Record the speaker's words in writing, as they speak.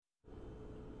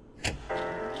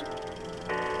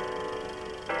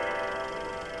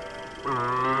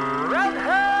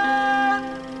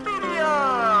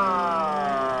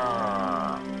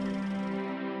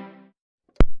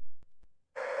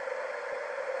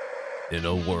In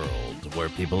a world where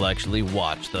people actually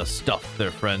watch the stuff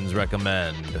their friends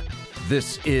recommend,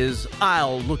 this is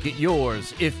I'll Look at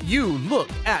Yours If You Look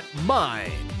at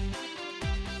Mine.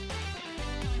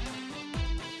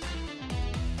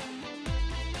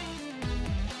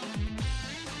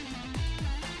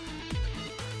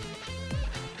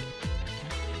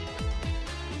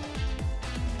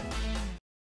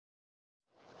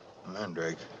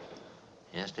 Mandrake,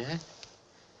 Yes, Dad?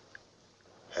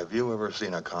 have you ever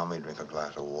seen a commie drink a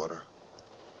glass of water?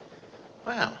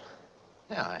 Well,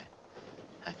 no, I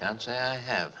can't say I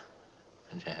have,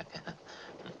 Jack.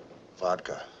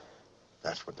 Vodka.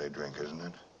 That's what they drink, isn't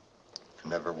it?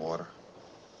 Never water.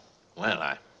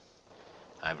 Well,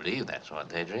 I believe that's what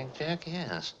they drink, Jack,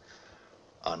 yes.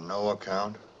 On no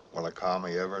account will a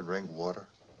commie ever drink water,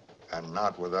 and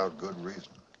not without good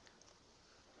reason.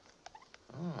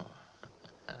 Oh,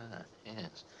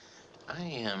 yes.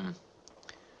 I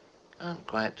can't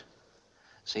quite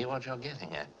see what you're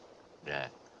getting at, Jack.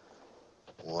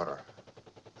 Water.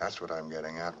 That's what I'm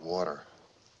getting at, water.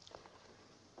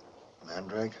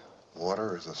 Mandrake,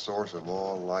 water is the source of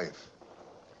all life.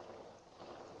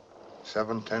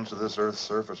 7/10 of this Earth's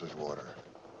surface is water.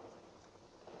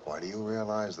 Why, do you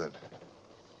realize that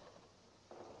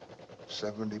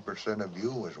 70% of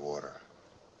you is water?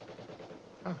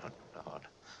 Oh, Lord.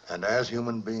 And as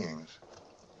human beings,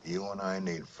 you and I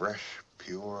need fresh,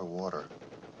 pure water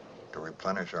to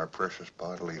replenish our precious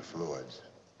bodily fluids.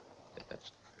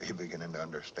 Yes, Are you beginning to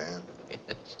understand?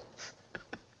 yes.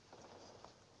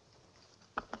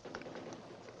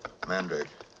 Mandrake.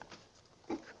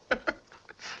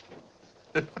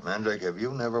 Mandrake, have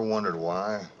you never wondered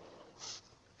why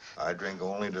I drink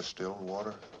only distilled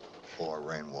water or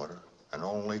rainwater and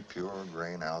only pure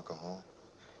grain alcohol?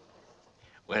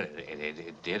 Well,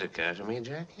 it did occur to me,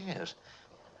 Jack, yes.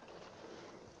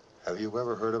 Have you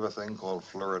ever heard of a thing called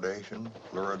fluoridation?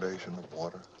 Fluoridation of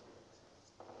water?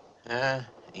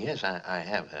 Yes, I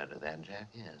have heard of that, Jack,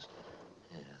 yes.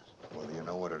 Yes. Well, do you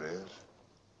know what it is?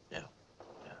 No,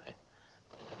 I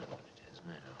don't know what it is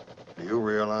now. Do you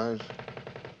realize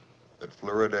that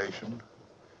fluoridation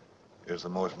is the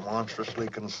most monstrously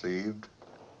conceived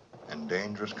and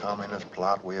dangerous communist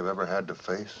plot we have ever had to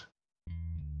face?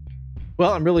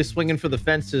 Well, I'm really swinging for the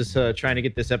fences, trying to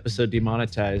get this episode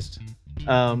demonetized.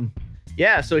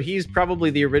 Yeah, so he's probably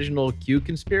the original Q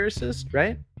conspiracist,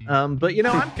 right? But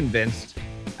I'm convinced.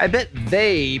 I bet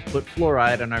they put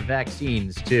fluoride on our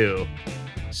vaccines too.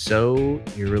 So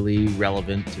eerily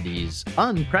relevant to these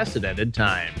unprecedented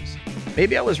times.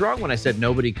 Maybe I was wrong when I said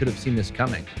nobody could have seen this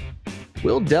coming.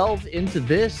 We'll delve into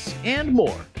this and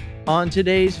more on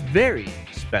today's very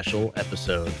special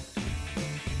episode.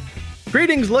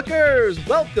 Greetings, lookers!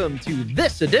 Welcome to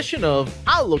this edition of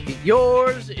I'll Look at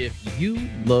Yours If You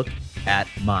Look at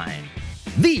Mine.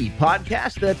 The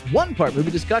podcast that's one part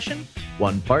movie discussion,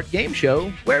 one part game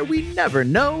show, where we never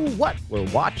know what we're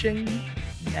watching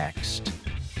next.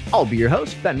 I'll be your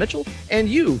host, Ben Mitchell, and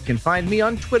you can find me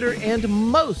on Twitter and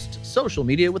most social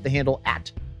media with the handle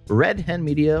at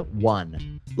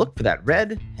RedHenMedia1. Look for that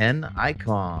red hen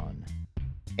icon.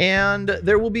 And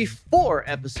there will be 4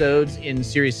 episodes in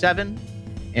Series 7,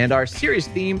 and our series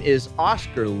theme is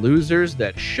Oscar losers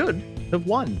that should have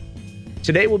won.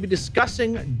 Today we'll be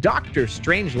discussing Dr.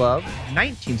 Strangelove,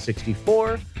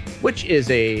 1964, which is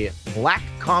a black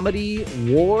comedy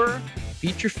war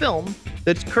feature film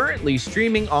that's currently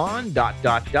streaming on ...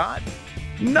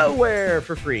 nowhere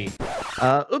for free.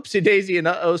 Oopsie daisy and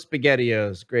uh-oh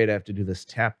spaghettios. Great, I have to do this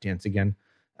tap dance again.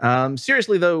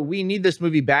 Seriously, though, we need this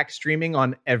movie back streaming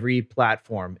on every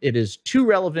platform. It is too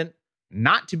relevant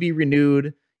not to be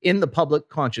renewed in the public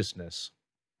consciousness.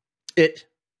 It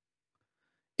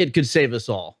could save us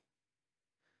all.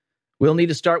 We'll need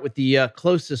to start with the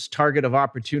closest target of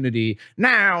opportunity.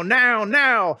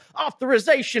 Now!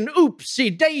 Authorization,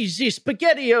 oopsie daisy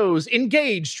spaghettios.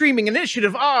 Engage streaming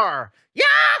initiative R.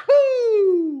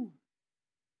 Yahoo!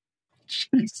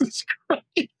 Jesus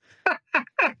Christ.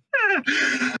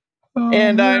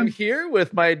 And I'm here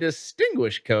with my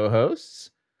distinguished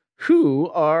co-hosts who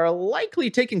are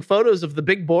likely taking photos of the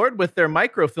big board with their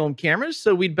microfilm cameras,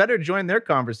 so we'd better join their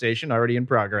conversation already in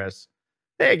progress.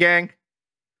 Hey, gang.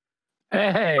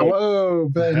 Hey. Hello,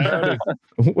 Ben.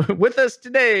 With us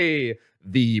today,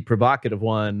 the provocative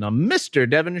one, Mr.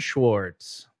 Devin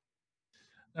Schwartz.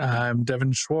 I'm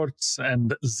Devin Schwartz,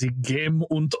 and the game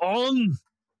und on.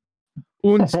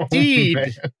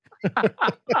 Indeed.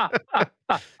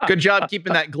 Good job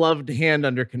keeping that gloved hand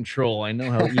under control. I know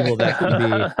how evil that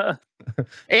can be.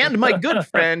 And my good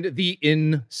friend, the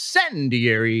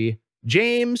incendiary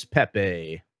James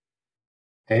Pepe.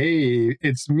 Hey,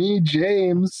 it's me,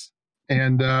 James.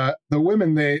 And the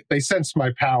women, they sense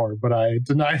my power, but I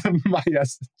deny them my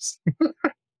essence.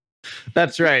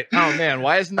 That's right. Oh man,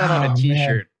 why isn't that on Oh, a t-shirt?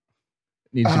 man. It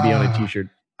needs to be on a t-shirt.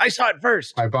 I saw it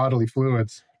first. My bodily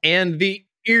fluids. And the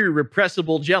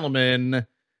irrepressible gentleman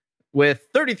with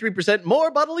 33%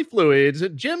 more bodily fluids,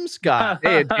 Jim Scott.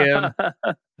 Hey, Jim.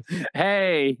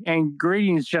 Hey, and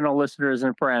greetings, gentle listeners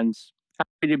and friends.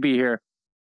 Happy to be here.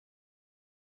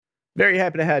 Very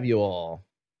happy to have you all.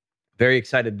 Very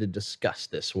excited to discuss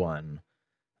this one.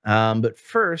 But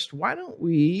first, why don't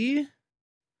we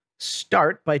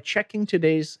start by checking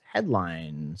today's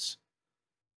headlines?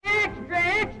 Extra,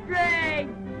 extra!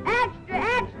 Extra,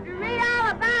 extra! Read all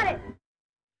about it!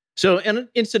 So, and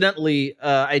incidentally,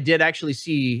 I did actually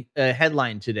see a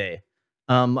headline today,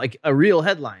 like a real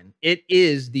headline. It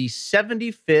is the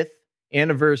 75th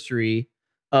anniversary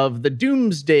of the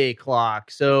Doomsday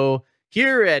Clock. So,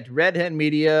 here at Red Hen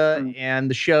Media and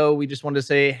the show, we just wanted to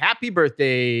say happy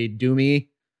birthday, Doomy.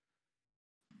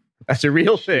 That's a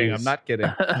real thing. I'm not kidding.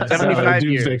 75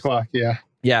 years. Doomsday Clock, yeah.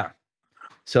 Yeah.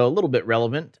 So, a little bit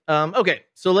relevant. Okay,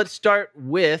 so let's start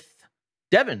with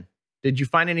Devin. Did you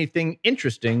find anything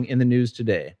interesting in the news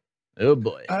today? Oh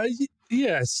boy.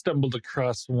 Yeah, I stumbled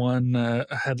across one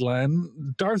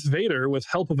headline. Darth Vader, with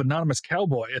help of anonymous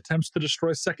cowboy, attempts to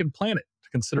destroy second planet to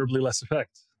considerably less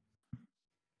effect.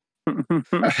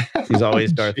 He's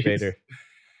always Darth Vader.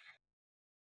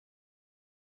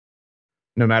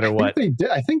 No matter what.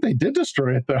 I think they did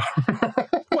destroy it, though.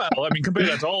 Well, I mean,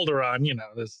 compared to Alderaan,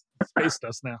 there's space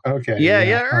dust now. Okay.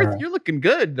 Yeah, Earth, right. you're looking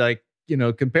good. Like,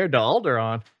 compared to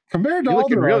Alderaan. Compared to You're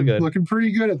looking Alderaan, real good. looking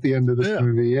pretty good at the end of this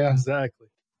movie, yeah. Exactly.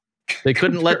 They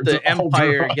couldn't let the Compared to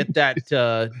Empire Alderaan. get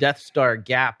that Death Star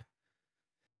gap.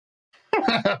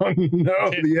 Oh,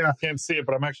 no, yeah. Can't see it,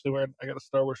 but I'm actually I got a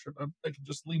Star Wars shirt on. I can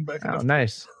just lean back. Oh,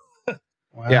 nice.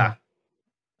 Wow. Yeah.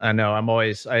 I know.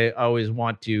 I always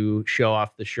want to show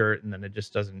off the shirt, and then it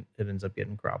just doesn't. It ends up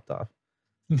getting cropped off.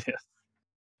 Yeah.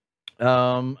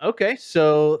 Okay.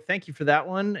 So thank you for that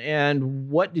one. And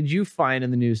what did you find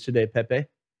in the news today, Pepe?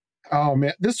 Oh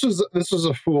man, this was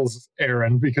a fool's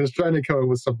errand, because trying to come up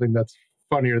with something that's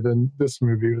funnier than this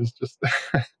movie was just.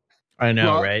 I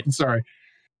know, Well, right? Sorry,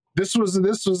 this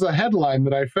was a headline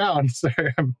that I found.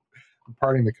 Sorry, I'm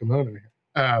parting the kimono here.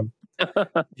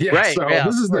 Yeah, Right, so yeah,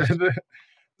 this is of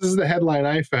this is the headline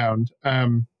I found.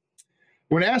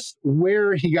 When asked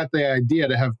where he got the idea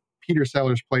to have Peter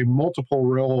Sellers play multiple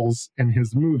roles in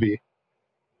his movie,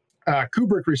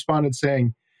 Kubrick responded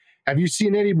saying, "Have you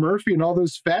seen Eddie Murphy in all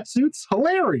those fat suits?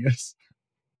 Hilarious."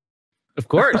 Of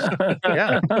course.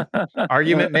 Yeah.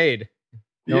 Argument made.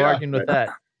 No Yeah, arguing with that,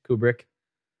 Kubrick.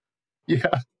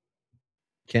 Yeah,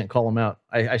 Can't call him out.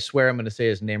 I swear I'm going to say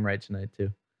his name right tonight,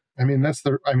 too. I mean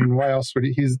why else would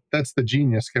that's the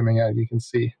genius coming out, you can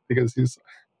see, because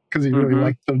he really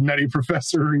liked the Nutty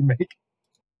Professor remake.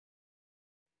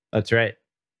 That's right.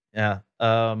 Yeah.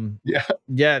 Yeah.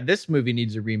 Yeah, this movie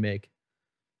needs a remake.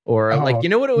 Or Oh, what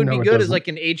it would no, be it good is doesn't. like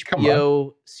an Come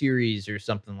HBO series or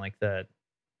something like that.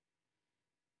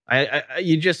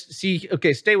 You just see,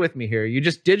 okay, stay with me here. You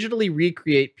just digitally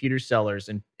recreate Peter Sellers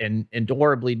and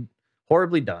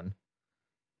horribly done.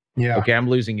 Yeah. Okay, I'm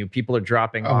losing you. People are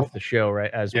dropping off the show right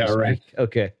as we speak. Right.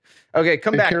 Okay,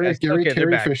 come They back. Carrie Guys. Okay, they're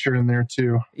Carrie back. Fisher in there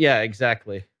too. Yeah,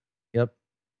 exactly. Yep.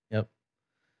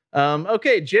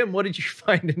 Okay, Jim, what did you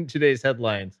find in today's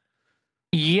headlines?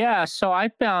 Yeah, so I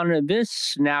found this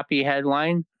snappy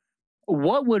headline.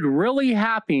 What would really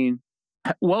happen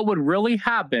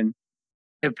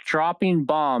if dropping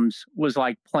bombs was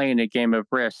like playing a game of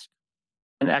Risk?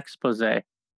 An expose.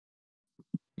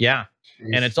 Yeah,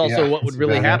 Jeez. and it's also what would that's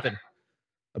really about it. happen.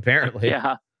 Apparently,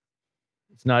 Yeah.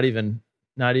 it's not even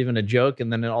a joke,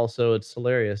 and then it's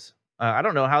hilarious. I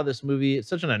don't know how this movie. It's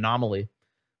such an anomaly.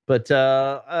 But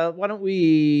why don't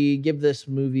we give this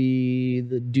movie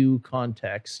the due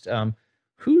context?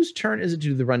 Whose turn is it to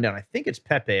do the rundown? I think it's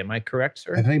Pepe. Am I correct,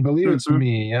 sir? I believe it's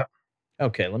me. Yep.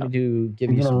 Okay, let me give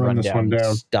I'm you gonna some run this one rundown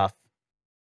down. stuff.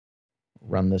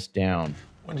 Run this down.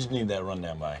 When did you need that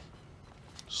rundown by?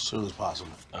 As soon as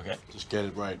possible. Okay. Just get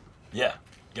it right. Yeah,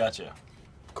 gotcha.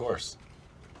 Of course.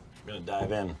 I'm gonna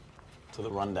dive in to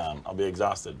the rundown. I'll be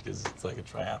exhausted because it's like a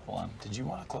triathlon. Did you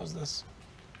want to close this?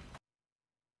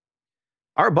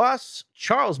 Our boss,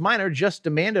 Charles Miner, just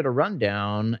demanded a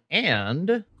rundown,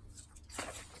 and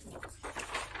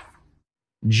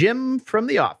Jim from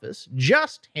the office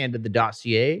just handed the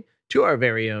dossier to our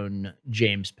very own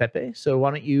James Pepe. So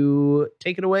why don't you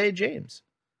take it away, James?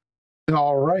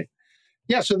 All right.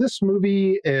 Yeah, so this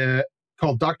movie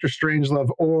called Dr.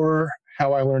 Strangelove, or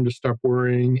How I Learned to Stop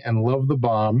Worrying and Love the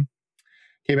Bomb,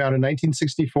 came out in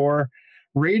 1964,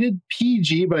 rated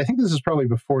PG, but I think this is probably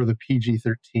before the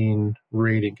PG-13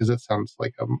 rating because it sounds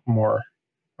like a more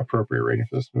appropriate rating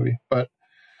for this movie. But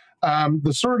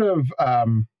the sort of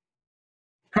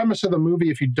premise of the movie,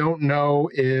 if you don't know,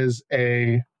 is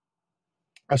a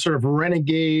sort of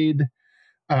renegade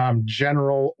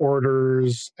general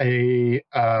orders a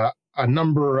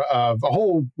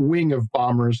whole wing of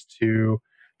bombers to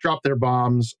drop their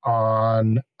bombs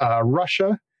on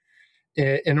Russia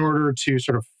in order to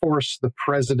sort of force the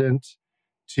president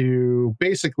to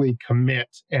basically commit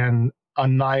and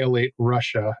annihilate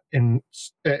Russia in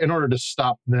order to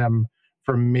stop them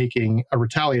from making a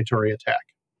retaliatory attack.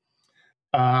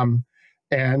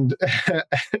 And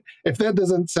if that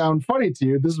doesn't sound funny to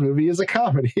you, this movie is a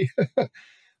comedy.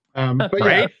 But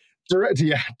Right?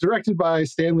 directed by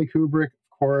Stanley Kubrick,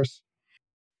 of course.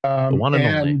 The one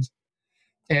and only.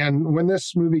 And when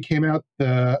this movie came out,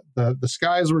 the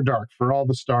skies were dark for all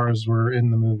the stars were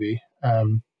in the movie.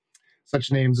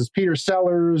 Such names as Peter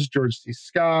Sellers, George C.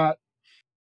 Scott.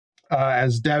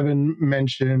 As Devin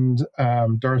mentioned,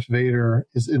 Darth Vader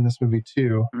is in this movie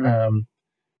too.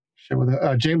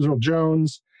 James Earl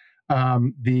Jones.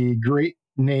 The great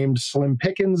named Slim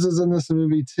Pickens is in this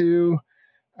movie too.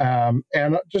 And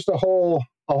just a whole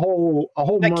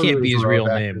That can't be his real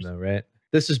name actors. though, right?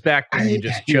 This is back when you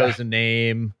just chose a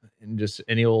name and just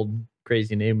any old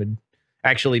crazy name would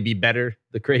actually be better.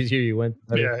 The crazier you went.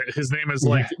 Yeah, his name is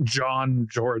like John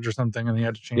George or something, and he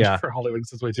had to change it for Hollywood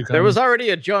because it's way too common. There was already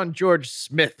a John George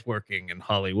Smith working in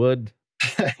Hollywood.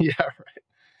 Yeah,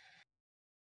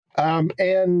 right.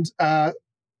 And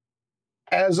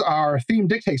as our theme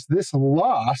dictates, this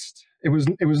Lost. It was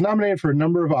nominated for a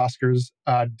number of Oscars.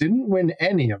 Didn't win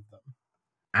any of them.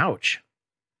 Ouch.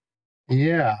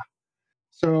 Yeah.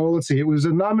 So let's see. It was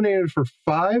nominated for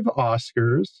 5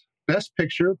 Oscars: Best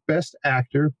Picture, Best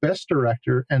Actor, Best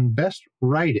Director, and Best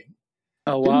Writing.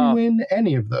 Oh, wow. Didn't win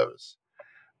any of those.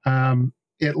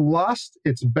 It lost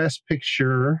its Best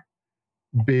Picture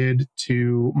bid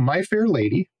to My Fair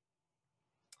Lady.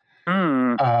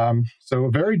 So a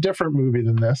very different movie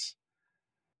than this.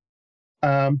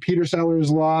 Peter Sellers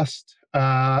lost.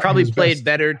 Probably played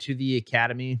better to the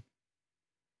Academy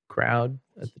crowd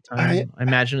at the time. I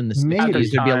imagine in the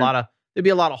 60s there'd be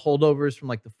a lot of holdovers from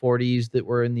like the 40s that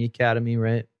were in the Academy,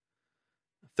 right?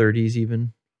 30s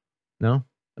even. No?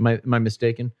 Am I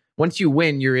mistaken? Once you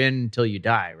win, you're in until you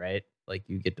die, right? Like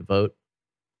you get to vote.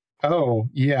 Oh,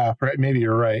 yeah, right. Maybe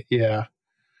you're right. Yeah.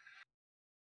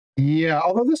 Yeah,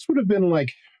 although this would have been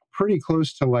like pretty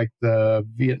close to like the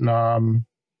Vietnam.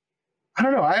 I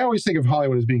don't know. I always think of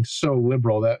Hollywood as being so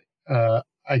liberal that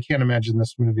I can't imagine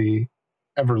this movie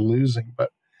ever losing.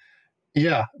 But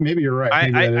yeah, maybe you're right.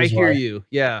 I hear you.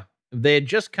 Yeah. They had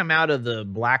just come out of the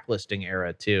blacklisting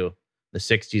era too. The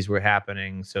 60s were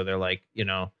happening. So they're like,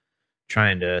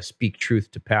 trying to speak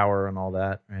truth to power and all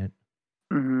that, right?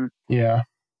 Mm-hmm. Yeah.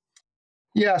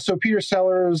 Yeah, so Peter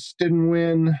Sellers didn't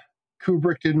win.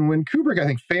 Kubrick didn't win. Kubrick, I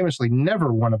think, famously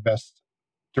never won a Best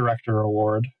Director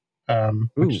award,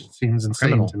 which seems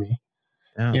insane to me.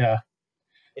 Yeah.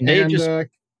 And they just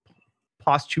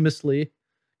posthumously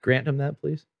grant him that,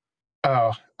 please?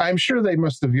 Oh, I'm sure they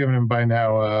must have given him by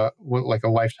now like a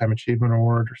Lifetime Achievement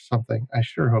Award or something. I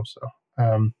sure hope so.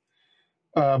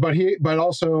 But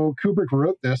also Kubrick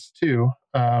wrote this too,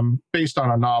 based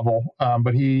on a novel.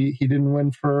 But he didn't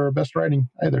win for Best Writing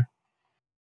either.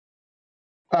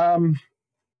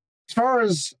 As far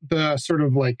as the sort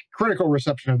of like critical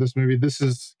reception of this movie, this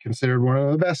is considered one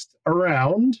of the best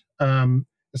around.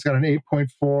 It's got an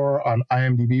 8.4 on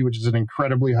IMDb, which is an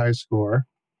incredibly high score.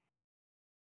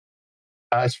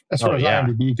 As far as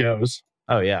IMDb goes.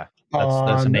 Oh yeah,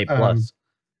 that's an A+.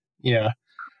 Yeah.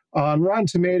 On Rotten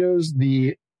Tomatoes,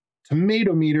 the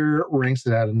tomato meter ranks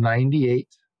it at a 98,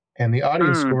 and the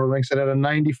audience score ranks it at a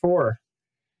 94.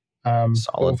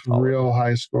 Solid, real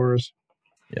high scores.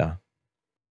 Yeah.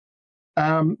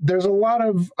 There's a lot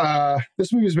of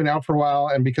this movie's been out for a while,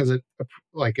 and because it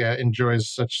enjoys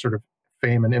such sort of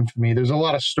fame and infamy, there's a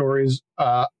lot of stories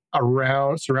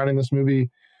surrounding this movie.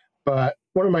 But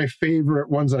one of my favorite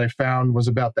ones that I found was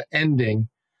about the ending.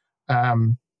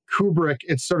 Kubrick,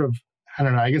 it's sort of, I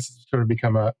don't know, I guess it's sort of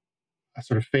become a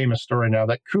sort of famous story now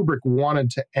that Kubrick wanted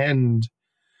to end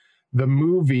the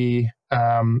movie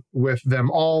with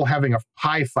them all having a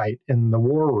pie fight in the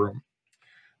war room.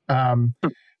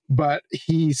 But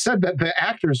he said that the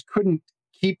actors couldn't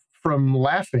keep from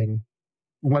laughing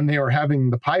when they were having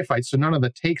the pie fight. So none of the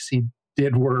takes he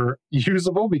did were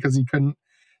usable because he couldn't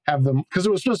have them, because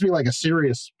it was supposed to be like a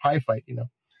serious pie fight,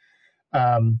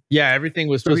 everything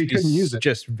was supposed to be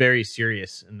just very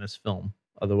serious in this film.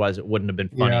 Otherwise it wouldn't have been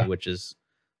funny, which is,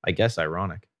 I guess,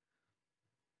 ironic.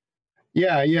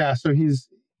 Yeah. So he's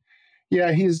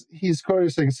quoted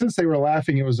as saying, since they were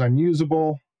laughing, it was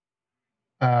unusable.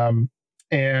 And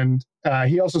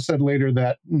he also said later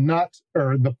that that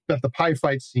the pie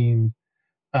fight scene,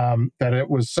 that it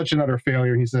was such an utter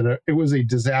failure. He said it was a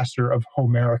disaster of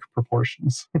Homeric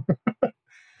proportions.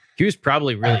 He was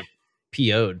probably really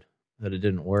PO'd that it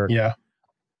didn't work. Yeah.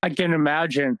 I can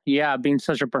imagine. Yeah, being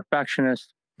such a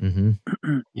perfectionist.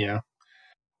 Mm-hmm. Yeah.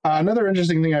 Another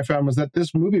interesting thing I found was that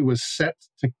this movie was set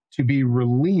to be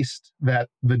released that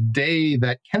the day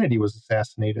that Kennedy was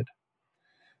assassinated.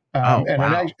 Wow.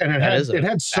 It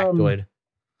had some.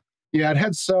 Yeah, it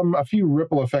had a few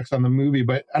ripple effects on the movie,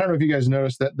 but I don't know if you guys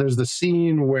noticed that there's the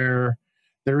scene where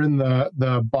they're in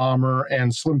the bomber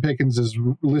and Slim Pickens is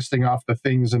listing off the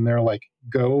things in their like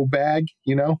go bag,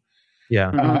 you know?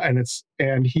 Yeah.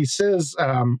 And he says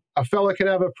a fella could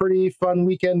have a pretty fun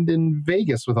weekend in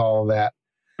Vegas with all of that.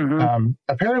 Mm-hmm.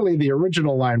 Apparently the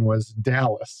original line was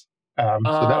Dallas.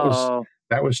 So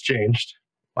that was changed.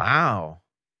 Wow.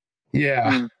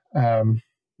 Yeah.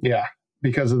 Yeah.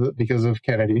 Because of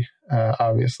Kennedy,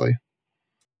 obviously.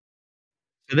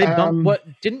 So they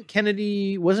bumped didn't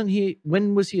Kennedy,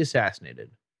 when was he assassinated?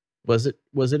 Was it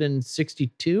in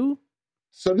 1962?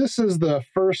 So this is the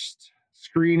first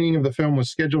screening of the film was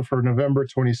scheduled for November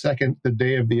 22nd, the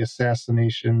day of the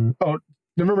assassination. Oh,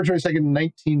 November 22nd,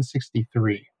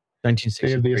 1963. 1963.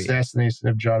 Day of the assassination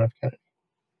of John F. Kennedy.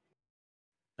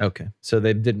 Okay. So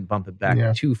they didn't bump it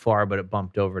back too far, but it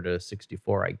bumped over to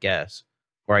 64, I guess.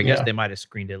 Or I guess they might have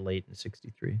screened it late in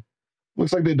 63.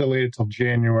 Looks like they delayed it till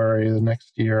January the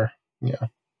next year. Yeah.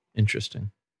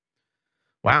 Interesting.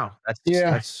 Wow.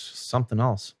 That's something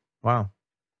else. Wow.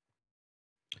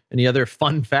 Any other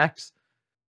fun facts?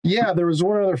 Yeah, there was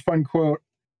one other fun quote.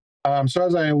 So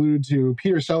as I alluded to,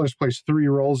 Peter Sellers plays 3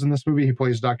 roles in this movie. He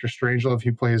plays Dr. Strangelove.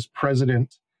 He plays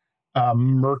President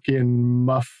Merkin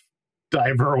Muff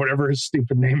Diver, or whatever his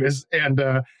stupid name is, and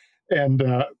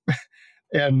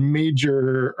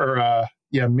Major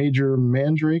Major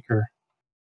Mandrake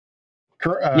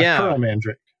Colonel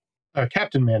Mandrake,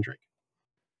 Captain Mandrake.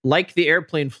 Like the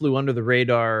airplane flew under the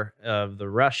radar of the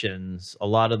Russians, a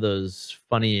lot of those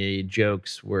funny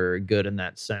jokes were good in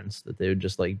that sense, that they would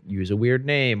just like use a weird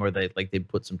name, or they'd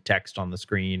put some text on the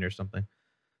screen or something.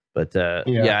 But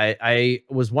I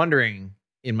was wondering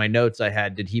in my notes I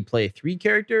had, did he play 3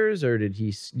 characters, or did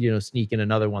he sneak in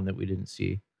another one that we didn't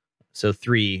see? So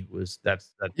 3 was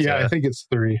that's I think it's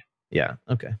 3. Yeah.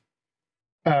 Okay.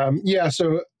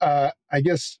 So I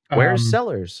guess where's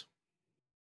Sellers?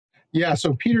 Yeah,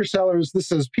 so Peter Sellers, this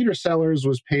says Peter Sellers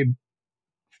was paid,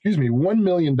 $1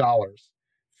 million,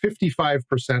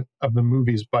 55% of the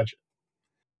movie's budget.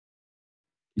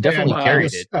 He definitely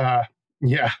carried it.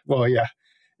 Yeah.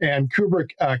 And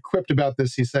Kubrick quipped about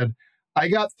this. He said, "I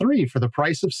got 3 for the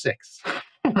price of 6."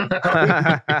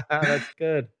 That's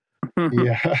good.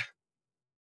 Yeah.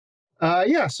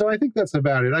 So I think that's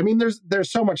about it. I mean,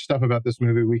 there's so much stuff about this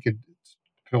movie. We could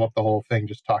fill up the whole thing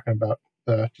just talking about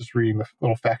just reading the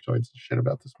little factoids and shit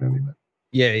about this movie. But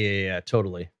yeah,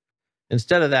 totally.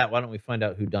 Instead of that, why don't we find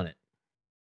out who done it?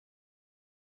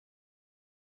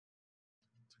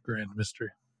 It's a grand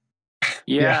mystery.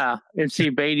 Yeah. It's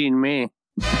evading me.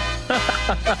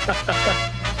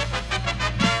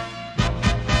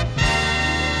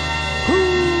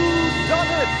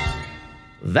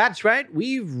 That's right.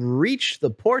 We've reached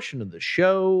the portion of the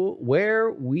show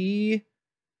where we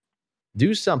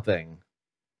do something.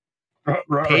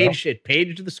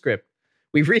 Paged the script.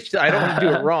 We've reached. I don't want to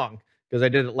do it wrong because I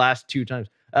did it last 2 times.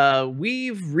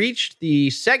 We've reached the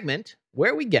segment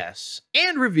where we guess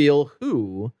and reveal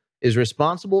who is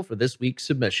responsible for this week's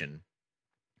submission.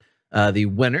 The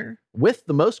winner with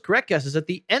the most correct guesses at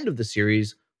the end of the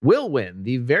series will win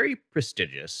the very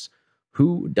prestigious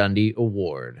Who Dundee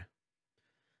Award.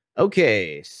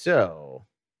 Okay, so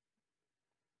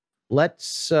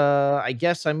let's I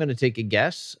guess I'm going to take a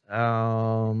guess.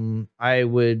 I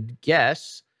would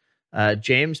guess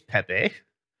James Pepe,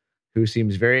 who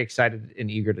seems very excited and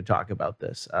eager to talk about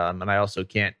this. And I also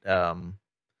can't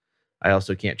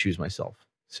choose myself.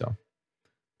 So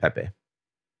Pepe.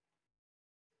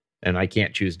 And I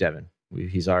can't choose Devin.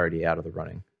 He's already out of the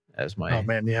running as my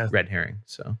red herring.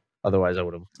 So otherwise I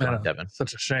would have gone Devin.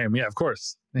 Such a shame. Yeah, of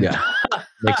course. Yeah.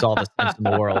 Makes all the sense in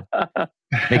the world.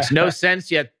 Makes no sense,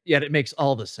 yet it makes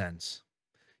all the sense.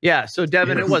 Yeah, so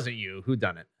Devin, it wasn't you. Who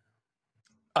done it?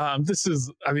 This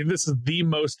is the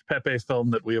most Pepe film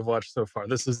that we have watched so far.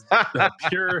 This is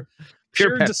pure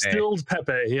Pepe. Distilled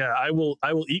Pepe. Yeah, I will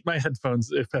eat my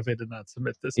headphones if Pepe did not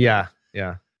submit this. Yeah.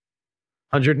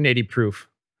 180 proof.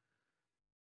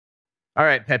 All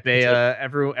right, Pepe.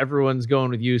 Everyone's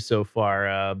going with you so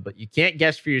far, but you can't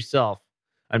guess for yourself.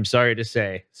 I'm sorry to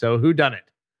say. So, who done it?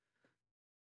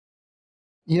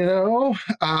 I'm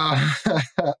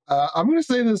going to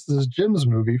say this is Jim's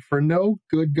movie for no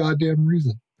good goddamn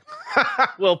reason.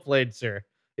 Well played, sir.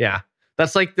 Yeah,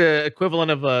 that's like the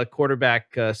equivalent of a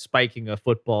quarterback spiking a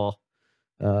football.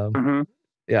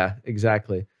 Yeah,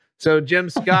 exactly. So, Jim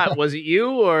Scott, was it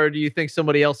you, or do you think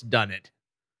somebody else done it?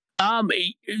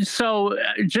 So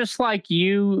just like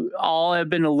you all have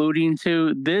been alluding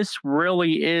to, this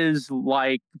really is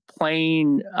like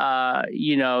playing,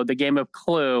 the game of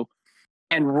Clue.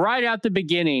 And right at the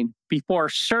beginning, before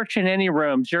searching any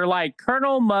rooms, you're like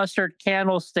Colonel Mustard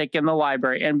candlestick in the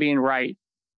library and being right.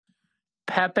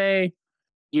 Pepe,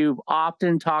 you've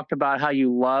often talked about how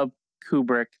you love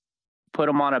Kubrick, put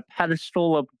him on a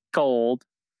pedestal of gold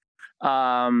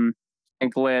and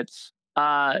glitz.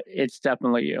 It's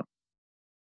definitely you.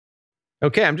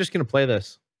 Okay, I'm just going to play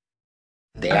this.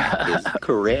 That is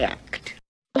correct.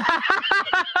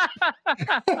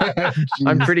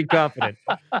 I'm pretty confident.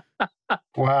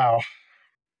 Wow.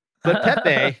 But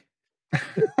Pepe,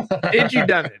 did you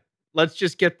done it? Let's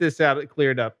just get this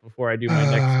cleared up before I do my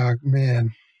next.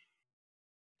 Man.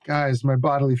 Guys, my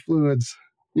bodily fluids.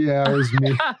 Yeah, it was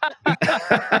me.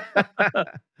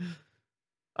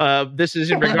 This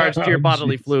is in regards to your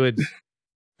bodily fluids.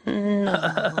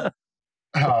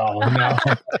 Oh no.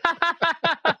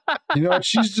 You know what?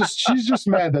 She's just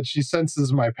mad that she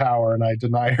senses my power and I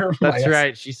deny her. That's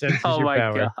right. She senses your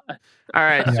power. God. All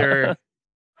right, sir.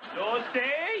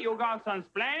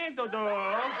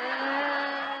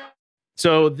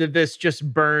 So did this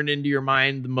just burn into your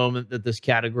mind the moment that this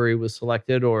category was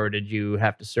selected, or did you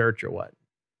have to search, or what?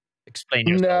 Explain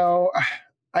yourself. No,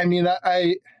 I mean,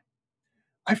 I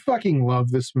fucking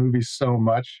love this movie so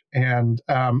much, and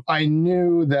I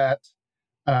knew that.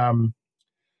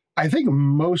 I think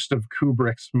most of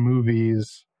Kubrick's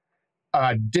movies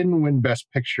didn't win Best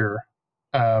Picture.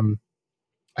 I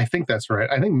think that's right.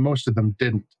 I think most of them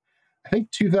didn't. I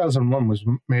think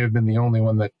 2001 may have been the only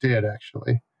one that did,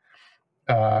 actually.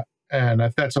 And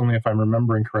that's only if I'm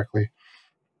remembering correctly.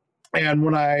 And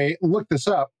when I looked this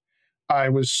up, I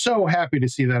was so happy to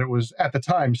see that it was, at the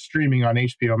time, streaming on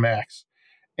HBO Max.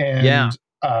 And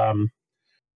I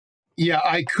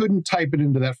couldn't type it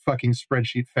into that fucking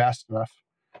spreadsheet fast enough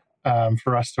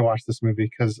for us to watch this movie,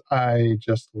 because I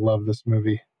just love this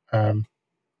movie. And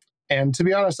to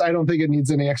be honest, I don't think it needs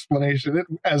any explanation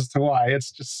as to why.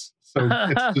 It's just so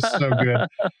good.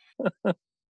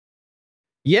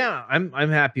 Yeah,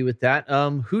 I'm happy with that.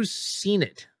 Who's seen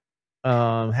it?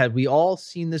 Had we all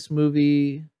seen this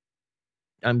movie?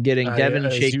 I'm getting Devin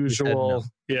shake usual.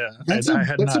 Yeah, that's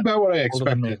about what I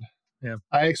expected. Yeah,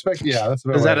 I expect. Yeah, that's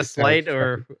about. Is that a slight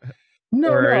or?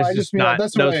 No, I just mean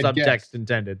that's no what I subtext guessed.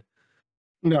 intended.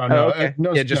 No,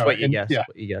 okay. Just what you guessed. Yeah,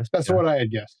 what you guessed. That's what I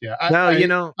had guessed. Yeah.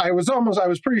 I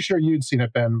was pretty sure you'd seen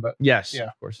it, Ben, but yes, yeah,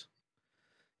 of course.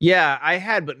 Yeah, I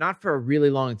had, but not for a really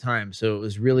long time. So it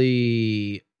was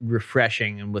really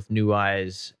refreshing and with new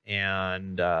eyes,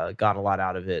 and got a lot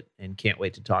out of it, and can't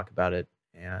wait to talk about it,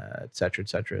 et cetera, et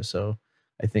cetera. So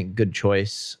I think good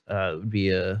choice would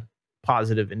be a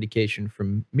positive indication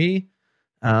from me.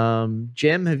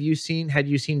 Jim, had you seen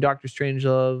Doctor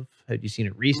Strangelove? Had you seen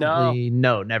it recently?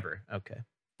 No, never. Okay.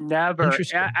 Never.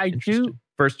 Interesting. I do.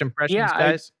 First impressions,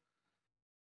 guys?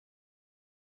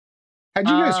 Had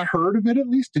you guys heard of it at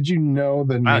least? Did you know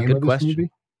the name of this movie?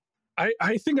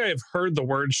 I think I have heard the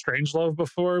word Strangelove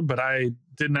before, but I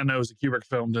did not know it was a Kubrick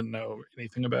film, didn't know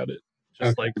anything about it.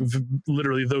 Just like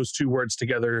literally those two words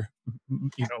together,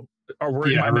 are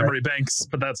in my memory banks,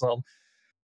 but that's all.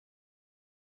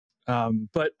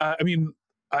 But I mean,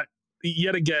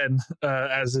 yet again,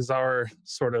 as is our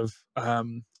sort of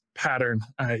pattern,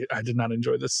 I did not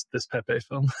enjoy this Pepe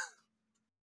film.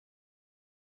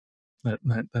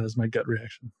 That is my gut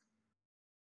reaction.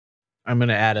 I'm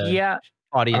gonna add a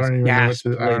audience. I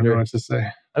don't know what to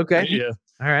say. Okay. Yeah.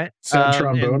 All right.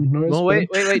 Trombone noise. Well, wait.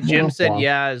 Jim said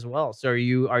yeah as well. So are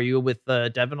you with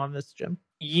Devin on this, Jim?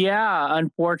 Yeah.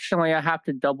 Unfortunately, I have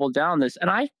to double down this,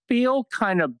 and I feel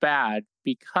kind of bad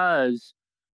because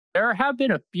there have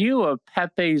been a few of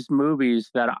Pepe's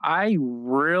movies that I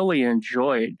really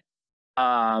enjoyed.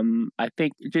 I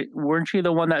think weren't you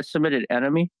the one that submitted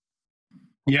Enemy?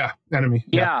 Yeah, Enemy.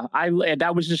 Yeah,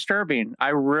 that was disturbing. I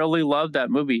really loved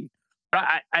that movie. But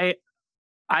I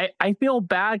feel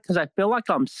bad because I feel like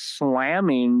I'm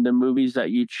slamming the movies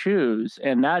that you choose,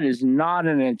 and that is not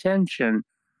an intention.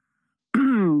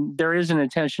 There is an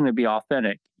intention to be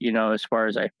authentic, as far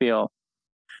as I feel.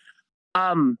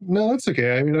 No, that's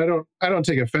okay. I mean, I don't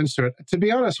take offense to it. To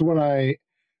be honest, when I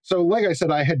So, like I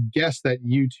said, I had guessed that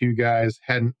you two guys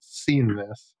hadn't seen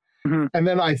this, and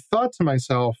then I thought to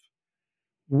myself,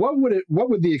 what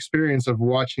would the experience of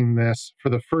watching this for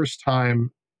the first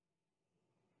time,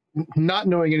 not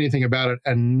knowing anything about it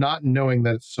and not knowing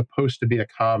that it's supposed to be a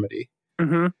comedy?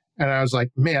 And I was like,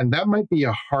 man, that might be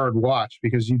a hard watch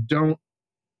because you don't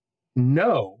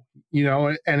know,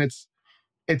 and it's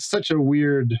such a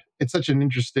weird, it's such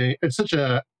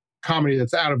a comedy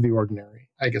that's out of the ordinary,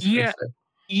 I guess.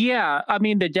 Yeah, I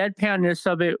mean, the deadpanness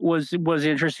of it was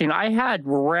interesting. I had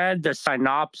read the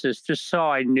synopsis just so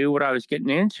I knew what I was getting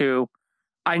into.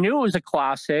 I knew it was a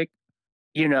classic.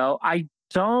 I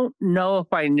don't know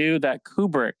if I knew that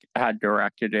Kubrick had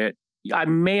directed it. I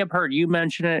may have heard you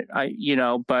mention it.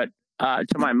 But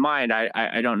to my mind,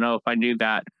 I don't know if I knew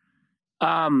that.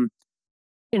 And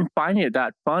finding it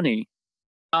that funny.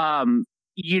 It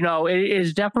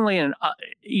is definitely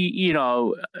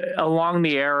along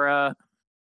the era.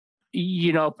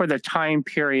 For the time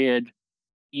period,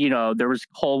 there was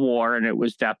Cold War and it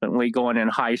was definitely going in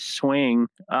high swing.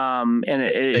 And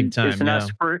Big time, it's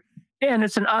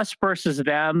an us versus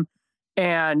them.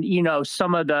 And,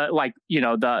 some of the,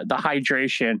 the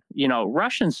hydration,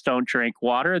 Russians don't drink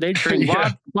water. They drink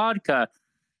vodka.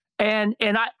 And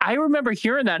I remember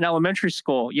hearing that in elementary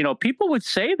school. People would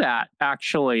say that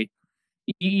actually,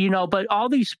 but all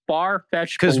these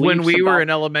far-fetched because when we were in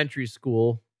elementary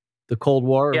school, the Cold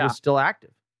War was still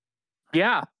active.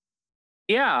 Yeah.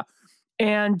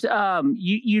 And,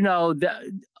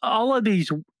 all of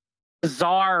these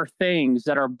bizarre things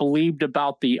that are believed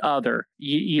about the other,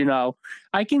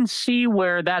 I can see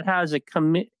where that has a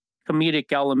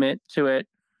comedic element to it.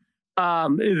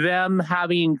 Them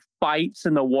having fights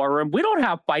in the war room. We don't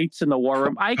have fights in the war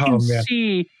room. I can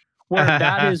see where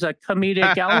that is a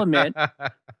comedic element.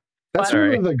 That's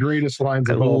one of the greatest lines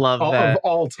of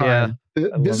all time.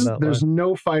 There's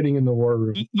no fighting in the war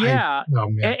room. Yeah.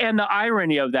 And the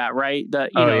irony of that, right?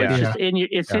 It's just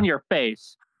in your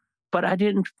face. But I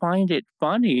didn't find it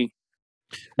funny.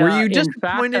 Were you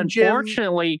disappointed, Jim?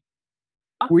 Unfortunately,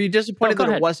 were you disappointed that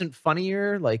it wasn't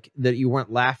funnier, like that you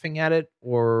weren't laughing at it,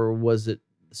 or was it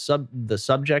the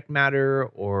subject matter,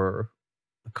 or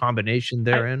a combination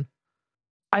therein?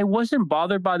 I wasn't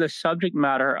bothered by the subject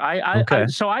matter.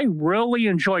 So I really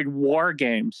enjoyed War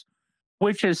Games,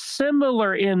 which is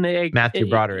similar in the Matthew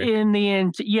Broderick.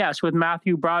 Yes, with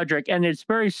Matthew Broderick, and it's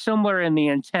very similar in the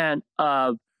intent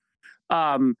of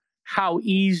how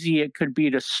easy it could be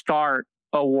to start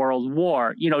a world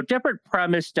war. Different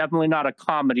premise, definitely not a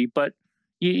comedy, but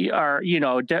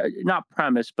not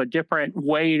premise, but different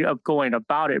way of going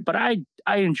about it. But I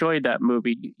enjoyed that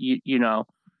movie.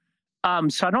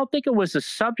 So I don't think it was the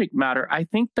subject matter. I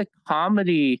think the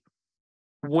comedy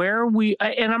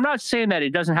and I'm not saying that it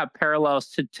doesn't have parallels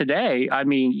to today. I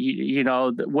mean,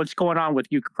 what's going on with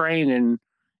Ukraine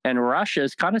and Russia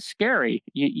is kind of scary,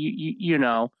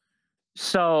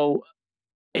 So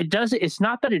it's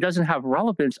not that it doesn't have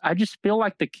relevance. I just feel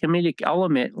like the comedic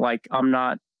element, like I'm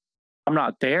not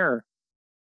there,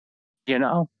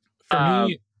 For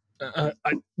me,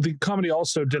 the comedy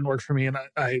also didn't work for me, and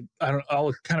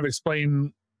I'll kind of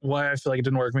explain why I feel like it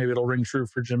didn't work. Maybe it'll ring true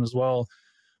for Jim as well.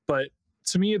 But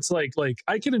to me, it's like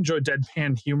I can enjoy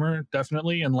deadpan humor,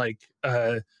 definitely, and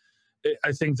I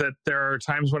think that there are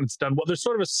times when it's done well. There's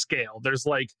sort of a scale. There's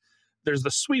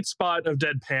the sweet spot of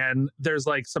deadpan. There's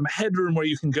some headroom where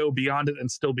you can go beyond it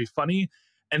and still be funny,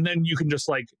 and then you can just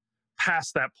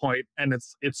past that point, and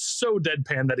it's so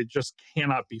deadpan that it just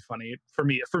cannot be funny for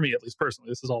me at least personally.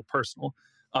 This is all personal,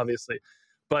 obviously,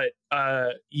 but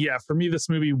for me, this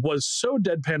movie was so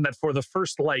deadpan that for the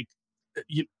first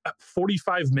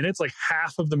 45 minutes,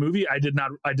 half of the movie, I did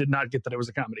not get that it was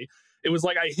a comedy. It was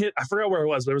I forgot where it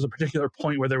was, but there was a particular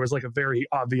point where there was a very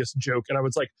obvious joke, and I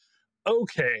was like,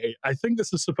 okay, I think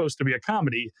this is supposed to be a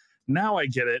comedy. Now I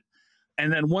get it.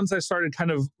 And then once I started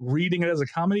kind of reading it as a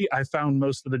comedy, I found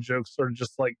most of the jokes sort of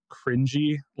just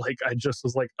cringy. I just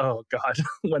was like, oh God,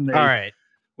 when they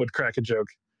would crack a joke.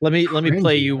 Let me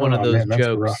play you one of those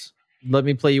jokes. Let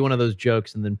me play you one of those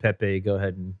jokes, and then Pepe, go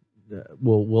ahead and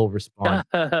we'll respond.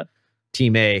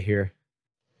 Team A here.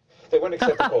 They won't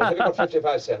accept the call. Have you got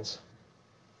 55 cents?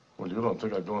 Well, you don't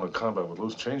think I'd go into combat with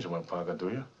loose change in my pocket, do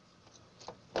you?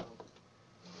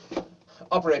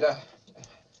 Operator.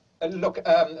 Look,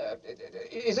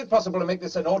 is it possible to make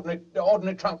this an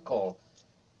ordinary trunk call?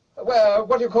 Well,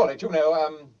 what do you call it?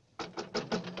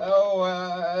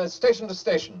 Station to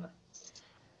station.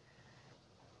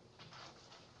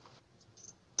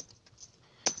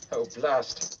 Oh,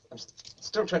 blast. I'm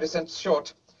still 20 cents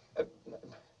short.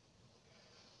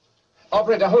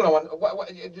 Operator, hold on.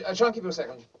 I'll try and keep you a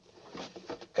second.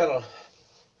 Colonel,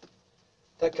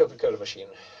 That Coca-Cola machine.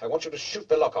 I want you to shoot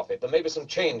the lock off it. There may be some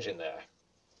change in there.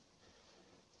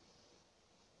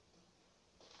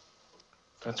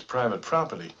 That's private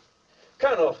property.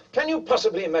 Colonel, can you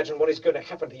possibly imagine what is going to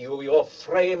happen to you, your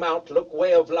frame, outlook,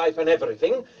 way of life, and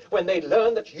everything, when they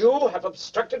learn that you have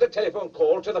obstructed a telephone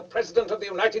call to the President of the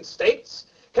United States?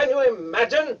 Can you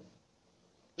imagine?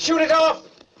 Shoot it off!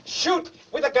 Shoot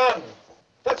with a gun!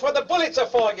 That's what the bullets are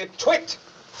for, you twit!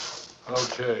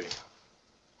 Okay.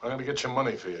 I'm gonna get your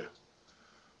money for you.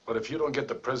 But if you don't get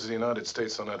the President of the United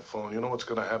States on that phone, you know what's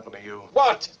gonna happen to you?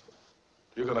 What?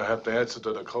 You're gonna have to answer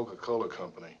to the Coca-Cola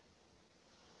Company.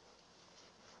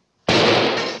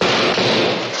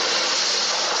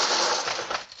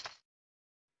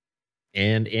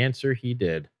 And answer he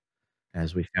did,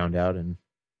 as we found out in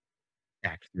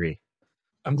Act 3.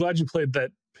 I'm glad you played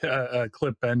that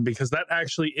clip, Ben, because that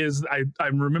actually is,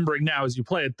 I'm remembering now as you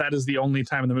play it, that is the only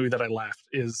time in the movie that I laughed,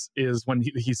 is when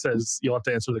he says, you'll have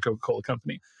to answer the Coca-Cola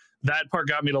Company. That part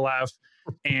got me to laugh.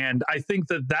 And I think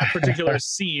that particular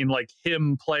scene, like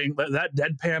him playing that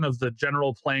deadpan of the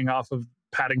general playing off of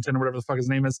Paddington or whatever the fuck his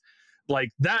name is,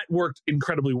 like that worked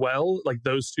incredibly well. Like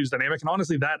those two's dynamic. And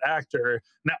honestly, that actor,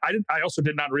 now I also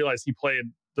did not realize he played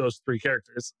those three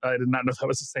characters. I did not know that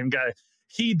was the same guy.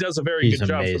 He does a very good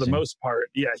job for the most part.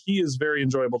 Yeah, he is very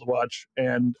enjoyable to watch,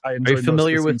 and I enjoyed. Are you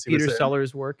familiar with Peter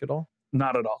Sellers' work at all?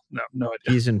 Not at all. No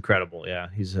idea. He's incredible. Yeah,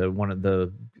 he's one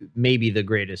of maybe the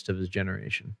greatest of his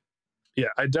generation. Yeah,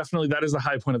 that is the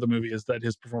high point of the movie, is that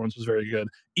his performance was very good,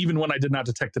 even when I did not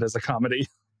detect it as a comedy.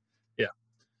 Yeah.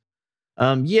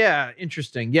 Yeah,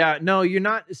 interesting. Yeah, no, you're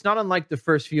not. It's not unlike the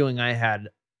first viewing I had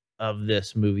of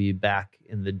this movie back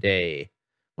in the day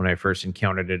when I first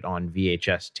encountered it on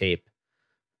VHS tape.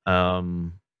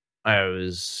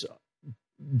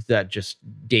 That just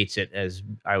dates it, as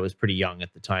I was pretty young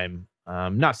at the time.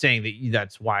 Not saying that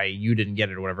that's why you didn't get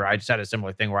it or whatever. I just had a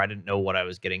similar thing where I didn't know what I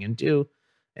was getting into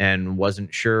and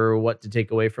wasn't sure what to take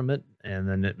away from it. And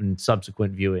then in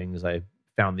subsequent viewings, I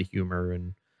found the humor.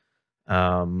 And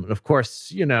of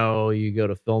course, you go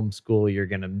to film school, you're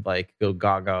going to like go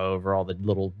gaga over all the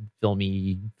little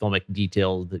filmic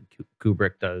details that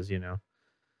Kubrick does,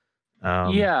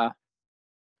 Yeah.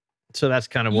 So that's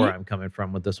kind of where I'm coming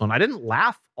from with this one. I didn't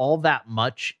laugh all that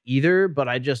much either, but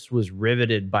I just was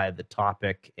riveted by the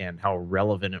topic and how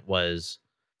relevant it was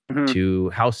to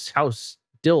how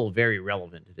still very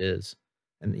relevant it is.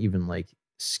 And even like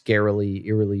scarily,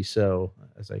 eerily so,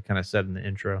 as I kind of said in the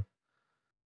intro.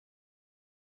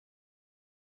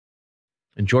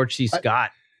 And George C.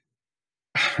 Scott.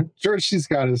 George C.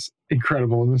 Scott is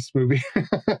incredible in this movie.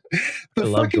 The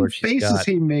fucking faces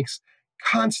he makes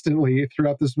constantly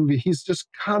throughout this movie, he's just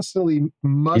constantly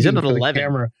mugging he's in for 11. the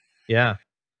camera. Yeah.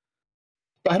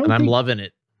 I'm loving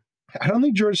it. I don't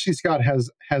think George C. Scott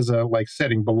has a like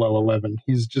setting below 11.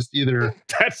 He's just either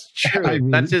that's true.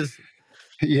 That's his.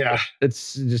 Yeah,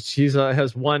 it's just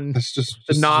has one. That's just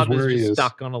the knob where is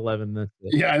stuck on 11. That's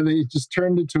it. Yeah, they just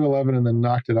turned it to 11 and then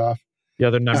knocked it off. The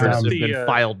other numbers have been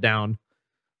filed down.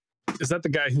 Is that the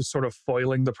guy who's sort of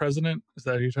foiling the president? Is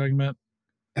that who you're talking about?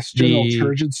 That's General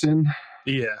Turgidson.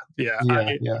 Yeah.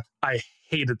 I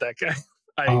hated that guy.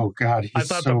 Oh God, he's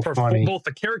so funny. Both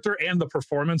the character and the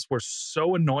performance were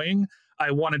so annoying. I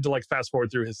wanted to like fast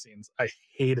forward through his scenes. I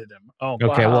hated him. Oh,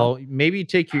 okay. Wow. Well, maybe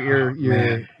take your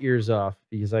ears off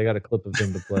because I got a clip of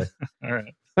him to play. All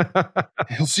right.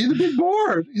 He'll see the big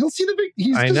board. He'll see the big.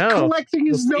 He's just collecting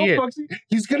his notebooks.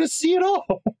 He's gonna see it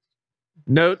all.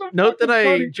 Note that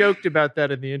I joked about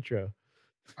that in the intro.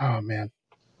 Oh man.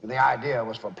 The idea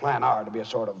was for Plan R to be a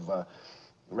sort of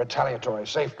retaliatory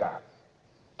safeguard.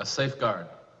 A safeguard?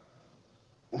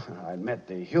 I admit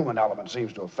the human element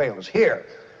seems to have failed us here,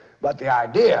 but the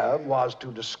idea was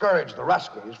to discourage the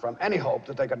Ruskies from any hope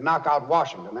that they could knock out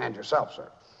Washington and yourself,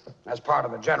 sir, as part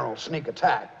of a general sneak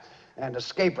attack and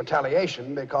escape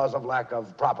retaliation because of lack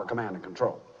of proper command and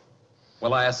control.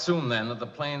 Well, I assume then that the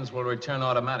planes will return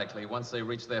automatically once they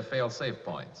reach their fail-safe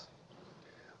points.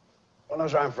 Well, no,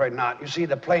 sir, I'm afraid not. You see,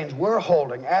 the planes were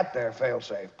holding at their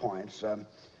fail-safe points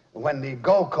when the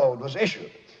go code was issued.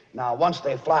 Now, once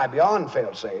they fly beyond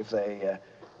fail-safe, they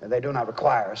do not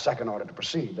require a second order to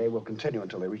proceed. They will continue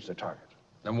until they reach their target.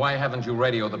 Then why haven't you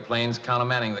radioed the planes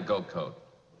countermanding the go code?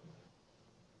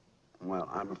 Well,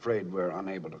 I'm afraid we're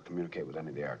unable to communicate with any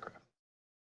of the aircraft.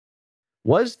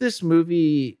 Was this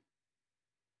movie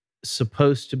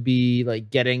supposed to be like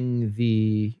getting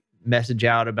the message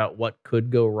out about what could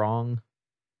go wrong?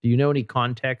 Do you know any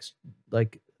context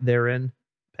like therein,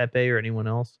 Pepe or anyone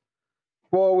else?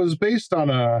 Well, it was based on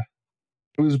a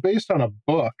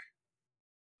book.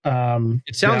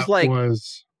 It sounds like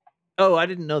Oh, I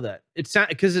didn't know that. It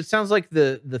sounds like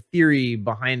the theory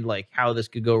behind like how this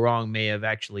could go wrong may have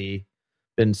actually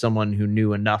been someone who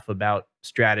knew enough about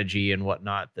strategy and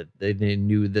whatnot that they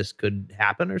knew this could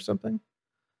happen or something.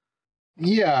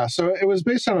 Yeah, so it was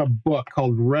based on a book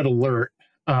called Red Alert,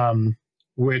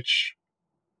 which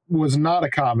was not a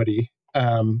comedy,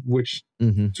 which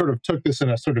sort of took this in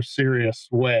a sort of serious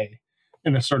way,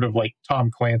 in a sort of like Tom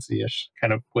Clancy-ish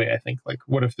kind of way, I think. Like,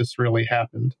 what if this really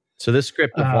happened? So this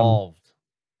script evolved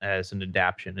as an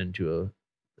adaptation into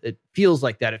it feels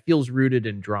like that. It feels rooted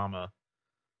in drama.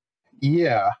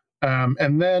 Yeah.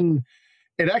 And then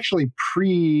it actually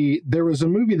there was a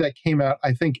movie that came out,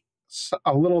 I think,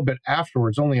 a little bit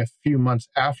afterwards, only a few months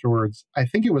afterwards. I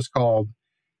think it was called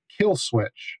Kill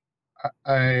Switch.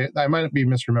 I might be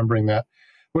misremembering that,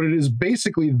 but it is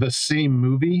basically the same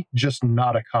movie, just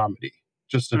not a comedy,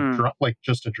 just a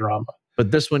just a drama.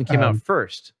 But this one came out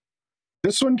first.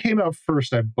 This one came out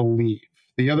first, I believe.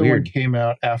 The other one came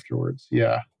out afterwards.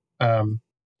 Yeah.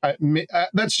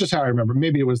 That's just how I remember.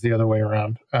 Maybe it was the other way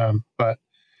around. But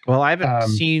well, I haven't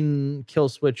seen Kill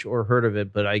Switch or heard of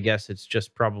it, but I guess it's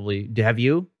just probably. Have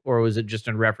you, or was it just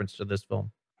in reference to this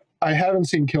film? I haven't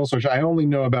seen Kill Switch. I only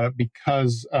know about it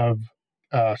because of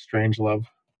Strangelove.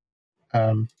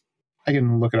 I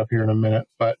can look it up here in a minute,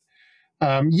 but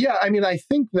yeah, I mean, I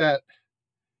think that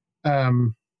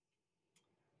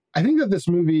this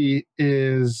movie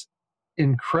is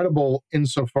incredible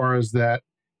insofar as that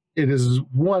it is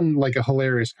one, like a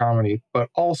hilarious comedy, but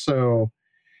also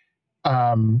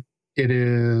it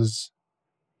is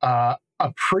a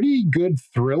pretty good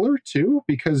thriller too,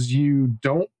 because you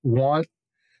don't want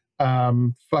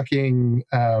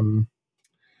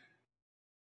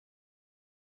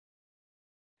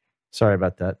Sorry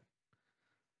about that.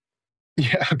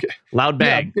 Yeah, okay. Loud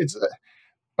bang. Yeah, it's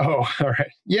all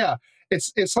right. Yeah,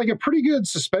 it's like a pretty good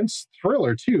suspense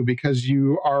thriller too, because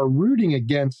you are rooting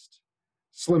against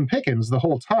Slim Pickens the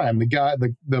whole time. The guy,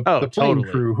 the plane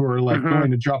crew who are like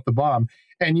going to drop the bomb,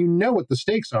 and you know what the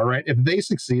stakes are, right? If they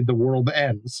succeed, the world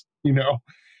ends. You know,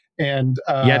 and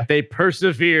yet they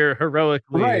persevere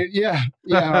heroically. Right? Yeah,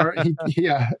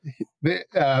 yeah.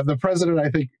 The president, I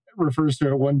think, refers to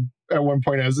it at one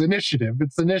point as initiative.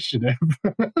 It's initiative.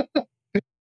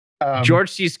 George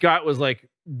C. Scott was like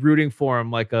rooting for him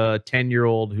like a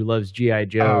 10-year-old who loves G.I.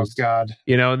 Joes. Oh God.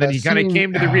 You know, and then he kind of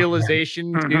came to the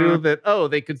realization too that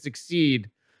they could succeed.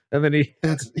 And then he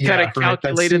kind of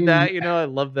calculated that, you know. I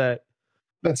love that.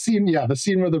 That scene, the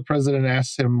scene where the president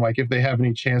asks him like if they have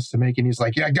any chance to make it, and he's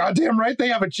like, yeah, goddamn right they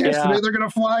have a chance to make it. They're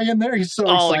gonna fly in there. He's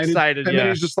so excited. And then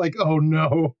he's just like, oh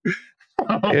no.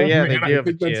 They do have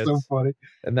a chance. That's so funny.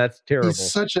 And that's terrible.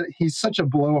 He's such a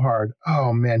blowhard.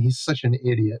 Oh man, he's such an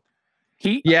idiot.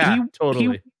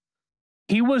 Totally.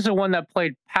 He was the one that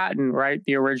played Patton, right?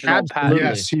 The original Patton.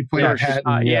 Yes, he played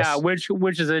Patton. Yes. Yeah,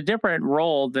 which is a different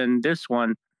role than this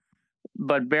one,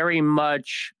 but very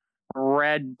much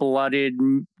red-blooded,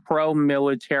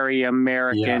 pro-military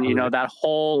American. You know, that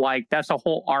whole that's a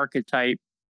whole archetype.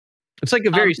 It's like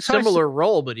a very similar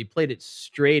role, but he played it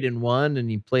straight in one, and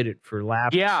he played it for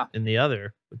laughs in the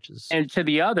other, which is and to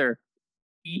the other.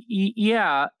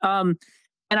 Yeah. And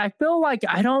I feel like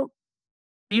I don't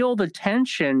feel the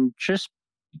tension just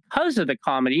because of the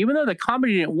comedy, even though the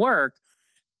comedy didn't work.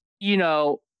 You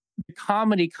know, the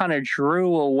comedy kind of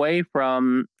drew away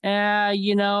from,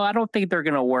 you know, I don't think they're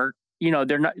going to work. You know,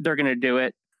 they're going to do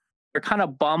it. They're kind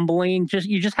of bumbling.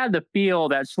 You just had the feel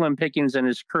that Slim Pickens and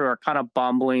his crew are kind of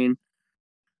bumbling.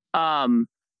 And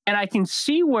I can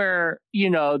see where, you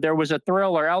know, there was a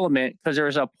thriller element, because there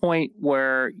was a point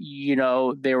where, you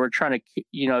know, they were trying to,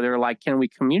 you know, they're like, can we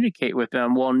communicate with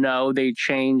them? Well, no, they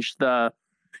changed the,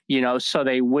 you know, so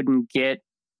they wouldn't get,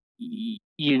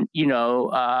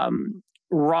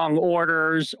 wrong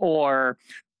orders or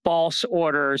false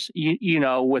orders, you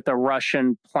know, with a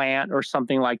Russian plant or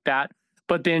something like that.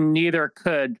 But then neither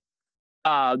could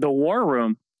the war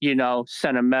room, you know,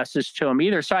 send a message to them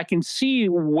either. So I can see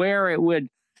where it would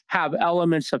have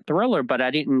elements of thriller, but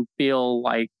I didn't feel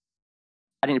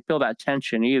that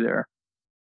tension either.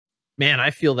 Man,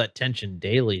 I feel that tension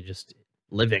daily just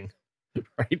living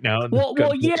right now. Well,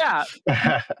 yeah.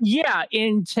 Yeah,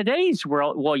 in today's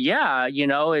world, you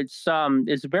know, it's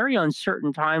very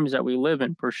uncertain times that we live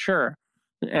in, for sure,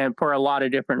 and for a lot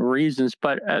of different reasons.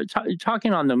 But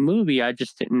talking on the movie, I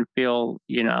just didn't feel,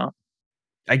 you know.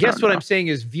 I guess what I'm saying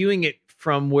is, viewing it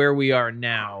from where we are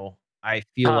now, I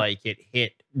feel like it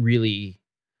hit really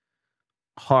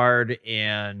hard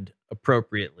and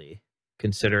appropriately,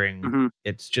 considering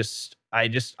it's just, I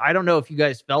don't know if you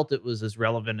guys felt it was as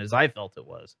relevant as I felt it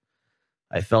was.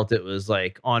 I felt it was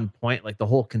like on point, like the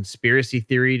whole conspiracy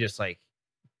theory just like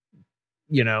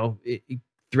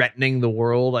threatening the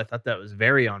world. I thought that was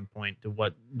very on point to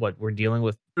what we're dealing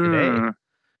with today.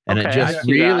 And it just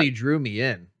really drew me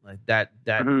in, like that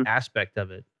aspect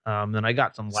of it. And I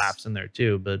got some laughs in there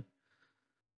too, but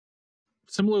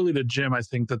similarly to Jim, I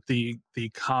think that the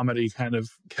comedy kind of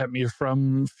kept me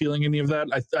from feeling any of that.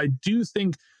 I do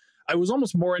think I was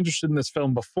almost more interested in this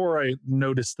film before I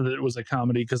noticed that it was a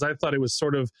comedy, because I thought it was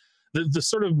sort of the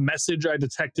sort of message I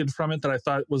detected from it that I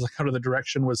thought was kind of the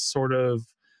direction was sort of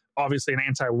obviously an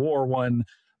anti-war one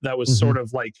that was sort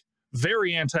of like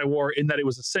very anti-war, in that it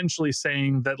was essentially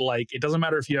saying that, like, it doesn't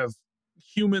matter if you have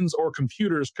humans or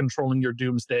computers controlling your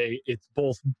doomsday, it's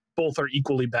both are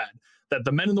equally bad. That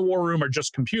the men in the war room are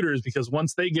just computers, because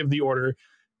once they give the order,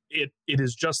 it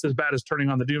is just as bad as turning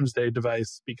on the doomsday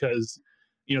device, because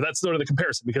that's sort of the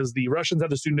comparison, because the Russians have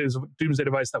this doomsday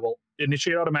device that will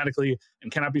initiate automatically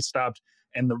and cannot be stopped,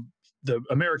 and the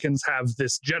Americans have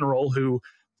this general who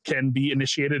can be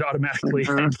initiated automatically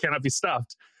and cannot be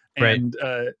stopped. And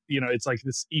it's like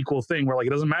this equal thing where, like,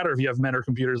 it doesn't matter if you have men or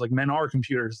computers, like, men are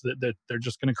computers, that they're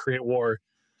just going to create war.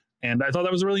 And I thought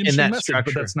that was a really interesting message,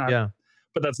 but that's not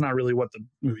but that's not really what the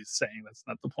movie's saying. That's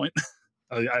not the point.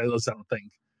 I don't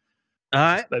think.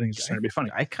 I think it's just going to be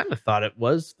funny. I kind of thought it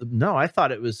was. I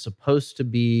thought it was supposed to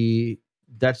be.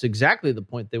 That's exactly the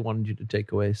point they wanted you to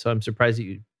take away. So I'm surprised that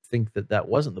you think that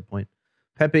wasn't the point.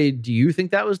 Pepe, do you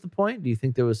think that was the point? Do you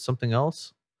think there was something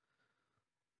else?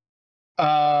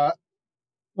 Well,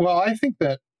 I think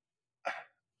that.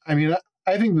 I mean,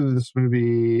 I think that this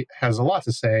movie has a lot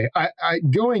to say. I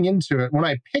going into it, when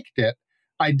I picked it,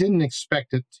 I didn't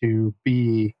expect it to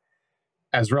be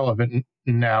as relevant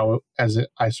now as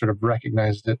I sort of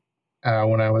recognized it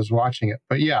when I was watching it.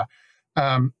 But yeah,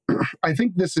 I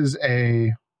think this is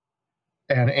an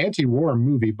anti-war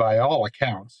movie by all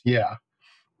accounts. Yeah,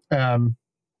 and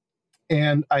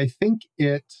I think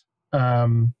it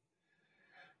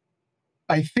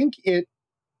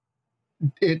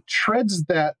treads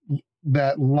that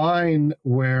line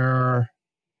where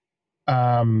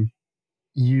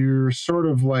you're sort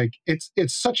of like, it's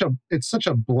such a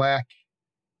black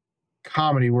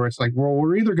comedy where it's like, well,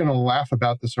 we're either going to laugh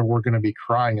about this or we're going to be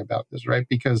crying about this, right?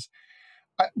 Because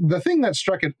the thing that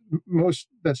struck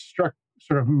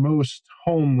sort of most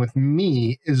home with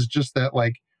me is just that,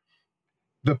 like,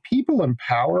 the people in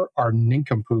power are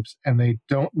nincompoops, and they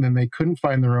couldn't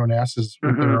find their own asses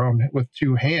with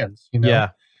two hands, Yeah,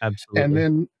 absolutely. And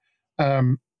then,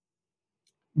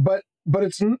 but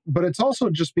it's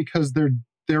also just because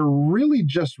they're really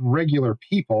just regular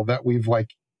people that we've,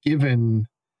 like, given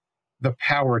the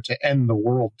power to end the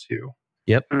world to.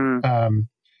 Yep. And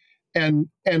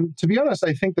to be honest,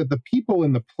 I think that the people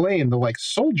in the plane, the, like,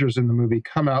 soldiers in the movie,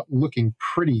 come out looking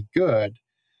pretty good.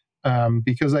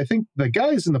 Because I think the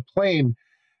guys in the plane,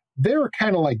 they're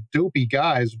kind of like dopey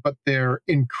guys, but they're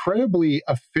incredibly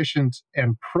efficient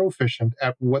and proficient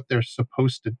at what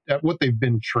they've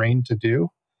been trained to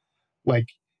do. Like,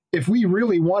 if we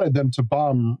really wanted them to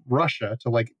bomb Russia, to,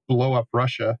 like, blow up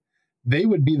Russia, they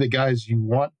would be the guys you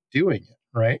want doing it,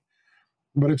 right?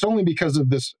 But it's only because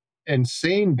of this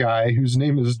insane guy whose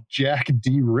name is Jack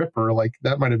D. Ripper. Like,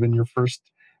 that might have been your first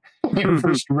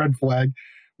red flag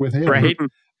with him, right?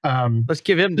 Let's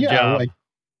give him the job.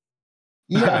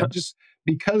 Just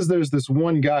because there's this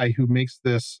one guy who makes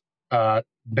this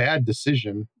bad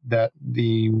decision that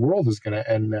the world is going to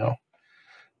end now,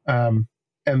 and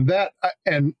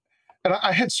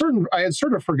I had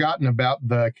sort of forgotten about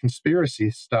the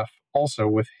conspiracy stuff also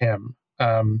with him.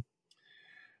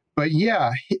 But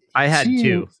yeah, I had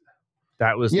too.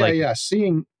 That was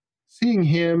seeing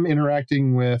him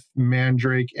interacting with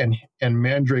Mandrake and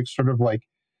Mandrake sort of, like,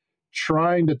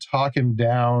 trying to talk him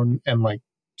down and, like,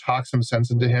 talk some sense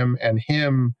into him, and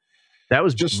him. That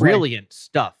was just brilliant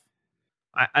stuff.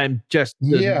 I'm just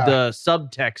the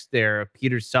subtext there of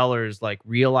Peter Sellers, like,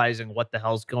 realizing what the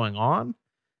hell's going on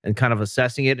and kind of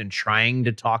assessing it and trying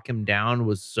to talk him down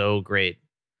was so great,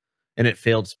 and it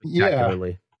failed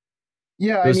spectacularly.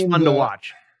 Yeah, it was fun to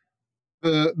watch.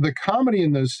 The comedy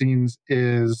in those scenes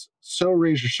is so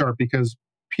razor sharp because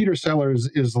Peter Sellers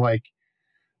is like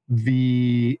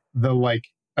the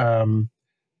stereotypical,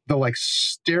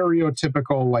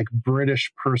 like,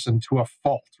 British person to a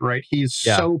fault, right? He's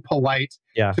so polite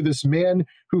to this man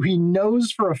who he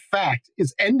knows for a fact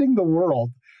is ending the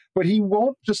world, but he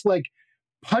won't just, like,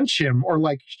 punch him or,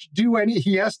 like, do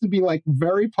he has to be, like,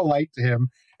 very polite to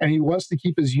him, and he wants to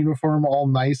keep his uniform all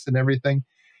nice and everything.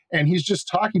 And he's just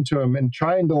talking to him and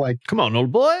trying to, like, come on,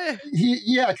 old boy.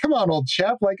 Come on, old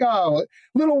chap. Like, oh,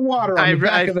 little water on the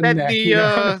back of the neck. I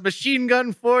fed the machine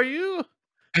gun for you.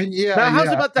 Yeah. Now, how's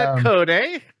about that code,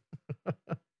 eh?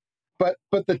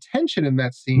 But the tension in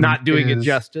that scene, Not doing it is-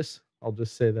 justice. I'll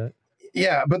just say that.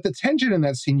 Yeah, but the tension in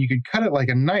that scene, you could cut it like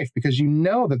a knife because you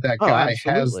know that Oh, guy has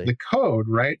absolutely. the code,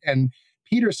 right? And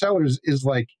Peter Sellers is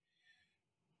like,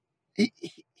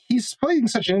 he's playing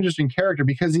such an interesting character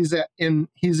because he's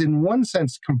in one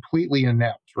sense completely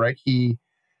inept, right? He's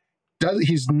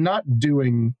not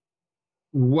doing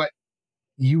what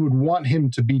you would want him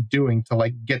to be doing to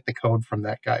like get the code from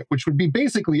that guy, which would be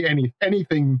basically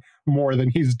anything more than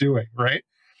he's doing, right?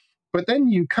 But then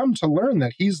you come to learn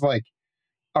that he's like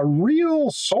a real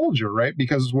soldier, right?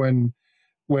 Because when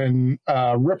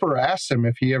Ripper asks him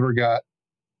if he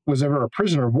was ever a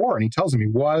prisoner of war, and he tells him he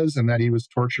was, and that he was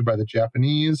tortured by the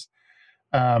Japanese,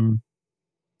 and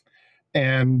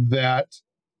that,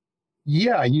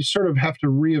 yeah, you sort of have to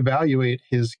reevaluate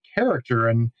his character,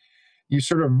 and you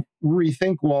sort of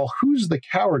rethink, well, who's the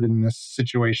coward in this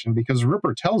situation? Because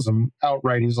Ripper tells him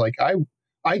outright, he's like, I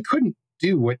couldn't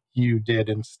do what you did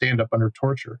and stand up under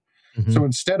torture. Mhm. So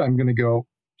instead, I'm going to go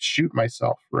shoot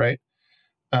myself, right?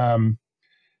 But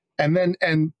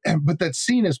that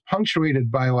scene is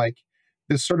punctuated by like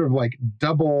this sort of like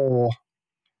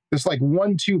this like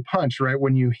 1-2 punch, right?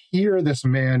 When you hear this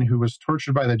man who was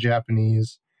tortured by the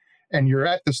Japanese, and you're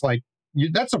at this like,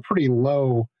 that's a pretty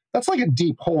low, that's like a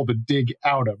deep hole to dig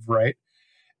out of, right?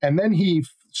 And then he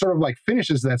sort of like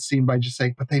finishes that scene by just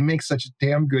saying, but they make such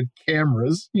damn good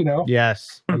cameras, you know?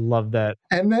 Yes, I love that.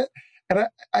 And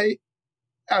I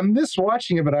on this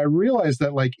watching of it, I realized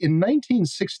that like in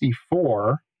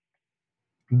 1964,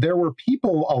 there were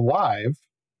people alive,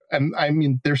 and I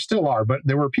mean, there still are, but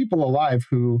there were people alive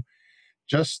who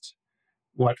just,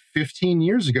 15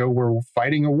 years ago were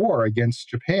fighting a war against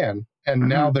Japan. And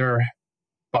now they're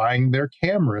buying their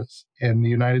cameras in the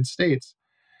United States,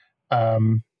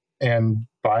 and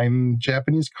buying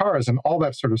Japanese cars and all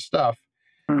that sort of stuff.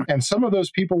 And some of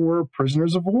those people were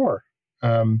prisoners of war.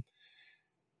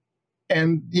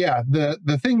 And yeah,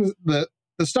 the things, the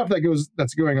stuff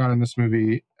that's going on in this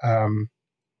movie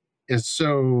is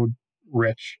so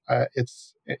rich.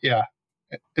 It's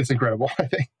incredible, I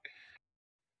think.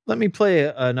 Let me play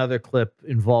another clip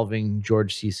involving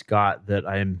George C. Scott that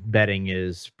I'm betting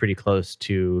is pretty close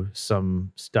to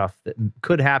some stuff that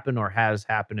could happen or has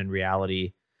happened in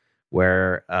reality,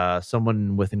 where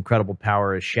someone with incredible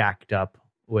power is shacked up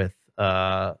with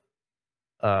some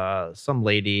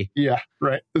lady. Yeah,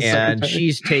 right. The And secretary.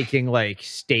 she's taking like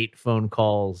state phone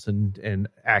calls and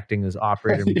acting as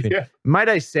operator in between. Yeah. Might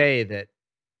I say that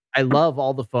I love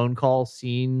all the phone call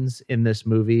scenes in this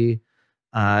movie.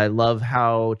 I love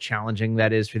how challenging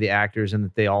that is for the actors, and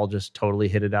that they all just totally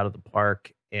hit it out of the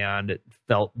park, and it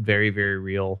felt very, very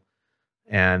real,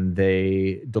 and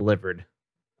they delivered.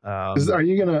 Are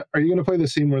you gonna play the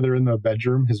scene where they're in the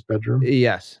bedroom, his bedroom?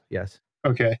 Yes.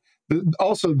 Okay.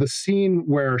 Also, the scene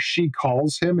where she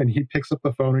calls him and he picks up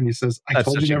the phone and he says, "I That's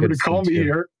told such you a never good to call scene, me too.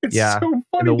 here." It's Yeah, so in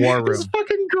funny. the war His room.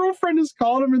 fucking girlfriend is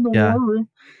calling him in the Yeah. war room,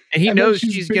 And he And then knows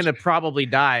she's she's bitch- gonna probably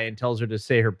die, and tells her to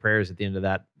say her prayers at the end of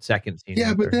that second scene. Yeah,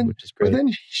 with but her, then which is great.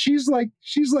 she's like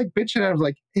bitching at him,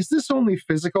 like, "Is this only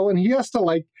physical?" And he has to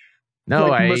like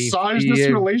massage this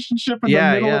relationship in the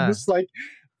middle of this like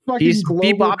fucking He's global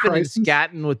bebopping crisis. and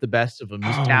scatting with the best of them.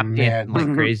 He's Oh, tap man. dancing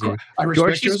like crazy. I George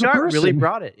respect C. you as a Scott really person.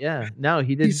 brought it. Yeah. No,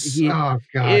 he did. Oh,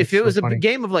 God, If it so was a funny.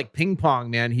 game of like ping pong,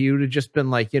 man, he would have just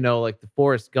been like, like the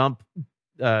Forrest Gump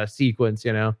sequence,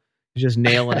 He's just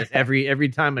nailing it every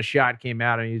time a shot came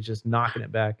out, and he's just knocking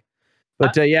it back.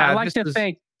 But yeah, I like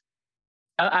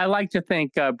to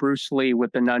think Bruce Lee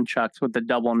with the nunchucks, with the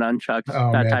double nunchucks,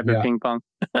 Oh, that man, type yeah. of ping pong.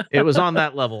 it was on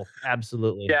that level.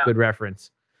 Absolutely. Yeah. Good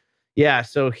reference. Yeah.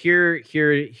 So here's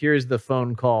the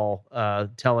phone call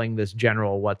telling this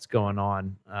general what's going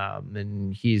on.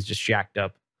 And he's just shacked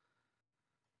up.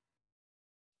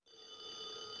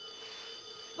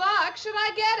 Buck, should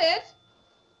I get it?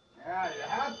 Yeah, you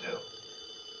have to.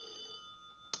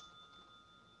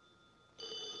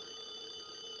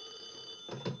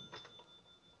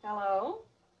 Hello?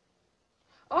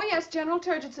 Oh, yes, General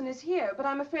Turgidson is here, but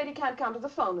I'm afraid he can't come to the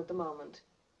phone at the moment.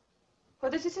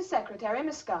 Well, this is his secretary,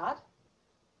 Miss Scott.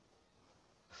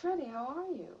 Freddie, how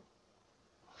are you?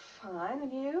 Fine,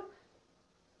 and you?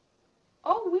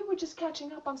 Oh, we were just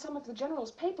catching up on some of the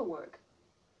General's paperwork.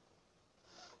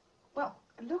 Well,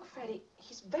 look, Freddie,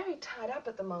 he's very tied up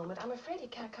at the moment. I'm afraid he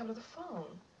can't come to the phone.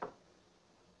 Oh,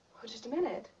 just a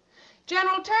minute.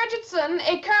 General Turgidson,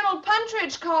 a Colonel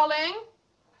Puntridge calling.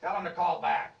 Tell him to call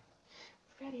back.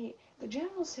 Freddie, the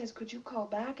General says, could you call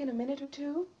back in a minute or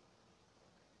two?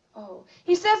 Oh,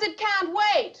 he says it can't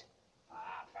wait.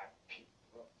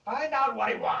 Find out what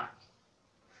he wants.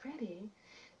 Freddie,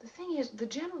 the thing is, the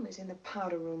General is in the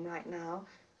powder room right now.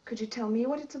 Could you tell me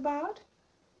what it's about?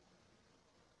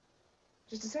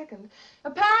 Just a second.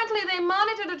 Apparently they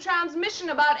monitored a transmission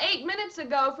about 8 minutes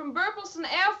ago from Burpelson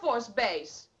Air Force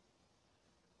Base.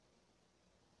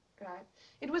 Right.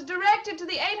 It was directed to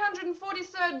the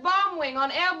 843rd Bomb Wing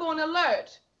on airborne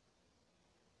alert.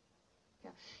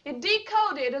 Yeah. It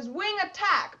decoded as wing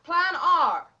attack, plan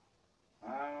R.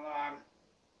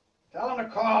 Tell him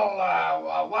to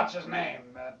call, what's his name?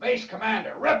 Base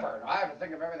Commander, Ripper. I have to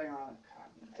think of everything on.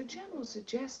 The General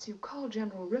suggests you call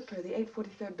General Ripper, the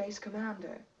 843rd Base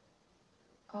Commander.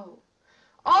 Oh.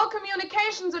 All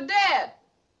communications are dead.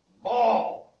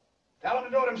 Ball. Tell him to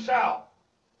do it himself.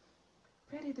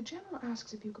 Freddie, the General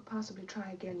asks if you could possibly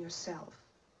try again yourself.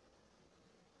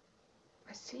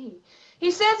 I see. He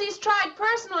says he's tried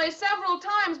personally several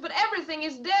times, but everything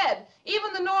is dead.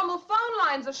 Even the normal phone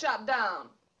lines are shut down.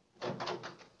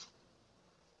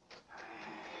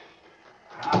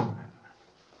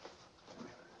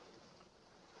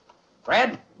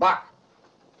 Fred? Buck.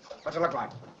 What's it look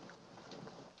like?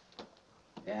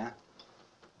 Yeah.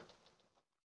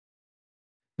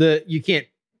 You can't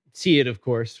see it, of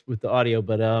course, with the audio,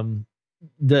 but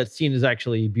the scene is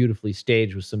actually beautifully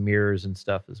staged with some mirrors and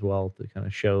stuff as well to kind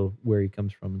of show where he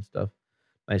comes from and stuff.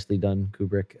 Nicely done,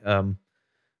 Kubrick.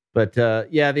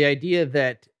 Yeah, the idea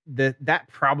that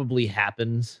probably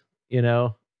happens, you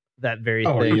know, that very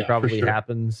thing probably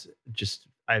happens. Just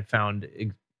I found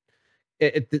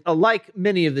like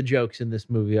many of the jokes in this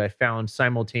movie, I found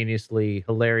simultaneously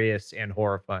hilarious and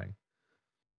horrifying.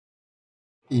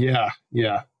 Yeah,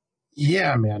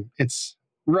 man. It's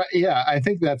right. Yeah, I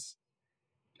think that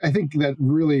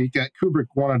really Kubrick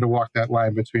wanted to walk that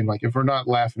line between, like, if we're not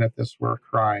laughing at this, we're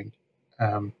crying.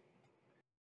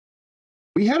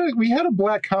 We had a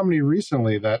black comedy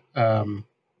recently that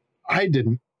I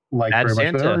didn't like Bad very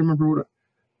Santa. much. But I don't remember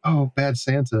what. Bad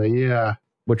Santa. Yeah.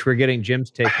 Which we're getting Jim's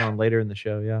take on later in the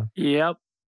show. Yeah. Yep.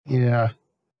 Yeah.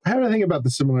 I have to think about the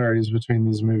similarities between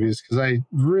these movies because I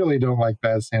really don't like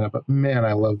Bad Santa, but man,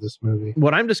 I love this movie.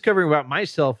 What I'm discovering about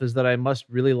myself is that I must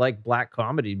really like black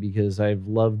comedy because I've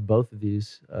loved both of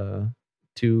these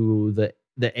to the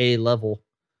A level.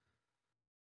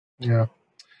 Yeah.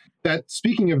 That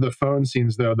speaking of the phone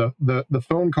scenes, though, the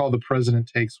phone call the president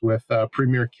takes with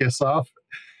Premier Kissoff.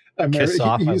 Kiss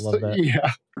off, I love that.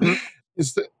 Yeah.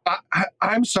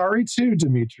 I'm sorry too,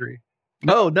 Dimitri.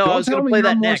 Oh no, I was going to play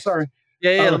that next. Sorry.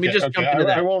 Yeah. Let me just jump into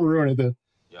that. I won't ruin it then.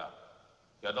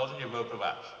 Я должен его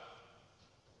прибавить.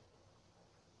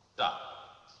 Да.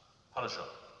 Хорошо.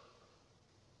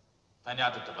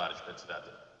 Понятно, товарищ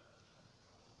председатель.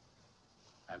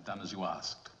 I've done as you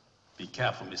asked. Be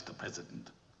careful, Mr.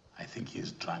 President. I think he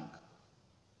is drunk.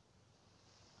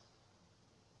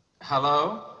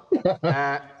 Hello?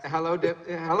 Hello,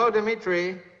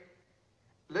 Dimitri.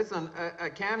 Listen, I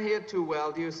can't hear too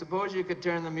well. Do you suppose you could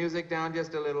turn the music down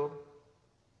just a little?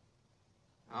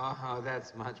 Oh,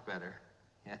 that's much better.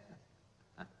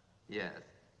 Yes.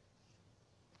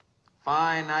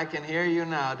 Fine, I can hear you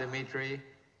now, Dimitri.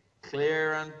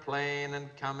 Clear and plain and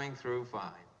coming through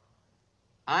fine.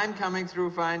 I'm coming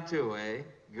through fine too, eh?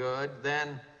 Good,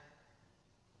 then.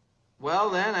 Well,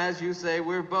 then, as you say,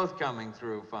 we're both coming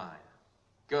through fine.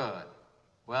 Good.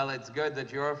 Well, it's good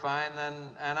that you're fine, then,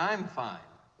 and I'm fine.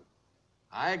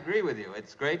 I agree with you.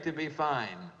 It's great to be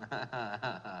fine.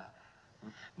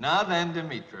 Now then,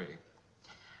 Dimitri,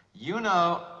 you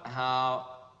know how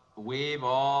we've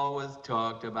always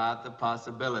talked about the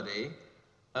possibility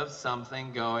of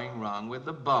something going wrong with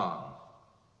the bomb.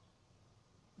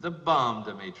 The bomb,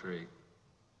 Dimitri.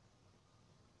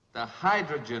 The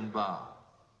hydrogen bomb.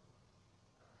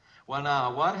 Well,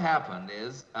 now, what happened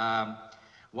is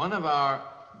one of our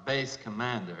base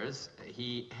commanders,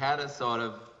 he had a sort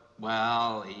of,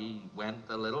 well, he went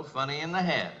a little funny in the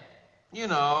head. You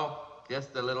know,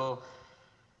 just a little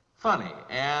funny.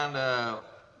 And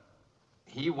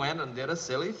he went and did a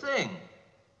silly thing.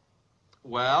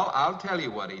 Well, I'll tell you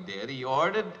what he did. He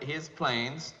ordered his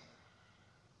planes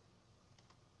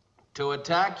to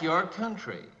attack your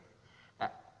country.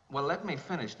 Well, let me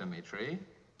finish, Dimitri.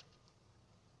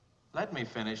 Let me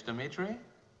finish, Dimitri.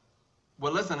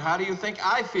 Well, listen, how do you think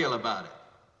I feel about it?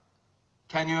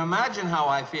 Can you imagine how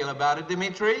I feel about it,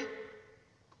 Dimitri?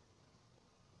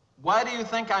 Why do you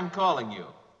think I'm calling you?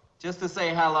 Just to say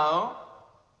hello?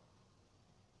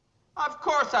 Of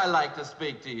course I like to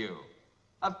speak to you.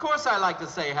 Of course I like to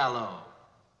say hello.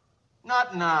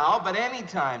 Not now, but any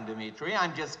time, Dimitri.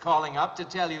 I'm just calling up to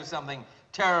tell you something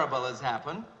terrible has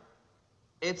happened.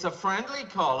 It's a friendly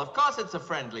call. Of course it's a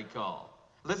friendly call.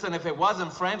 Listen, if it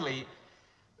wasn't friendly,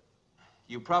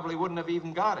 you probably wouldn't have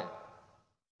even got it.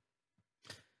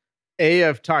 A,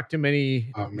 I've talked to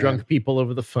many drunk people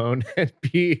over the phone, and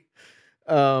B,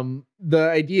 the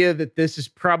idea that this is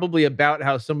probably about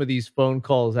how some of these phone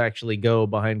calls actually go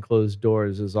behind closed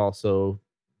doors is also,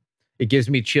 it gives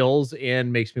me chills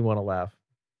and makes me want to laugh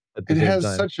at the It same has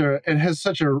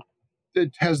time.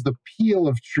 it has the peel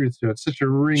of truth to it, such a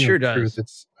ring Sure of does. truth.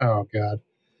 It's, oh God.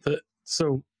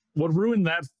 So what ruined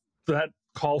that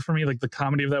call for me, like the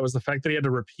comedy of that, was the fact that he had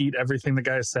to repeat everything the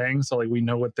guy is saying. So like we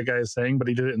know what the guy is saying, but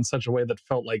he did it in such a way that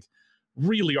felt like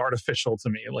really artificial to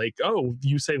me. Like, oh,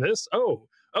 you say this, oh,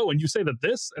 and you say that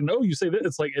this, and oh, you say that.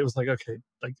 It's like, it was like, okay,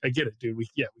 like I get it, dude. We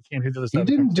can't hear this. He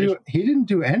didn't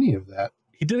do any of that.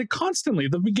 He did it constantly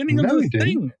at the beginning of the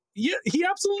thing. Yeah, he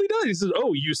absolutely does. He says,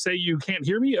 oh, you say you can't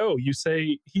hear me? Oh, you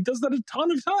say, he does that a ton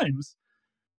of times.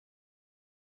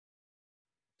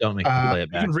 Don't make me play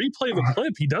it back. You can replay the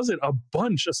clip. He does it a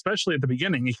bunch, especially at the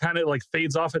beginning. He kind of like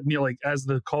fades off at me like as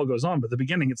the call goes on. But at the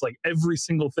beginning, it's like every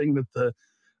single thing that the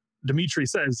Dimitri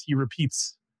says, he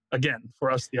repeats again for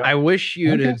us. I wish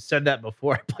you'd have said that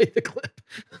before I played the clip.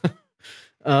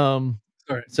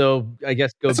 Sorry. So I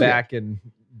guess go back and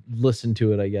listen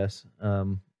to it, I guess.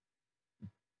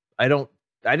 I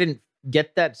didn't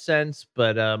get that sense,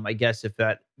 but I guess if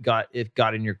that got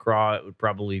in your craw, it would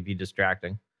probably be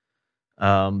distracting.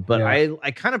 But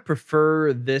I kind of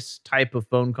prefer this type of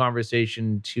phone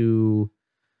conversation to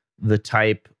the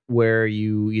type where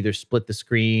you either split the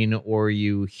screen or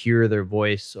you hear their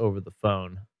voice over the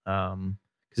phone.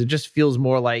 Because it just feels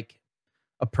more like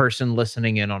a person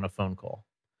listening in on a phone call.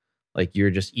 Like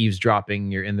you're just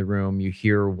eavesdropping, you're in the room, you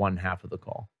hear one half of the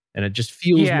call. And it just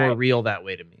feels more real that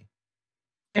way to me.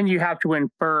 And you have to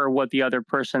infer what the other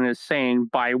person is saying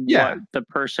by what the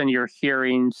person you're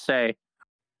hearing say.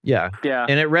 Yeah. Yeah.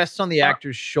 And it rests on the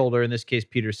actor's shoulder, in this case,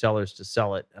 Peter Sellers, to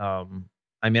sell it.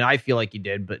 I mean, I feel like he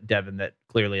did, but Devin, that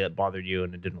clearly it bothered you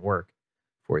and it didn't work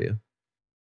for you.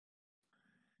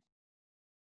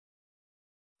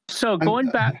 So going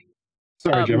back.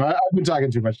 Sorry, Jim. I've been talking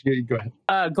too much. Go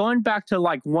ahead. Going back to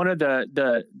like one of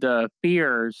the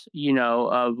fears,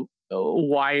 of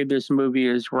why this movie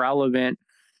is relevant.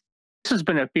 This has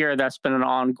been a fear that's been an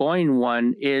ongoing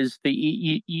one. Is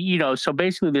so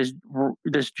basically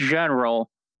this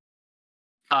general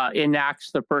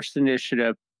enacts the first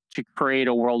initiative to create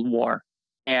a world war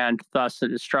and thus the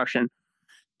destruction.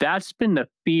 That's been the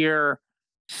fear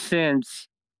since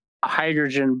a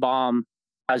hydrogen bomb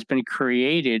has been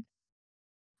created.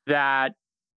 That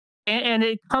and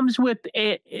it comes with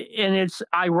it, and it's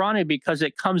ironic because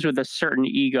it comes with a certain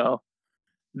ego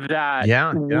that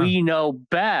we know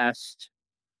best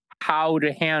how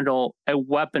to handle a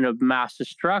weapon of mass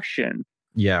destruction.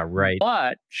 Yeah, right.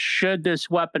 But should this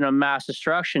weapon of mass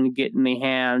destruction get in the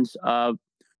hands of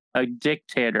a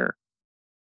dictator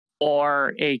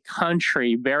or a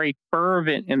country very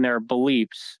fervent in their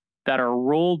beliefs that are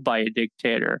ruled by a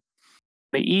dictator,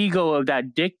 the ego of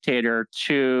that dictator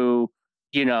to,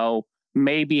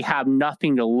 maybe have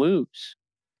nothing to lose.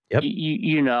 Yep.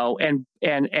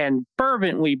 And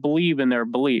fervently believe in their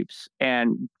beliefs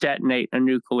and detonate a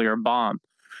nuclear bomb.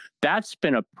 That's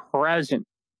been a present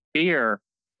fear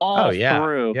all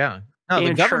through. Yeah. No,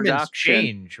 the governments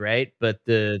change, right? But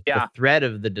the threat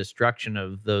of the destruction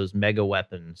of those mega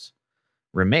weapons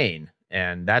remain.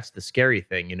 And that's the scary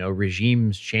thing.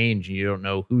 Regimes change and you don't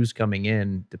know who's coming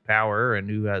in to power and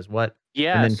who has what.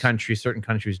 Yes. And then certain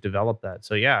countries develop that.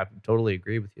 So yeah, I totally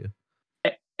agree with you.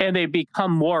 And they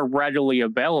become more readily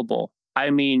available. I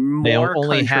mean, more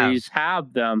countries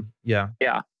have them. Yeah.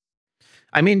 Yeah.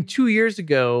 I mean, 2 years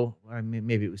ago,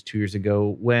 maybe it was 2 years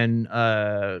ago, when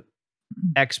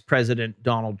ex-president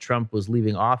Donald Trump was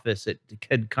leaving office, it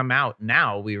had come out.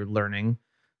 Now we were learning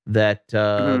that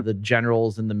the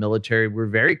generals in the military were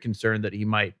very concerned that he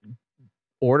might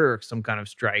order some kind of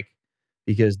strike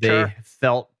because they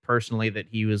felt personally that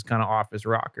he was kind of off his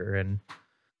rocker. And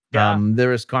there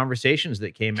was conversations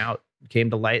that came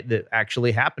to light that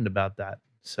actually happened about that.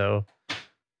 So,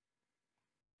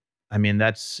 I mean,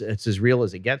 it's as real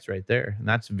as it gets right there. And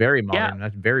that's very modern.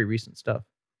 That's very recent stuff.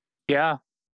 Yeah.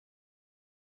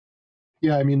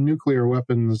 Yeah. I mean, nuclear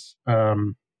weapons,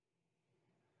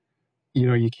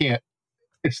 you can't,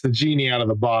 it's the genie out of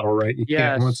the bottle, right? You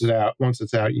can't, once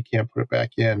it's out, you can't put it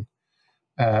back in.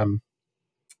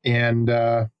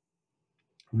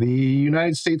 The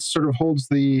United States sort of holds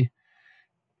the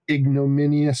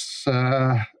ignominious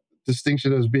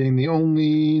distinction as being the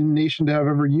only nation to have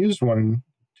ever used one,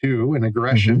 too, in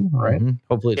aggression, right? Mm-hmm.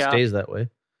 Hopefully it stays that way.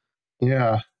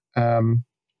 Yeah.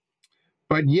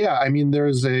 But yeah, I mean,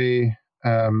 there's a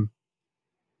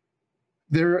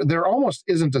there almost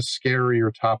isn't a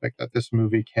scarier topic that this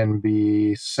movie can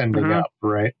be sending up,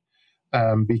 right?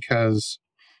 because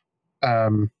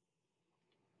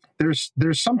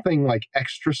there's something like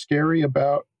extra scary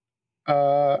about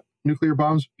nuclear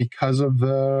bombs because of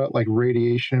the like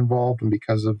radiation involved and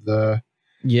because of the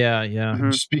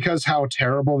just because how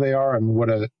terrible they are and what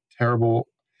a terrible,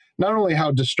 not only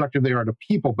how destructive they are to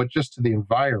people, but just to the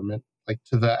environment, like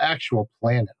to the actual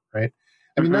planet, right?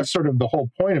 I mean, that's sort of the whole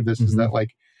point of this is that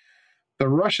like the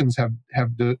Russians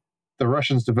the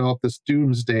Russians developed this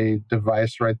doomsday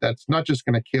device, right? That's not just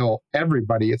going to kill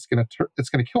everybody; it's going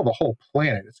to kill the whole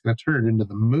planet. It's going to turn it into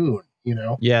the moon, you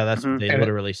know? Yeah, that's what they And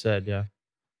literally said. Yeah.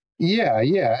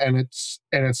 yeah, and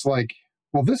it's like,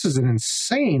 well, this is an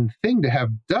insane thing to have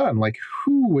done. Like,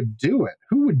 who would do it?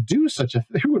 Who would do such a?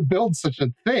 Who would build such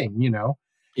a thing? You know?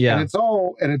 Yeah. And it's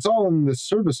all in the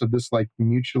service of this like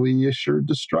mutually assured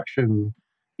destruction.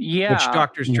 Yeah. Which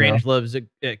Dr. You know? Strangelove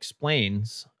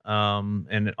explains.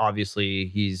 And obviously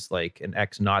he's like an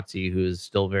ex-Nazi who is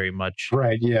still very much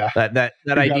right. Yeah. That Who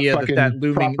got idea fucking that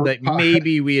looming proper- that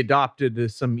maybe we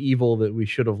adopted some evil that we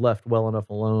should have left well enough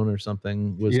alone or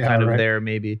something was Yeah, kind of right. there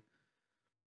maybe.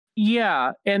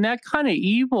 Yeah, and that kind of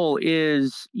evil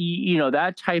is, you know,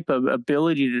 that type of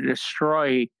ability to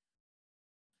destroy.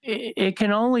 It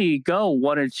can only go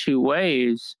one of two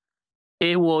ways.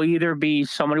 It will either be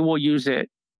somebody will use it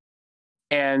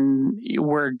and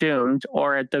we're doomed,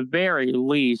 or at the very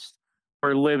least,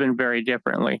 we're living very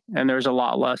differently and there's a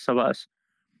lot less of us.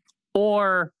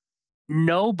 Or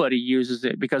nobody uses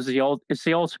it because it's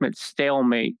the ultimate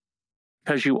stalemate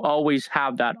because you always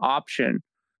have that option.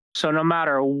 So no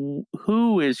matter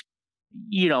who is,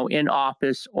 you know, in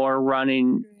office or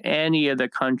running any of the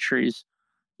countries,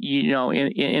 you know,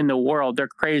 in the world, they're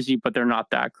crazy, but they're not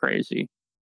that crazy.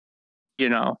 You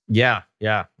know, Yeah.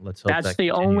 Let's hope that's that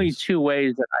the only continues. two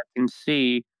ways that I can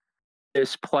see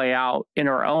this play out in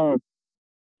our own,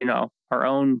 you know, our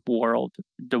own world,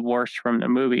 divorced from the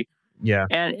movie. Yeah.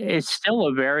 And it's still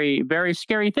a very, very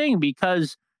scary thing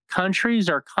because countries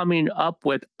are coming up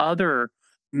with other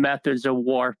methods of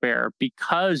warfare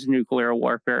because nuclear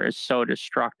warfare is so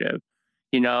destructive.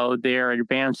 You know, they're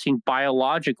advancing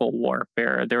biological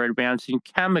warfare, they're advancing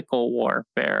chemical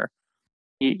warfare,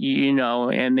 you know,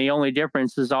 and the only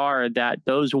differences are that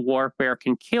those warfare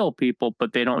can kill people,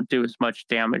 but they don't do as much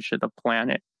damage to the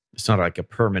planet. It's not like a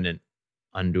permanent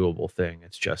undoable thing.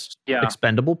 It's just Yeah.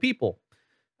 expendable people.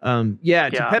 To Yeah.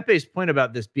 Pepe's point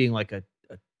about this being like a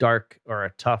dark or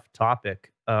a tough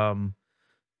topic,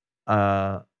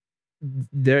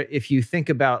 there, if you think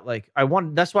about like,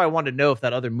 that's why I wanted to know if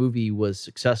that other movie was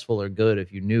successful or good,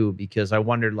 if you knew, because I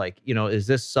wondered like, you know, is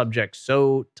this subject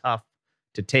so tough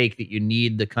to take that you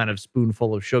need the kind of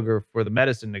spoonful of sugar for the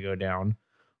medicine to go down,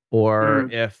 or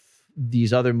if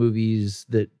these other movies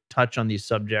that touch on these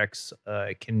subjects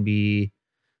can be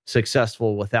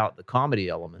successful without the comedy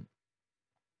element.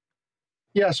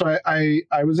 Yeah, so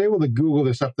I was able to Google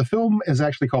this up. The film is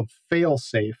actually called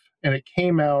Failsafe, and it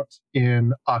came out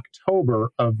in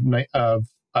October of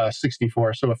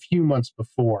 64, so a few months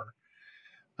before.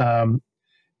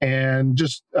 And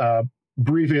just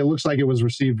briefly, it looks like it was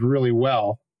received really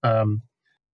well.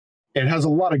 It has a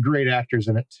lot of great actors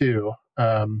in it too,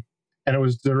 and it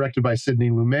was directed by Sidney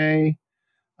Lumet.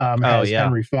 Has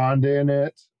Henry Fonda in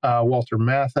it, Walter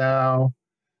Matthau.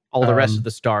 All the rest of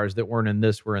the stars that weren't in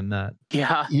this were in that.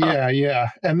 Yeah.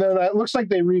 And then it looks like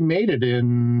they remade it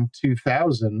in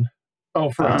 2000. Oh,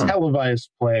 for a televised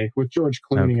play with George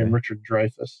Clooney and Richard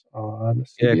Dreyfuss on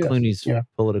CBS. Clooney's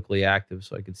politically active,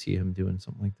 so I could see him doing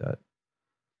something like that.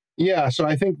 Yeah, so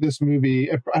I think this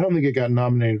movie, I don't think it got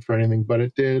nominated for anything, but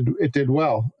it did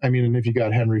well. I mean, and if you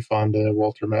got Henry Fonda,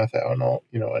 Walter Matthau, and all,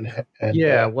 you know,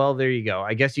 and well, there you go.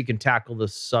 I guess you can tackle the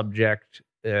subject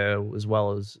as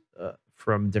well as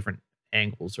from different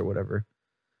angles or whatever.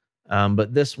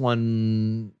 But this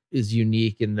one is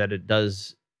unique in that it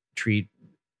does treat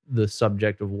the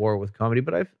subject of war with comedy.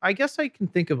 But I guess I can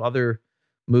think of other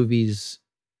movies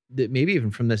that maybe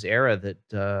even from this era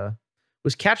that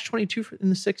was Catch-22 in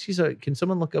the 60s. Can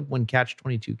someone look up when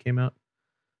Catch-22 came out?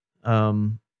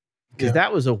 Because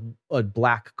that was a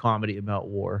black comedy about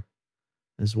war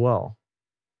as well.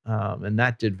 And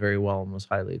that did very well and was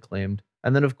highly acclaimed.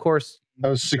 And then, of course, that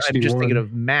was 61. I'm just thinking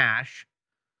of MASH.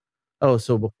 Oh,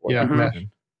 so before. Yeah, MASH.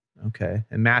 Okay.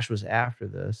 And MASH was after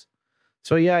this.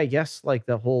 So yeah, I guess like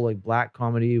the whole like black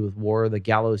comedy with war, the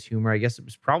gallows humor, I guess it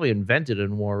was probably invented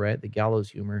in war, right? The gallows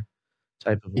humor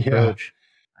type of approach.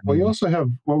 Well, you also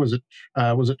have, what was it?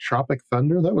 Was it Tropic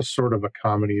Thunder? That was sort of a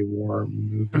comedy war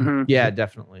movie. Yeah,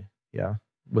 definitely. Yeah.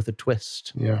 With a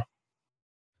twist. Yeah.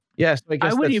 Yeah, so I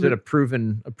guess that's a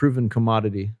proven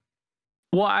commodity.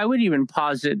 Well, I would even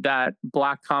posit that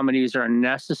black comedies are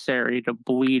necessary to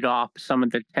bleed off some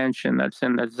of the tension that's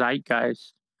in the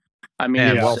zeitgeist. I mean,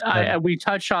 Man, well said. we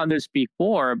touched on this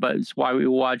before, but it's why we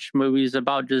watch movies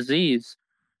about disease,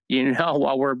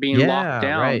 while we're being locked Yeah,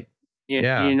 down. right.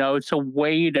 Yeah. It's a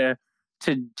way to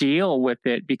deal with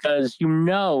it because in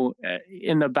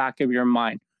the back of your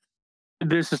mind,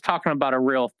 this is talking about a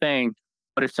real thing,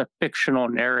 but it's a fictional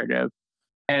narrative,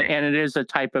 and it is a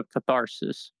type of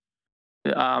catharsis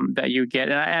that you get.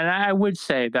 And I would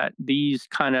say that these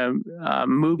kind of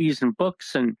movies and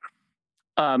books and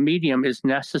medium is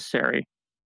necessary,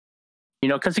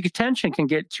 because the tension can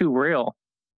get too real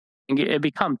and it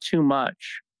become too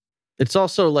much. It's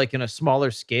also like in a smaller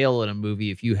scale in a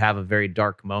movie, if you have a very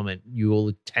dark moment, you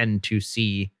will tend to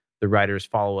see the writers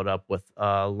follow it up with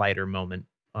a lighter moment.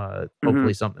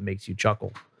 Hopefully something that makes you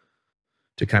chuckle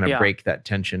to kind of break that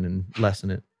tension and lessen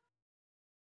it.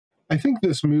 I think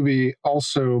this movie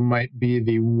also might be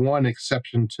the one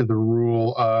exception to the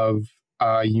rule of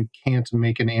you can't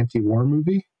make an anti-war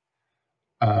movie.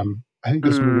 I think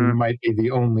this movie might be the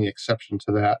only exception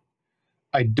to that.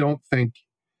 I don't think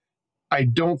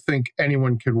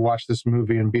anyone could watch this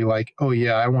movie and be like, "Oh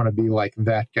yeah, I want to be like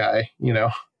that guy."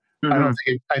 I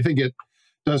think it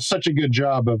does such a good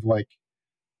job of like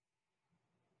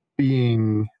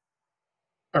being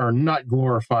or not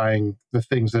glorifying the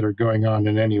things that are going on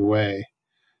in any way.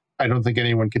 I don't think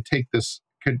anyone could take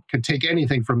take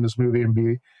anything from this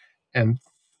movie and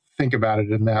think about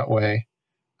it in that way.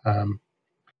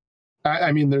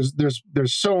 I mean, there's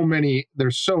so many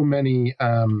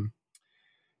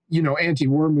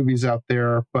anti-war movies out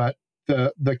there, but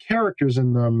the characters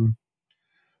in them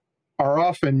are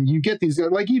often, you get these,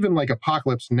 like even like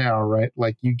Apocalypse Now, right?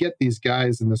 Like you get these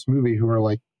guys in this movie who are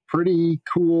like pretty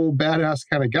cool, badass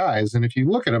kind of guys, and if you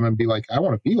look at them and be like, I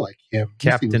want to be like him.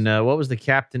 Captain, what was the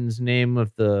captain's name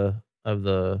of the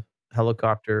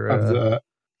helicopter?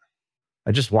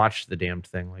 I just watched the damned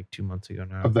thing like 2 months ago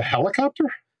now. Of the helicopter?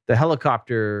 The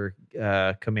helicopter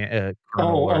command.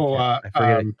 I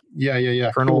forget it.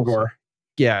 Yeah. Colonel Kilgore.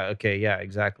 Yeah. Okay. Yeah.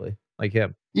 Exactly. Like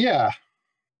him. Yeah.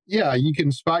 You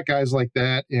can spot guys like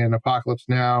that in Apocalypse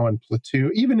Now and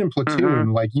Platoon. Even in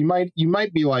Platoon, like you might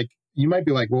be like,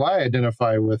 well, I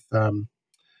identify with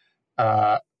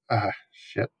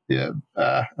shit. Yeah.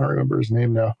 I don't remember his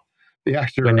name now. The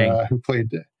actor who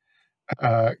played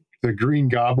the Green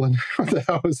Goblin. What the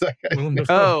hell was that guy? Willem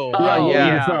Dafoe.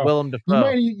 Willem Dafoe.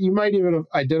 You might even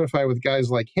identify with guys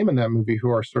like him in that movie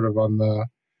who are sort of on the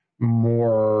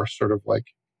more sort of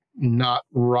like not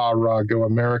rah go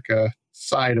America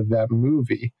side of that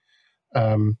movie.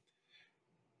 But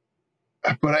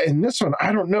in this one,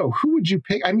 I don't know. Who would you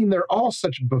pick? I mean, they're all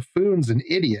such buffoons and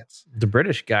idiots. The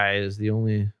British guy is the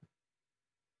only.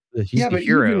 He's the but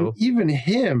hero. Even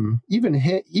he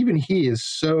is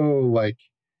so like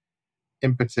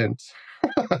impotent.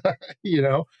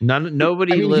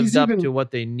 Nobody lived up to what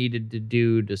they needed to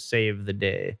do to save the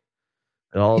day.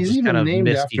 They all just kind of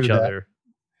missed each other.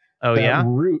 Oh yeah,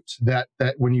 root that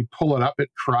when you pull it up, it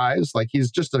cries. Like he's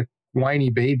just a whiny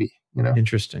baby.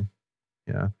 Interesting.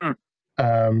 Yeah.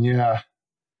 Yeah.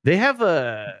 They have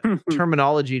a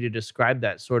terminology to describe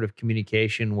that sort of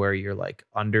communication where you're like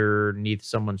underneath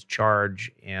someone's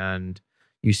charge and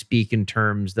you speak in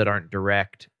terms that aren't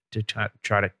direct to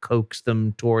try to coax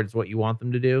them towards what you want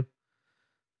them to do.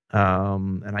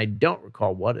 And I don't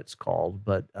recall what it's called,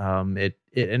 but it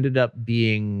ended up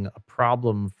being a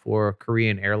problem for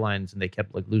Korean Airlines, and they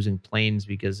kept like losing planes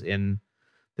because in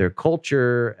their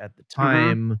culture at the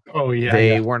time,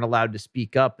 they weren't allowed to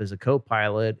speak up as a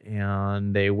co-pilot,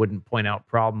 and they wouldn't point out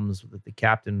problems that the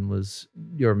captain was,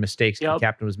 or mistakes the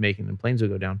captain was making, and planes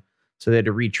would go down. So they had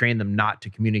to retrain them not to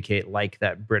communicate like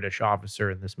that British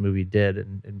officer in this movie did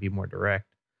and be more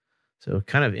direct. So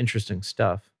kind of interesting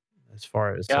stuff as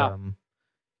far as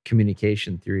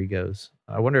communication theory goes.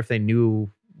 I wonder if they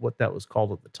knew what that was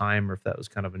called at the time, or if that was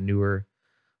kind of a newer.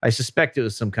 I suspect it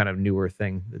was some kind of newer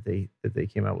thing that they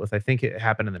came out with. I think it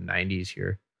happened in the 90s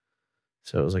here.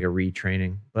 So it was like a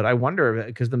retraining. But I wonder,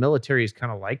 because the military is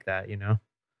kind of like that,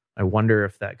 I wonder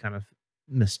if that kind of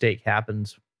mistake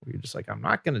happens where you're just like, I'm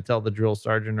not going to tell the drill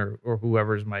sergeant or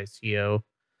whoever's my CO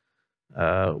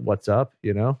what's up,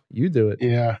 you do it.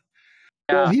 Yeah.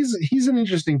 Well, he's an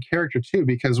interesting character too,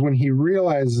 because when he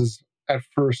realizes at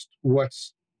first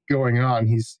what's going on,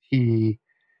 he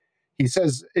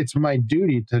says it's my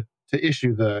duty to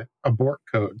issue the abort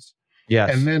codes.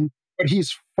 Yes. And then, but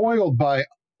he's foiled by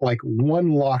like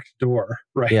one locked door,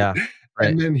 right? Yeah. Right.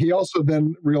 And then he also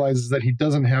then realizes that he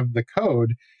doesn't have the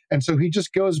code. And so he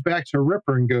just goes back to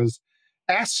Ripper and goes,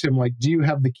 asks him, like, do you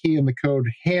have the key and the code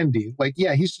handy? Like,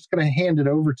 yeah, he's just going to hand it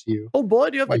over to you. Oh boy,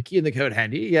 do you have the key and the code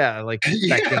handy? Yeah, like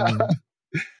expecting,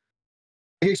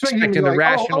 expecting him to be the like,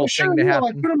 rational sure, thing to yeah,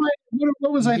 happen. like,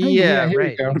 what was I thinking? Yeah, here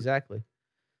right, we go. exactly.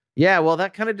 Yeah, well,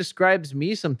 that kind of describes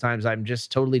me sometimes. I'm just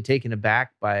totally taken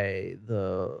aback by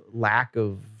the lack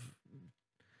of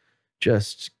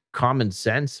just common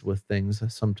sense with things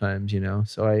sometimes,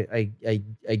 So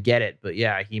I get it, but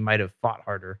yeah, he might have fought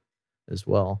harder as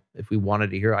well if we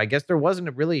wanted a hero. I guess there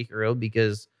wasn't really a hero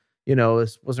because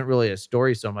this wasn't really a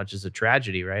story so much as a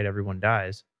tragedy, right? Everyone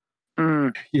dies.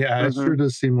 Yeah, it sure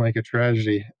does seem like a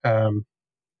tragedy. And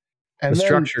the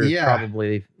structure is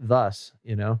probably thus,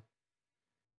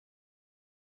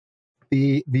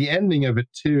 The ending of it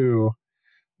too,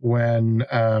 when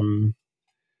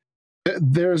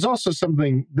there's also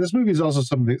something. This movie is also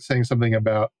saying something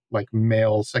about like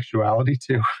male sexuality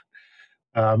too.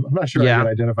 I'm not sure I can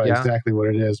identify exactly what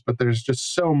it is, but there's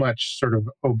just so much sort of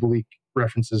oblique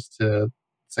references to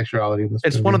sexuality in this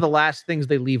movie. It's one of the last things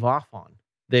they leave off on.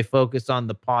 They focus on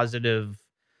the positive,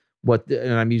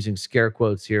 and I'm using scare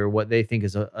quotes here, what they think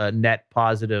is a net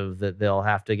positive, that they'll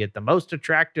have to get the most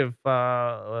attractive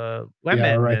women.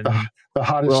 Yeah, right. The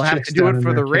hottest. We'll have to do it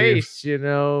for the cave. race,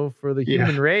 for the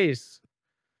human race.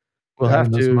 We'll Down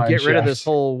have in to this get rid of mineshaft. this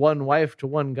whole one wife to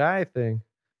one guy thing.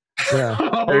 Yeah.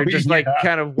 Oh, They're just like yeah.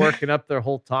 kind of working up their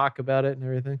whole talk about it and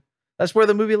everything. That's where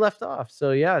the movie left off.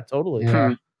 So yeah, totally.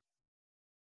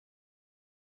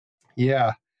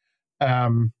 Yeah.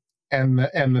 And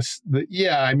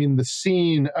the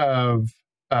scene of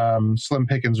Slim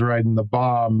Pickens riding the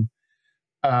bomb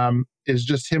is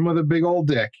just him with a big old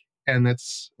dick, and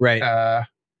it's right.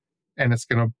 And it's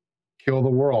gonna kill the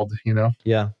world,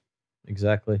 Yeah,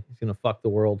 exactly. He's gonna fuck the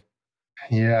world.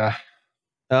 Yeah.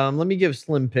 Let me give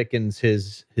Slim Pickens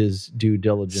his due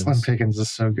diligence. Slim Pickens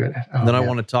is so good. And then I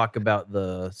want to talk about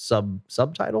the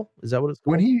subtitle. Is that what it's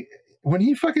called? When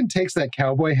he fucking takes that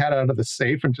cowboy hat out of the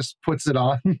safe and just puts it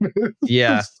on.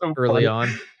 Yeah, so early funny.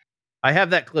 on. I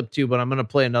have that clip too, but I'm gonna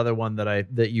play another one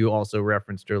that you also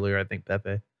referenced earlier, I think,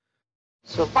 Pepe.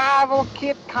 Survival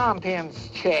kit contents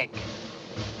check.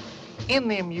 In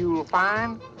them you'll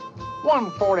find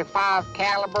 145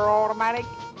 caliber automatic,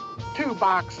 2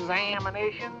 boxes of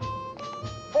ammunition,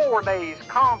 4 days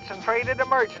concentrated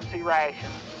emergency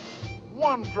rations,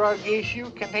 1 drug issue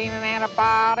containing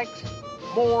antibiotics,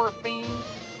 morphine,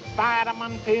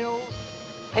 vitamin pills,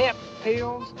 pep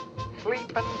pills,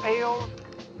 sleeping pills,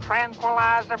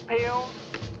 tranquilizer pills,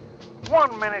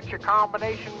 1 miniature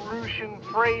combination Russian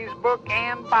phrase book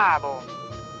and Bible,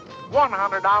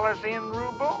 $100 in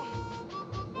rubles,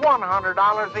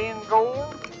 $100 in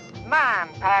gold, 9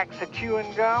 packs of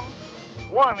chewing gum,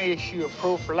 1 issue of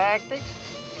prophylactics,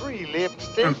 3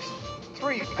 lipsticks,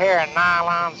 3 pair of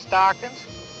nylon stockings.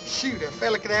 Shoot, a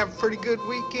fella could have a pretty good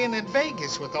weekend in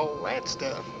Vegas with all that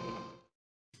stuff.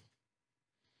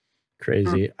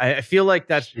 Crazy. I feel like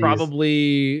that's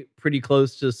probably pretty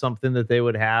close to something that they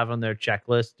would have on their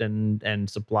checklist and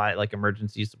supply, like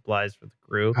emergency supplies for the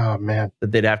crew. Oh man,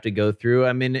 that they'd have to go through.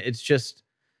 I mean, it's just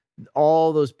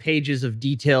all those pages of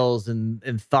details and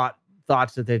thoughts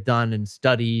that they've done and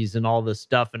studies and all this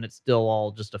stuff, and it's still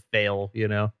all just a fail,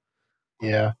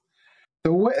 Yeah.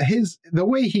 The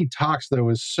way he talks though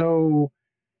is so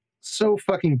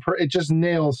fucking it just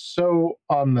nails so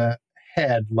on the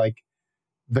head, like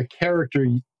the character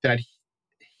that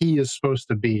he is supposed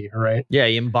to be, right? Yeah,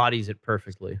 he embodies it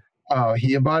perfectly. Oh,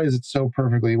 he embodies it so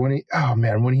perfectly when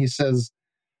he says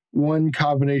 1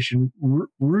 combination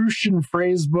Russian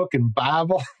phrase book and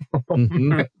Bible.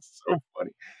 It's so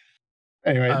funny.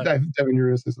 Anyway, Devin, you were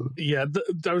going to say something. Yeah,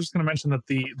 I was just going to mention that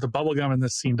the bubblegum in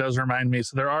this scene does remind me.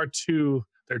 So there are two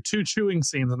chewing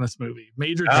scenes in this movie,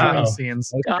 major chewing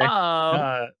scenes.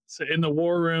 Okay. So in the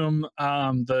war room,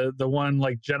 the one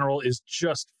like general is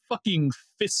just fucking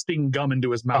fisting gum into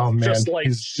his mouth. Oh, man. Just like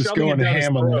He's just shoving going it down his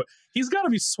ham on throat. that. He's got to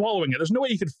be swallowing it. There's no way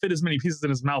he could fit as many pieces in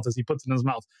his mouth as he puts in his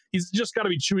mouth. He's just got to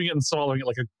be chewing it and swallowing it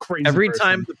like a crazy Every person.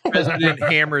 time the president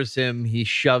hammers him, he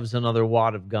shoves another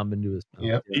wad of gum into his mouth.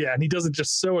 Yep. Yeah, and he does it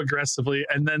just so aggressively.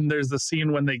 And then there's the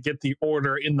scene when they get the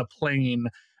order in the plane,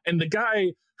 and the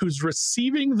guy who's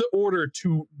receiving the order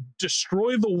to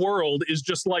destroy the world is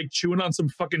just like chewing on some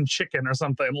fucking chicken or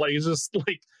something. Like he's just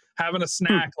like having a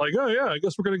snack. Like, oh yeah, I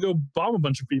guess we're gonna go bomb a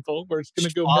bunch of people. We're just gonna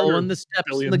go Following murder the steps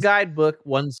in billions. the guidebook,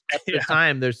 one step at a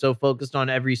time. They're so focused on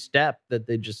every step that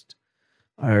they just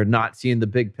are not seeing the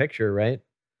big picture, right?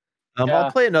 Yeah.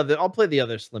 I'll play the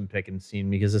other Slim Pickens scene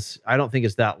because I don't think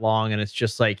it's that long, and it's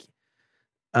just like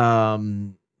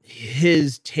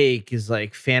his take is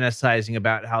like fantasizing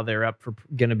about how they're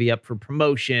gonna be up for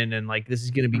promotion, and like this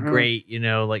is gonna be great, you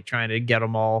know, like trying to get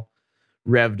them all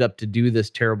revved up to do this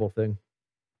terrible thing.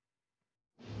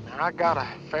 Now, I got a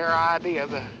fair idea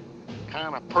of the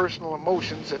kind of personal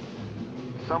emotions that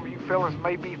some of you fellas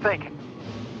may be thinking.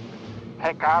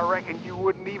 Heck, I reckon you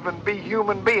wouldn't even be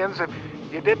human beings if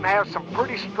you didn't have some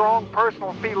pretty strong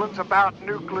personal feelings about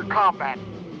nuclear combat.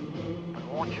 But I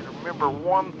want you to remember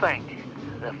one thing.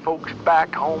 The folks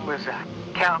back home is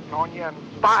counting on you,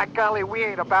 and by golly, we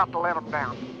ain't about to let them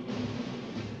down.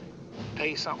 Tell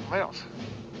you something else.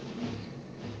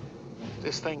 If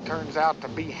this thing turns out to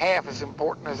be half as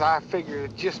important as I figure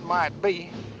it just might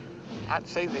be, I'd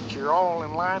say that you're all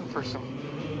in line for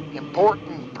some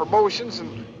important promotions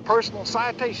and personal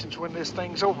citations when this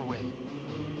thing's over with.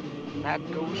 And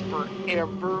that goes for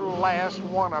every last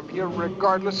one of you,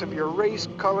 regardless of your race,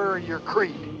 color, or your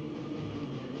creed.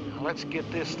 Now let's get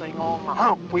this thing on the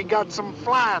hump. We got some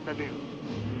flying to do.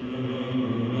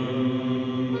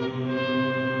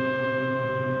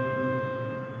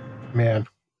 Man,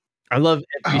 I love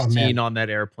every scene on that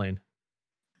airplane.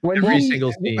 Every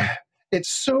single scene. It's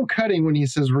so cutting when he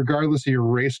says, regardless of your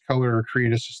race, color, or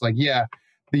creed. It's just like, yeah,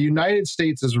 the United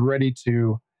States is ready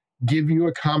to give you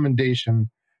a commendation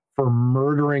for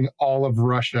murdering all of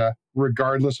Russia,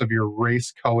 regardless of your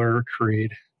race, color, or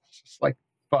creed. It's just like,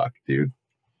 fuck, dude.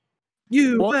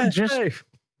 Yeah,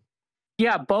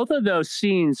 both of those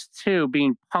scenes too,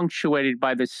 being punctuated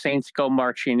by the Saints go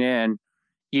marching in,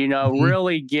 you know,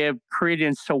 really give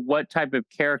credence to what type of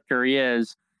character he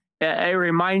is. It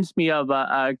reminds me of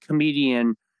a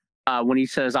comedian when he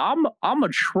says, "I'm a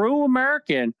true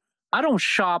American. I don't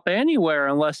shop anywhere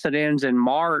unless it ends in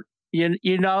Mart." You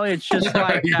know, it's just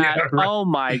like that. Yeah, right. Oh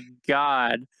my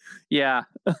God, yeah.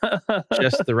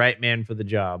 Just the right man for the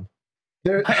job.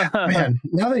 There, man,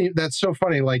 that's so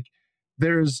funny. Like,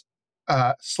 there's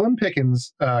Slim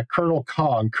Pickens, Colonel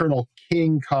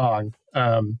King Kong,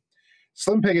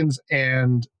 Slim Pickens,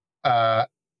 and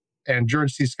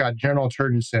George C. Scott, General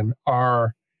Turgidson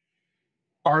are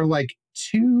like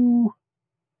two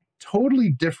totally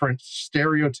different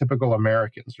stereotypical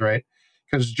Americans, right?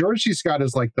 Because George C. Scott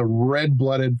is like the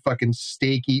red-blooded, fucking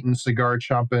steak-eating,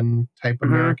 cigar-chomping type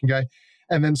American guy,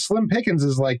 and then Slim Pickens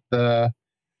is like the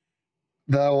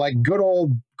like good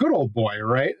old boy,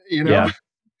 right? You know,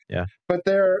 yeah. But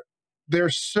they're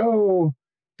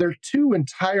two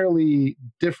entirely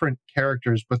different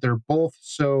characters, but they're both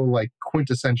so like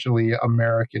quintessentially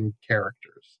American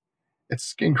characters.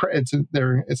 It's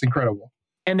incredible.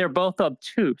 And they're both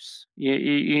obtuse.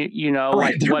 You know,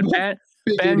 Right, like what they're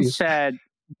Ben said,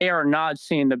 they are not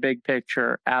seeing the big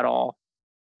picture at all.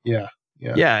 Yeah.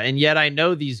 And yet I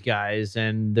know these guys,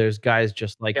 and there's guys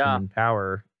just like them in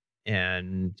power,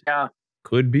 and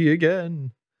could be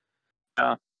again.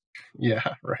 Yeah,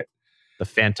 right. The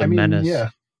Phantom Menace.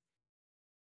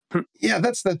 Yeah,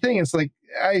 that's the thing. It's like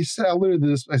I said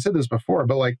this before,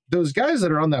 but like those guys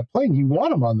that are on that plane, you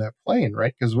want them on that plane,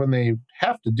 right? Because when they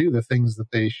have to do the things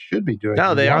that they should be doing,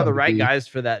 no, they are the right guys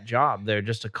for that job. They're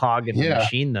just a cog in the Yeah.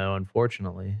 machine, though.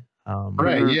 Unfortunately,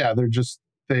 right? Yeah, they're just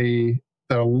the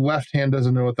left hand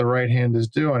doesn't know what the right hand is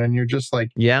doing, and you're just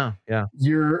like, yeah.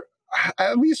 You're,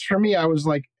 at least for me, I was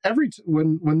like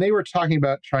when they were talking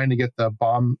about trying to get the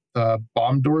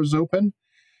bomb doors open,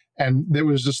 and there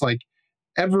was just like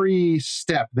every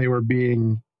step they were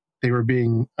being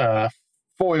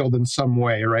foiled in some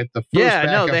way, right? The first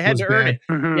backup they had was to bad.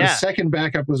 earn it. The second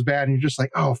backup was bad, and you're just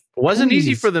like, oh, It wasn't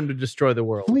easy please, for them to destroy the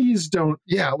world. please don't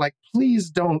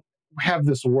have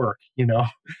this work, you know.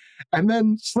 And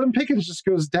then Slim Pickens just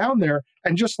goes down there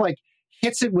and just like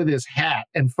hits it with his hat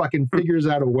and fucking figures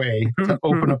out a way to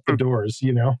open up the doors,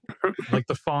 you know. Like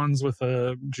the Fonz with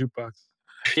a jukebox.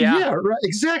 Yeah, right,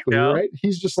 exactly, right.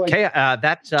 He's just like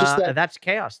that's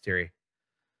chaos theory.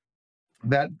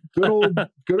 That good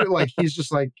like he's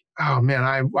just like, oh man,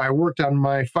 I worked on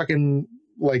my fucking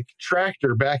like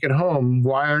tractor back at home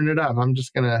wiring it up. I'm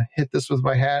just gonna hit this with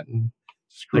my hat and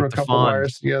screw Like a the couple Fonz.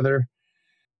 wires together.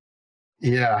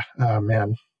 Yeah, oh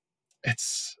man,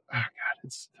 it's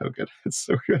it's so good. It's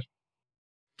so good.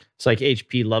 It's like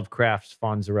H.P. Lovecraft's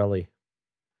Fonzarelli.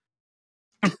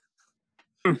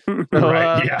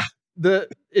 Right, yeah.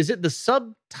 Is it the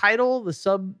subtitle,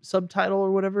 subtitle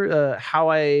or whatever? How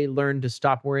I Learned to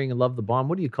Stop Worrying and Love the Bomb.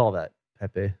 What do you call that,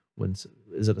 Pepe?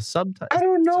 Is it a subtitle? I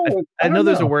don't know. I know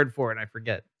there's a word for it, and I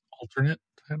forget. Alternate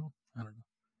title? I don't know.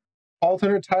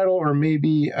 Alternate title, or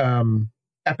maybe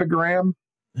epigram.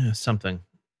 Yeah, something.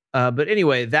 But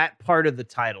anyway, that part of the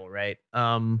title, right?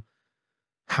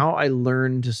 How I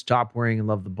learned to stop worrying and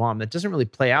love the bomb. That doesn't really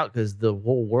play out because the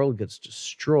whole world gets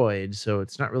destroyed. So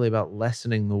it's not really about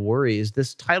lessening the worry. Is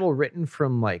this title written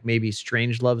from like maybe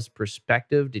Strangelove's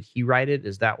perspective? Did he write it?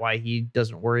 Is that why he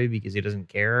doesn't worry because he doesn't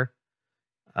care?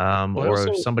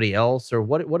 Or somebody else? Or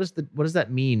what does that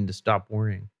mean to stop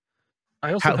worrying?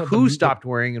 Who stopped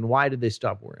worrying and why did they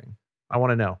stop worrying? I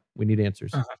want to know. We need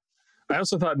answers. I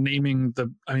also thought naming the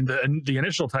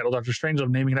initial title, Dr. Strangelove,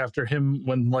 naming it after him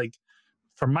when, like,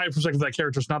 from my perspective, that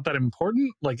character's not that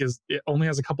important. Like, it only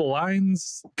has a couple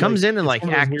lines. Comes in like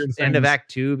end of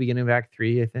Act 2, beginning of Act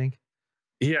 3, I think.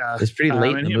 Yeah. It's pretty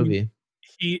late in the movie.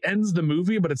 He ends the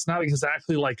movie, but it's not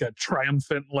exactly like a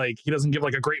triumphant, like, he doesn't give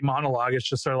like a great monologue. It's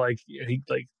just sort of like, he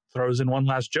like throws in one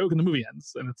last joke and the movie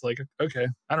ends. And it's like, okay,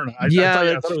 I don't know. I thought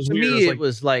it was to weird. me, it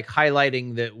was like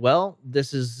highlighting that, well,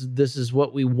 this is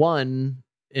what we won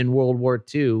in World War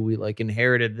II. We like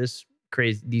inherited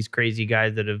these crazy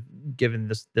guys that have given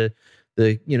this the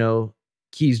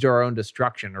keys to our own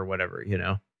destruction or whatever,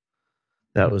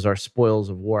 that was our spoils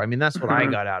of war. I mean, that's what I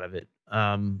got out of it.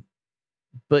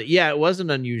 But yeah, it was an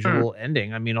unusual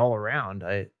ending. I mean, all around,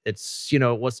 it's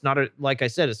what's not like I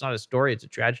said, it's not a story, it's a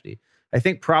tragedy. I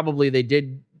think probably they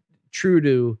did true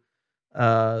to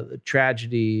the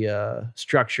tragedy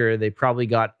structure. They probably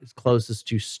got as closest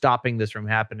to stopping this from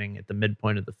happening at the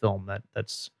midpoint of the film.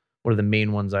 That's one of the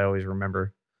main ones I always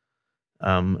remember.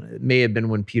 It may have been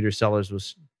when Peter Sellers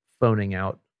was phoning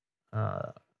out,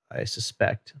 I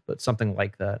suspect, but something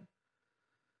like that.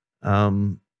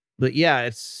 But yeah,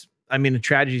 a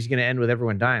tragedy is going to end with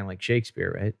everyone dying, like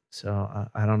Shakespeare, right? So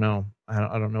I don't know.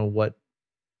 I don't know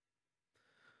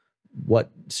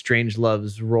what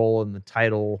Strangelove's role in the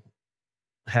title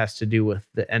has to do with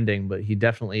the ending, but he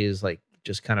definitely is like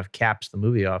just kind of caps the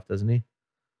movie off, doesn't he?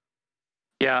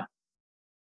 Yeah.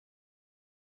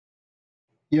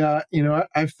 Yeah,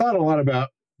 I've thought a lot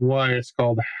about why it's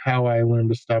called How I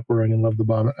Learned to Stop Worrying and Love the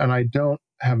Bomb, and I don't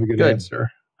have a good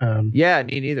answer. Yeah,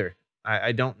 me neither.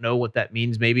 I don't know what that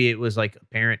means. Maybe it was like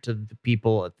apparent to the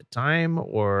people at the time,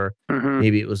 or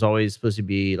maybe it was always supposed to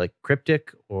be like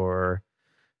cryptic, or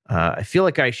I feel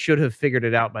like I should have figured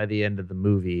it out by the end of the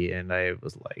movie. And I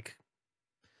was like,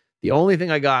 the only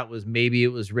thing I got was maybe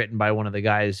it was written by one of the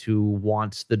guys who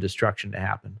wants the destruction to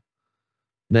happen.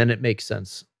 Then it makes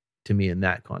sense to me in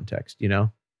that context,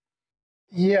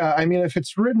 Yeah, I mean, if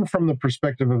it's written from the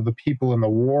perspective of the people in the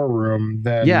war room,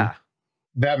 then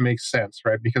that makes sense,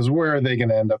 right? Because where are they going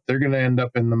to end up? They're going to end up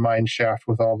in the mine shaft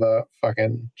with all the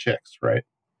fucking chicks, right?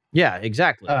 Yeah,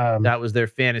 exactly. That was their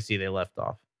fantasy they left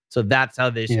off. So that's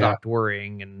how they stopped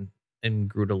worrying and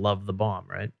grew to love the bomb,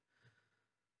 right?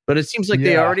 But it seems like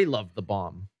they already loved the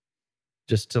bomb,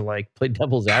 just to like play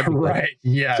devil's advocate. Right.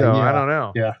 Yeah. So I don't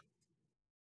know. Yeah.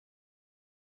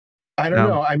 I don't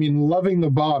know. I mean, loving the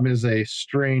bomb is a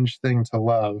strange thing to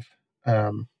love.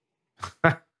 I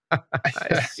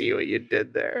see what you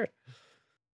did there.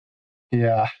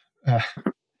 Yeah.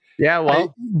 Yeah.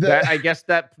 Well, I guess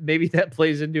that maybe that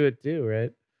plays into it too,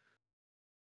 right?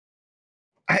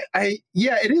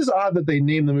 Yeah, it is odd that they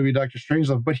named the movie Dr.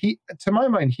 Strangelove, but to my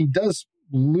mind, he does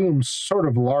loom sort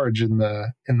of large in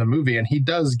the movie, and he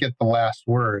does get the last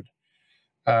word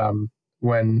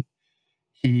when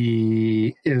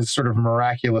he is sort of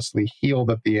miraculously healed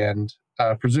at the end,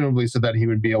 presumably so that he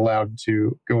would be allowed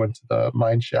to go into the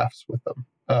mine shafts with them,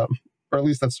 or at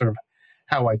least that's sort of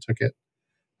how I took it.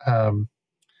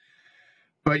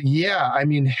 But yeah, I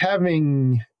mean,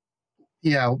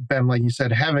 Ben, like you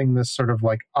said, having this sort of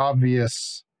like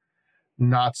obvious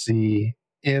Nazi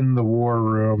in the war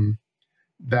room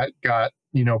that got,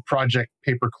 Project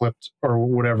Paperclipped or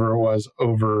whatever it was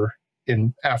over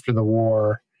after the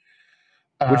war.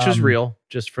 Which is real,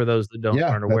 just for those that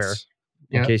aren't aware.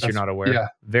 In case you're not aware. Yeah.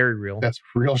 Very real. That's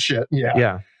real shit.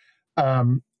 Yeah.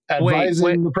 Yeah.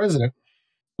 Advising the president.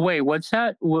 Wait, what's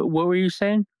that? What were you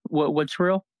saying? What's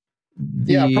real?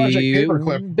 Project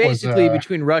Paperclip. Basically,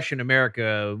 between Russia and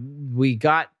America, we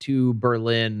got to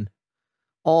Berlin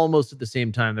almost at the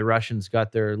same time. The Russians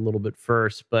got there a little bit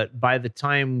first, but by the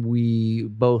time we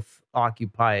both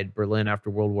occupied Berlin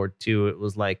after World War II, it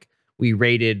was like we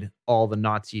raided all the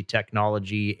Nazi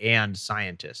technology and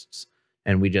scientists,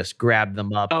 and we just grabbed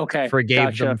them up,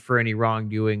 forgave them for any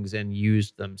wrongdoings, and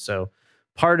used them. So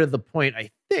part of the point,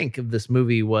 I think, of this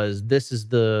movie was this is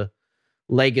the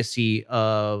legacy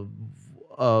of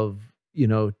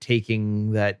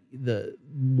taking the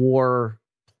war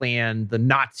plan, the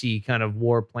Nazi kind of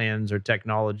war plans or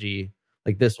technology.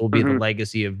 Like this will be the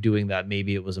legacy of doing that.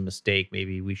 Maybe it was a mistake.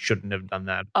 Maybe we shouldn't have done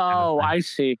that. Oh, I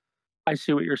see. I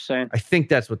see what you're saying. I think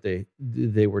that's what they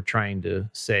were trying to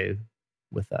say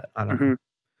with that. I don't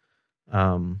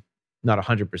know. Not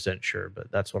 100% sure,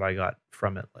 but that's what I got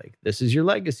from it. Like, this is your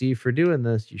legacy for doing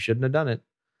this. You shouldn't have done it.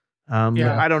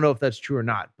 Yeah. I don't know if that's true or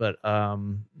not, but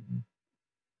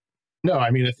No,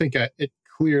 I mean, I think it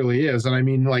clearly is. And I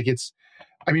mean, like,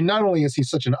 not only is he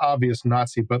such an obvious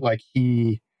Nazi, but like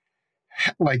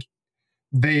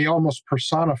they almost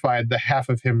personified the half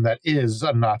of him that is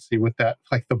a Nazi with that,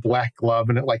 like the black glove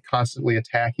and it like constantly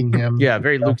attacking him. yeah,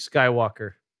 very Luke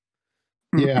Skywalker.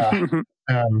 Yeah.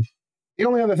 The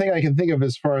only other thing I can think of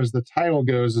as far as the title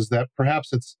goes is that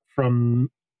perhaps it's from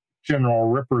General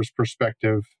Ripper's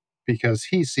perspective, because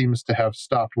he seems to have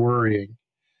stopped worrying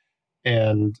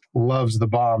and loves the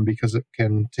bomb because it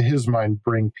can, to his mind,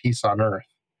 bring peace on Earth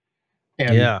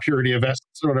and purity of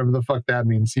essence, or whatever the fuck that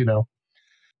means, you know.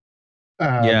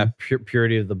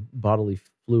 Purity of the bodily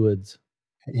fluids.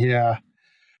 Yeah.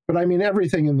 But I mean,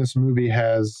 everything in this movie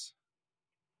is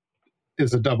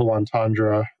a double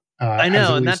entendre. I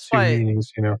know, and that's why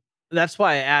meanings, you know. That's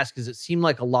why I asked, because it seemed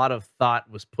like a lot of thought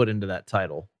was put into that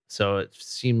title. So it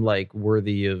seemed like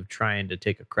worthy of trying to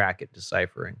take a crack at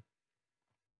deciphering.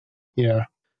 Yeah.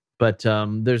 But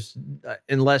there's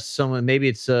unless someone, maybe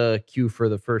it's a cue for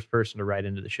the first person to write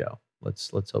into the show.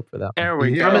 Let's hope for that. There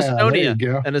we go. From Estonia, there you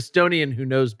go. an Estonian who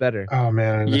knows better. Oh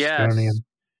man, an Estonian.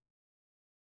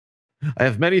 I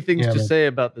have many things to say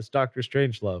about this Dr.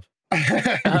 Strangelove.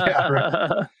 Yeah,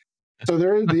 right. So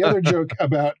the other joke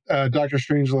about Dr.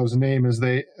 Strangelove's name is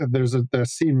there's a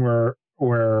scene where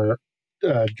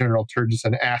General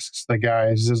Turgidson asks the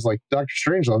guy, he says like, Dr.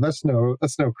 Strangelove, that's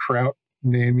no Kraut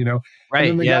name, you know.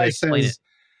 Right. And then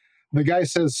the guy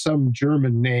says some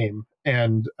German name,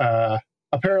 and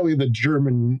apparently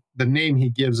the name he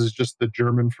gives is just the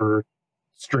German for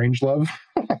Strangelove.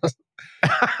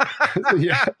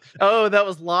 Yeah. Oh, that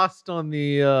was lost on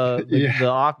the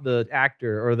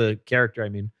actor or the character. I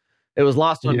mean, it was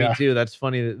lost on me too. That's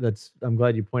funny. I'm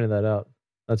glad you pointed that out.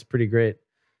 That's pretty great.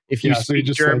 If you speak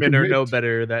German or know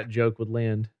better, that joke would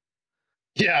land.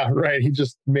 Yeah, right. He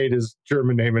just made his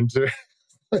German name into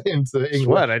English.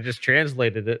 What? I just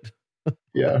translated it.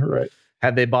 Yeah, right.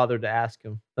 Had they bothered to ask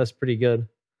him, that's pretty good.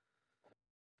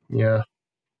 Yeah.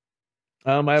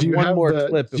 I have one more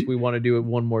clip if we want to do it.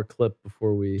 One more clip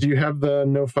before we. Do you have the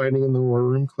no fighting in the war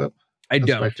room clip? I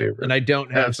That's don't, my favorite. and I don't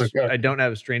have. That's okay. I don't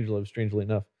have Strangelove, strangely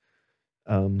enough.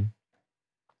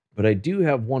 But I do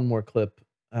have one more clip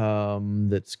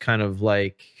that's kind of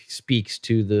like speaks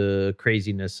to the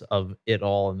craziness of it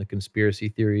all and the conspiracy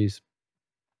theories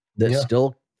that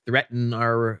still threaten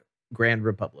our grand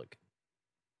republic.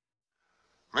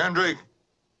 Mandrake,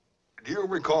 do you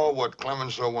recall what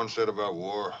Clemenceau once said about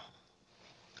war?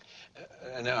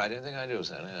 No, I didn't think I do,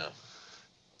 son. No.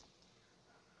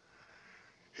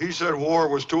 He said war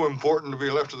was too important to be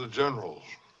left to the generals.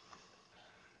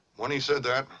 When he said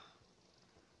that,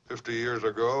 50 years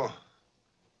ago,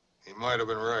 he might have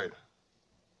been right.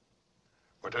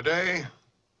 But today,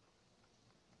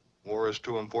 war is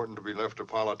too important to be left to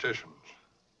politicians.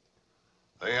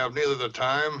 They have neither the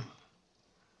time,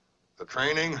 the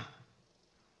training,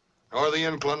 nor the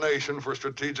inclination for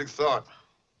strategic thought.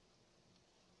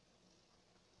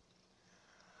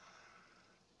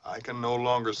 I can no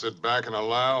longer sit back and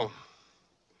allow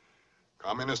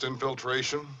communist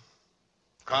infiltration,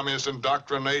 communist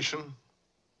indoctrination,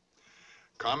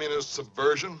 communist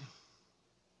subversion,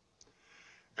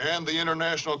 and the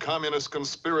international communist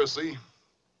conspiracy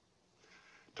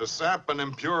to sap and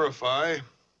impurify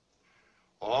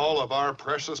all of our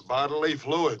precious bodily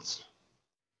fluids.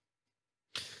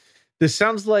 This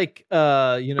sounds like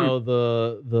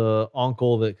the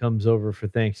uncle that comes over for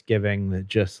Thanksgiving that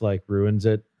just like ruins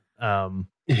it.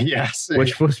 Yes,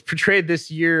 which was portrayed this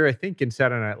year, I think, in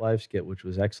Saturday Night Live skit, which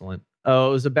was excellent. Oh,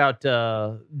 it was about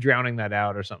drowning that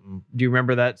out or something. Do you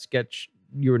remember that sketch?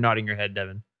 You were nodding your head,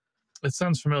 Devin. It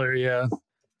sounds familiar, yeah.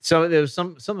 So there was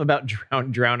something about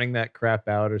drowning that crap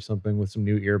out or something with some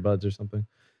new earbuds or something.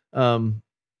 It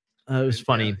was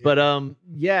funny, but I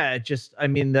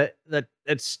mean that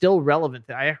it's still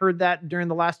relevant. I heard that during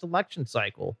the last election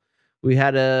cycle. We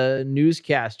had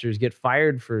newscasters get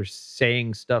fired for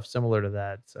saying stuff similar to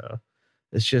that. So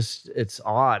it's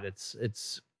odd.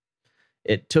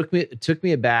 It took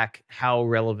me aback how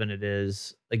relevant it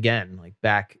is again. Like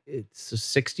back, it's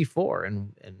 64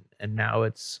 and now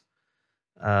it's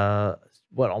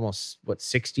almost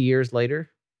 60 years later,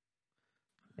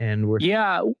 and we're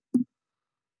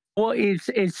Well,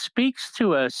 it speaks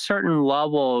to a certain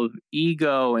level of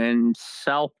ego and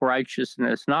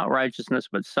self-righteousness, not righteousness,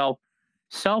 but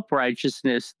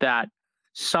self-righteousness, that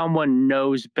someone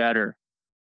knows better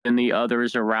than the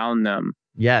others around them.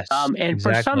 Yes. And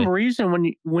for some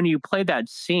reason, when you play that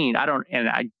scene, I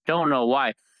don't know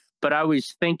why, but I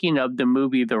was thinking of the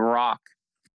movie The Rock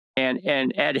and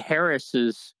Ed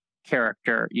Harris's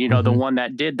character, you know, the one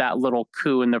that did that little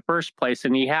coup in the first place.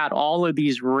 And he had all of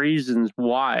these reasons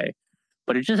why,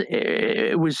 but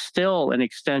it was still an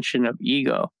extension of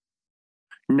ego.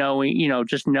 Knowing, you know,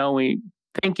 just knowing,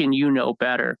 thinking you know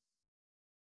better.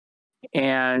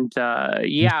 And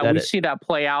we see that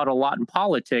play out a lot in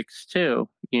politics too.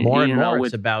 More and more,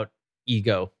 it's about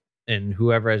ego, and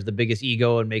whoever has the biggest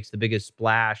ego and makes the biggest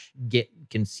splash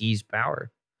can seize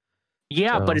power.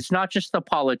 Yeah, but it's not just the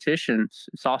politicians;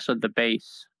 it's also the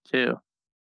base too.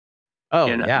 Oh,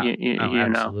 you know, yeah,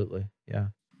 absolutely, yeah.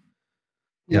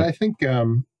 I think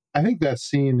that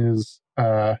scene is.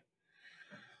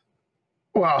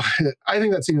 Well, I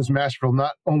think that scene is masterful,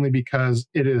 not only because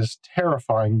it is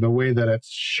terrifying the way that it's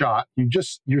shot.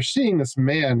 You're seeing this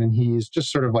man, and he's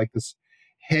just sort of like this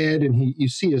head, and you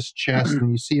see his chest,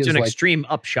 and you see his extreme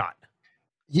upshot.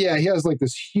 Yeah, he has like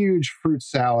this huge fruit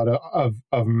salad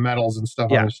of metals and stuff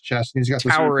on his chest, and he's got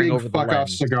towering this big fuck off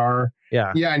cigar.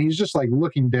 Yeah, and he's just like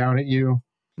looking down at you,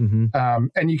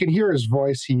 and you can hear his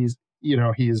voice. He's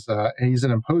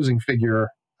an imposing figure,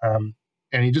 and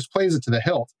he just plays it to the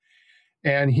hilt.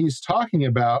 And he's talking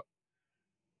about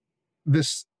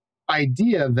this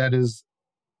idea that is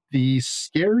the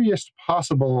scariest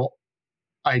possible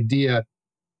idea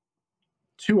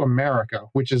to America,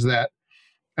 which is that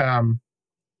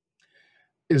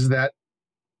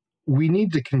we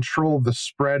need to control the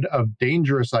spread of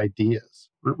dangerous ideas,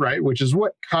 right? Which is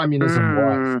what communism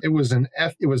was. It was an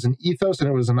ethos, and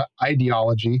it was an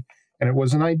ideology, and it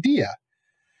was an idea.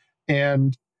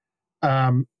 And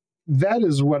that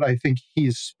is what I think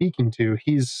he's speaking to.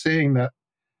 He's saying that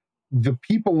the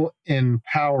people in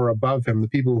power above him, the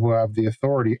people who have the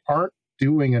authority, aren't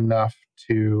doing enough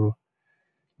to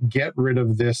get rid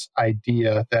of this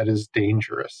idea that is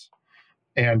dangerous.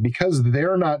 And because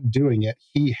they're not doing it,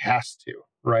 he has to,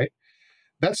 right?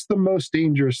 That's the most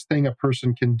dangerous thing a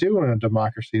person can do in a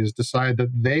democracy, is decide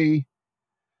that they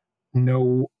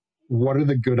know what are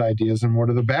the good ideas and what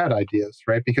are the bad ideas,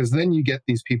 right? Because then you get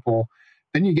these people...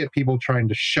 Then you get people trying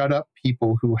to shut up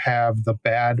people who have the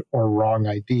bad or wrong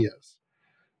ideas.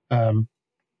 And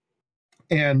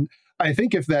I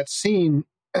think if that scene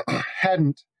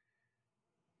hadn't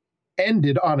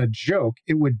ended on a joke,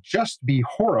 it would just be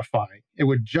horrifying. It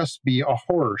would just be a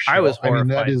horror show. I was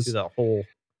horrified through the whole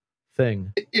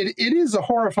thing. It is a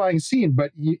horrifying scene,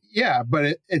 but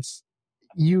it's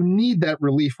you need that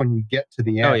relief when you get to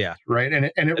the end. Oh, yeah. Right?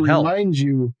 And it reminds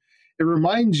you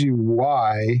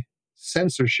why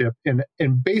censorship in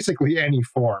basically any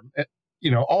form,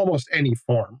 almost any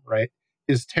form, right,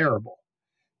 is terrible.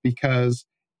 Because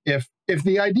if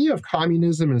the idea of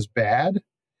communism is bad,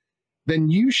 then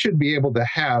you should be able to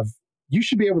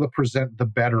present the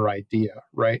better idea,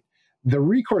 right? The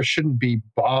recourse shouldn't be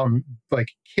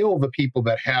kill the people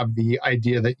that have the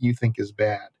idea that you think is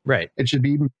bad. Right. It should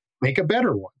be make a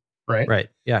better one, right? Right.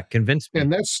 Yeah, convince me.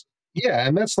 And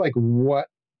that's like what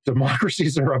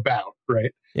democracies are about,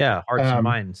 right? Yeah, hearts and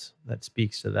minds. That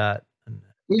speaks to that.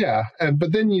 Yeah,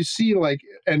 but then you see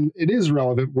and it is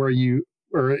relevant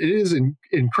it is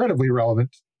incredibly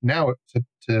relevant now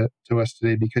to us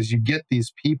today, because you get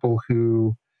these people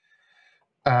who,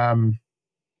 have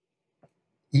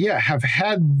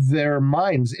had their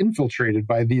minds infiltrated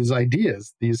by these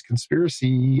ideas, these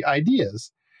conspiracy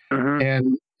ideas,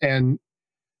 and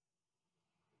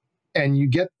you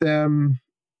get them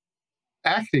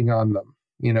acting on them.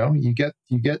 You get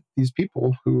these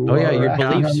people who your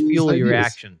beliefs fuel your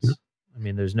actions. I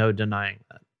mean, there's no denying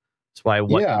that. That's why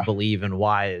what you believe and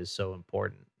why is so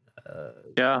important.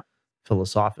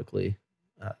 Philosophically,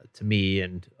 to me,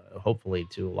 and hopefully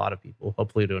to a lot of people,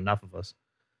 hopefully to enough of us.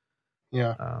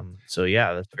 Yeah.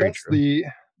 That's very true.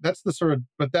 That's the sort of,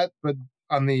 but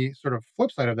on the sort of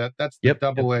flip side of that, that's the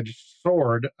double-edged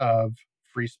sword of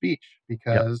free speech,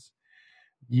 because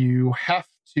you have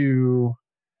to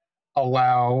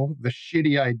allow the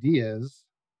shitty ideas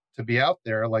to be out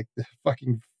there, like the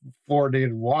fucking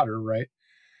fluoridated water, right?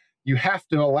 You have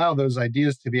to allow those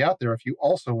ideas to be out there if you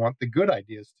also want the good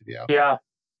ideas to be out there.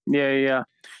 Yeah.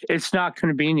 It's not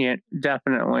convenient,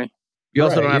 definitely. You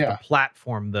also don't have to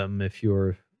platform them if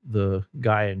you're the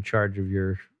guy in charge of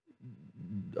your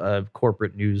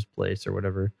corporate news place or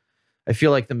whatever. I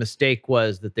feel like the mistake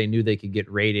was that they knew they could get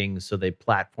ratings, so they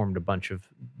platformed a bunch of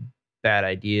bad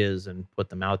ideas and put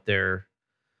them out there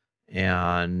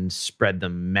and spread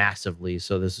them massively.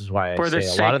 So this is why for the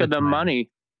sake of the money.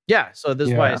 Yeah. So this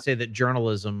is why I say that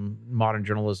modern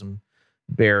journalism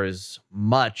bears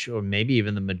much, or maybe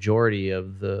even the majority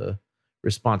of the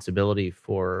responsibility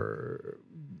for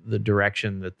the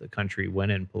direction that the country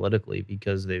went in politically,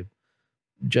 because they've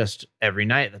just every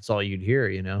night, that's all you'd hear,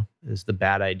 is the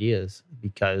bad ideas,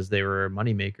 because they were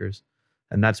moneymakers.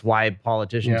 And that's why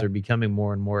politicians Yeah. are becoming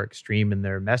more and more extreme in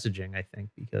their messaging, I think,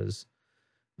 because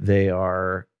they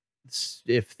are,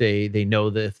 if they know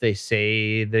that if they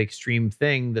say the extreme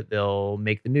thing, that they'll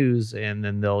make the news, and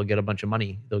then they'll get a bunch of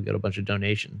money. They'll get a bunch of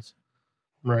donations.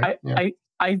 Right.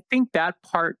 I think that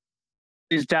part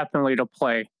is definitely to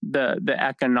play, the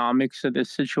economics of this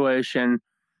situation.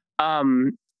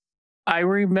 I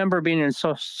remember being in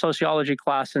sociology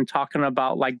class and talking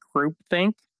about like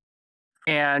groupthink.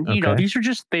 And, Okay. these are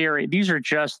just theory. These are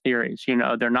just theories,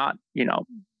 they're not,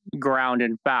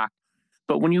 grounded in fact.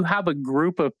 But when you have a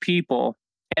group of people,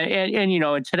 and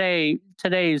in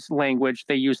today's language,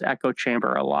 they use echo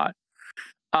chamber a lot.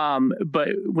 But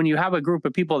when you have a group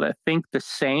of people that think the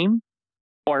same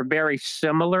or very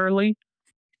similarly,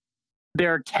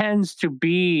 there tends to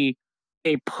be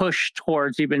a push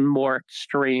towards even more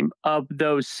extreme of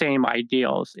those same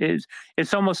ideals.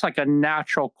 It's almost like a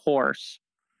natural course.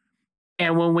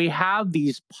 And when we have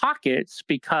these pockets,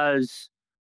 because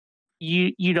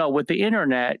with the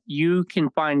internet, you can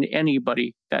find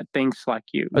anybody that thinks like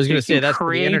you. I was going to say, You can that's where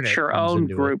the create internet your comes own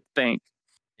into it. group think.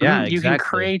 Yeah, You can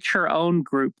exactly. create your own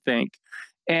group think.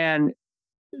 And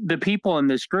the people in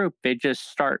this group, they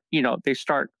just start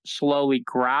slowly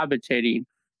gravitating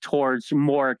towards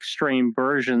more extreme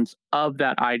versions of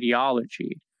that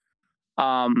ideology.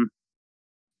 And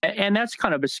that's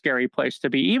kind of a scary place to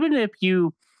be. Even if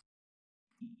you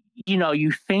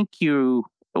think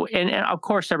and of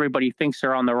course everybody thinks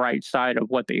they're on the right side of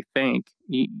what they think,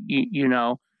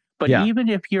 but Yeah. even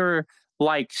if you're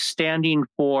like standing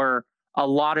for a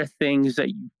lot of things that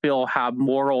you feel have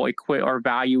moral or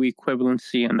value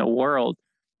equivalency in the world,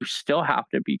 you still have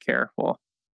to be careful.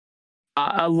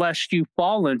 Unless you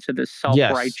fall into this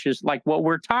self-righteous, like what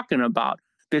we're talking about,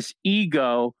 this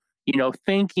ego,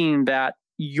 thinking that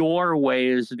your way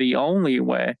is the only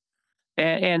way.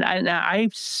 And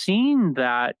I've seen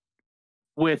that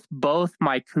with both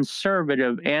my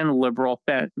conservative and liberal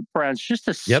friends, just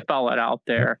to spell it out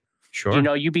there.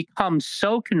 Sure. You become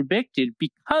so convicted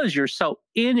because you're so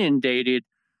inundated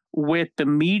with the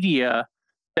media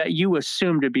that you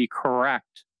assume to be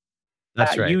correct.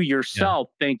 That's that right. you yourself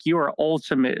think you are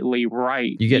ultimately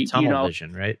right. You get tunnel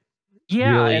vision, right?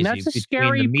 Yeah, Real and easy. that's a Between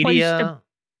scary the place to. media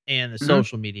and the Mhm.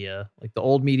 social media, like the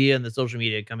old media and the social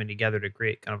media coming together to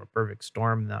create kind of a perfect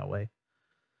storm that way.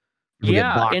 People get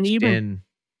Yeah, boxed in.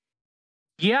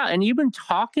 Yeah, and even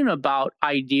talking about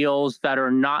ideals that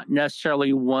are not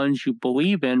necessarily ones you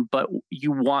believe in, but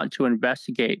you want to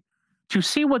investigate to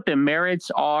see what the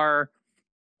merits are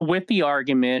with the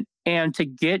argument, and to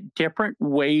get different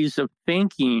ways of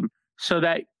thinking so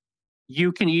that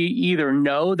you can either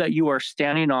know that you are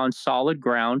standing on solid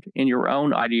ground in your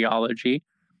own ideology,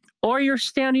 or you're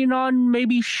standing on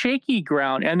maybe shaky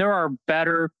ground and there are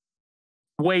better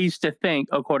ways to think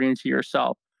according to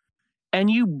yourself.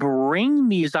 And you bring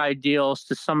these ideals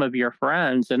to some of your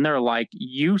friends and they're like,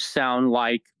 you sound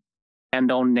like, and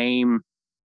they'll name,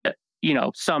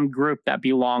 some group that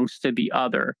belongs to the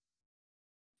other.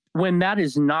 When that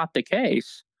is not the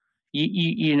case,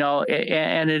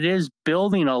 and it is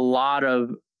building a lot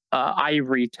of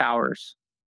ivory towers.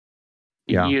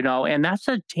 Yeah. And that's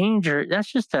a danger. That's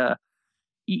just I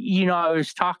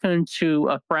was talking to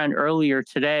a friend earlier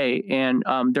today, and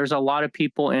there's a lot of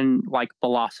people in like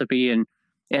philosophy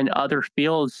and other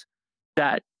fields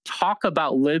that talk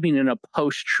about living in a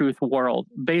post-truth world,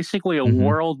 basically a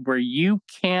world where you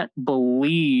can't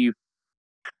believe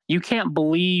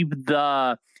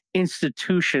the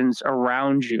institutions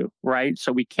around you, right?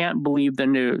 So we can't believe the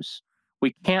news,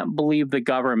 we can't believe the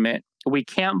government, we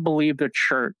can't believe the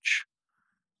church.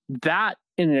 That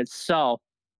in itself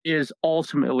is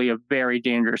ultimately a very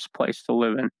dangerous place to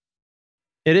live in.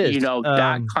 It is.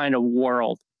 That kind of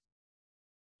world.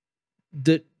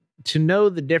 To know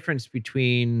the difference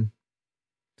between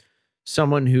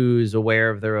someone who's aware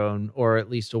of their own, or at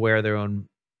least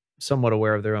somewhat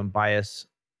aware of their own bias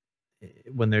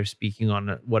when they're speaking on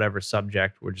whatever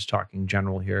subject, we're just talking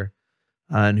general here,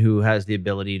 and who has the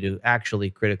ability to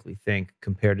actually critically think,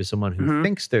 compared to someone who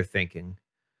thinks they're thinking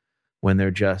when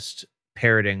they're just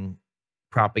parroting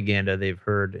propaganda they've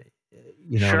heard,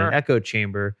 in an echo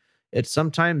chamber. It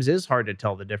sometimes is hard to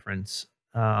tell the difference.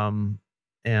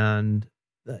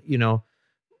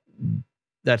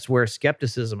 That's where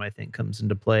skepticism, I think, comes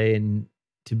into play. And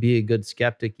to be a good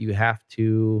skeptic, you have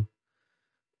to,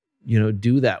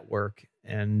 do that work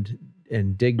and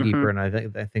dig deeper. And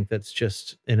I think that's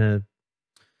just in an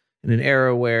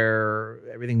era where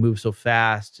everything everything moves so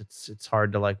fast. It's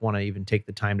hard to like want to even take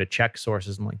the time to check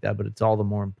sources and like that, but it's all the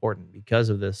more important because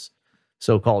of this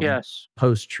so-called Yes.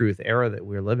 post-truth era that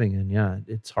we're living in. Yeah,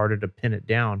 it's harder to pin it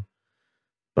down.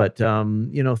 But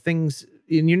things,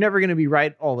 and you're never going to be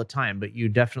right all the time, but you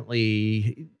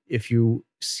definitely, if you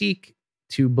seek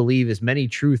to believe as many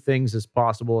true things as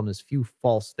possible and as few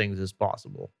false things as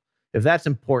possible, if that's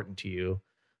important to you,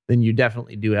 then you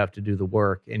definitely do have to do the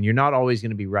work. And you're not always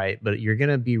going to be right, but you're going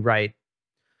to be right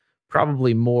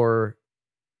probably more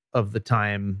of the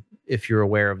time if you're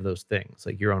aware of those things,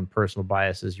 like your own personal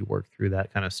biases. You work through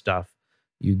that kind of stuff.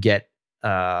 You get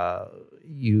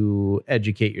you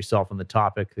educate yourself on the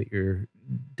topic that you're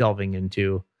delving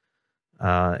into,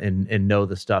 and know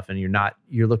the stuff, and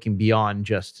you're looking beyond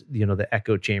just the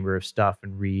echo chamber of stuff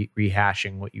and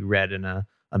rehashing what you read in a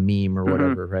meme or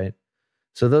whatever, right?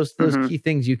 So those key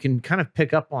things you can kind of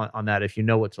pick up on that if you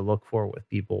know what to look for with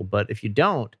people. But if you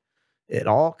don't, it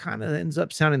all kind of ends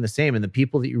up sounding the same, and the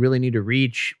people that you really need to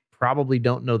reach probably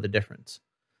don't know the difference.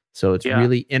 So it's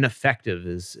really ineffective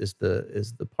is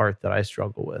the part that I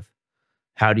struggle with.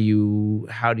 How do you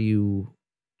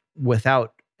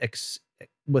without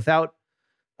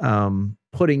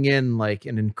putting in like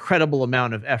an incredible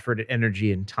amount of effort,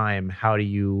 energy, and time, how do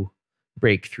you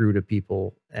break through to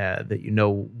people that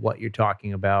what you're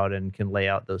talking about and can lay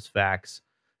out those facts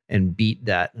and beat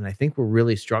that? And I think we're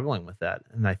really struggling with that.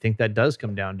 And I think that does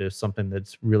come down to something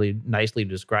that's really nicely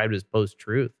described as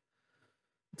post-truth.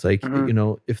 It's like,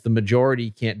 if the majority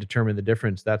can't determine the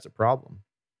difference, that's a problem.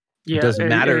 Yeah, it doesn't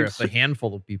matter if a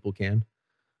handful of people can.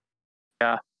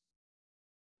 Yeah.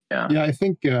 Yeah, I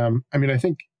think, and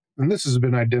this has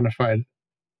been identified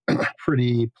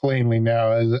pretty plainly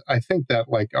now, is I think that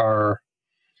like our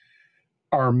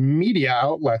media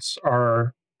outlets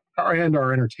and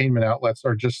our entertainment outlets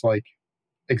are just like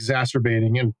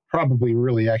exacerbating and probably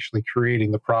really actually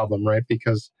creating the problem, right?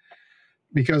 Because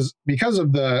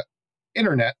of the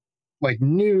internet, like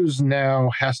news now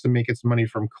has to make its money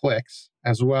from clicks,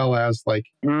 as well as like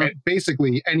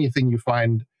basically anything you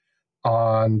find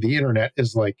on the internet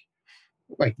is like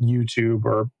YouTube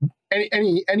or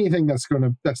anything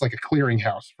that's like a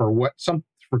clearinghouse for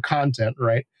content,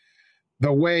 right?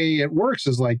 The way it works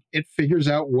is like it figures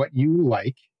out what you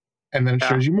like, and then it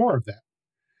shows you more of that.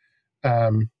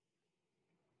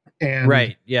 And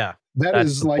right, yeah,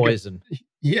 that's the like poison.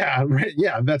 Right.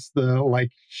 Yeah, that's the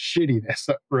like shittiness,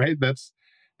 right?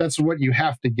 That's what you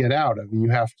have to get out of. You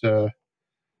have to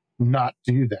not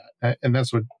do that, and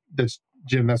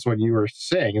Jim, that's what you were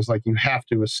saying, is like you have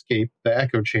to escape the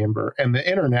echo chamber, and the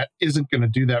internet isn't going to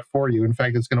do that for you. In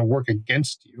fact, it's going to work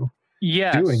against you.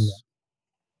 Yes. Doing that.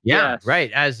 Yeah,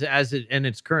 right. As it in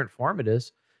its current form, it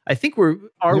is. I think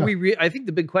I think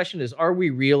the big question is, are we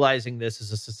realizing this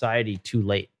as a society too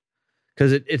late?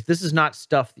 Because this is not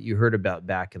stuff that you heard about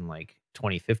back in like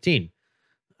 2015,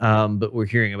 but we're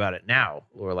hearing about it now.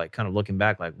 We're like kind of looking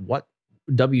back, like what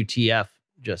WTF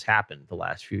just happened the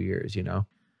last few years,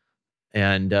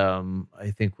 And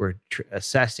I think we're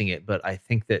assessing it, but I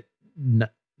think that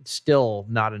still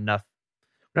not enough.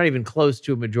 We're not even close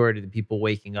to a majority of the people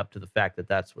waking up to the fact that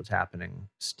that's what's happening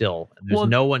still. And there's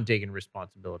no one taking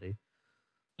responsibility.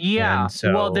 Yeah. And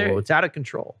so it's out of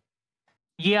control.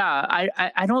 Yeah,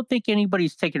 I don't think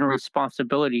anybody's taking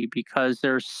responsibility because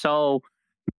there's so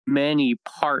many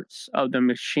parts of the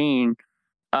machine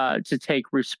to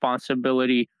take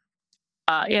responsibility.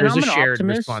 And There's I'm a an shared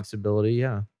optimist. responsibility,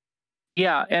 yeah.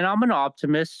 Yeah, and I'm an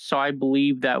optimist, so I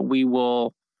believe that we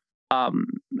will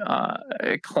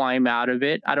climb out of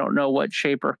it. I don't know what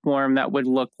shape or form that would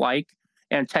look like.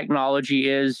 And technology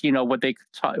is, what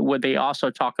they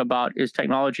also talk about is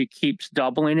technology keeps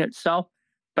doubling itself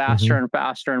faster and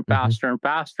faster and faster and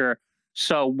faster.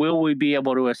 So will we be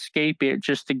able to escape it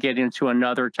just to get into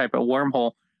another type of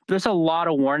wormhole? There's a lot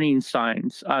of warning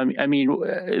signs. I mean,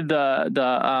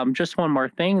 the just one more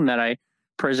thing that I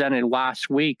presented last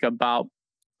week about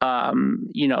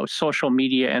social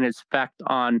media and its effect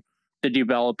on the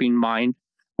developing mind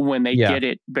when they get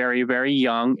it very, very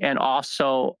young, and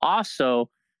also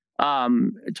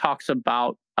talks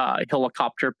about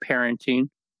helicopter parenting,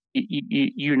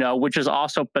 which is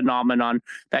also a phenomenon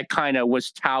that kind of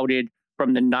was touted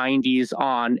from the 90s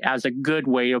on as a good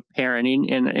way of parenting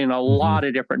in a lot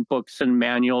of different books and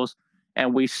manuals.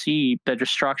 And we see the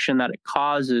destruction that it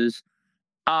causes.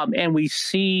 And we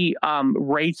see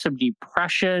rates of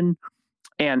depression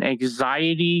and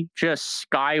anxiety just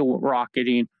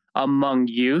skyrocketing among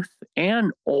youth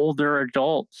and older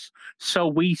adults. So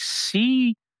we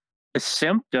see the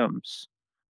symptoms,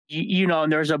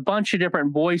 and there's a bunch of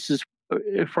different voices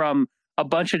from a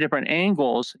bunch of different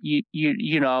angles,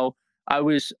 I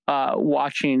was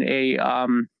watching a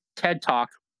TED Talk,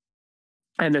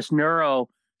 and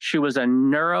she was a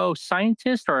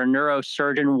neuroscientist or a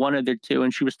neurosurgeon, one of the two,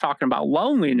 and she was talking about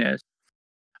loneliness.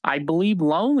 I believe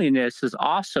loneliness is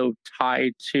also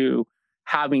tied to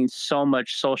having so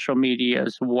much social media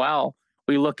as well.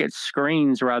 We look at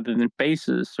screens rather than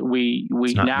faces. We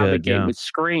navigate with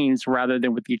screens rather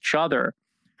than with each other.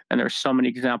 And there's so many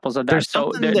examples of that. There's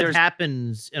something that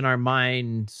happens in our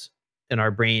minds, in our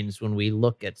brains, when we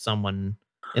look at someone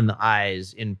in the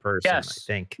eyes in person. Yes,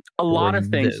 I think a lot of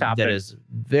things happen. That is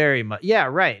very much,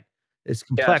 right. It's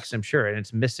complex, I'm sure, and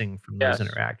it's missing from those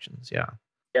interactions. Yeah.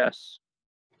 Yes.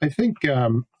 I think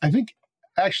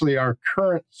actually our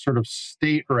current sort of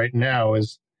state right now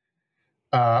is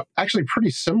actually pretty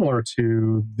similar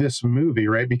to this movie,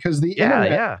 right? Because the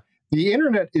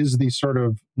internet is the sort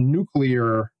of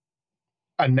nuclear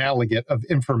analogate of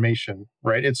information,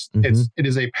 right? It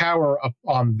is a power up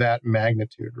on that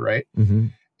magnitude, right? Mm-hmm.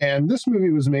 And this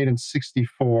movie was made in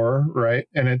 1964, right?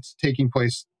 And it's taking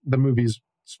place, the movie's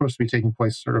supposed to be taking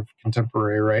place sort of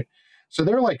contemporary, right? So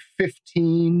they're like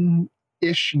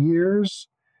 15-ish years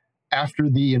after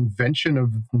the invention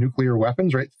of nuclear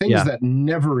weapons, right? Things that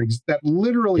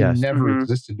literally never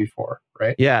existed before,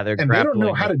 right? Yeah, and they don't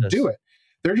know how to do it.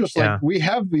 They're just like, we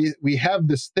have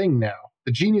this thing now.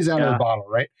 The genie's out of the bottle,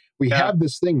 right? We have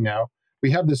this thing now. We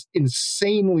have this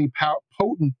insanely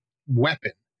potent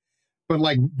weapon. But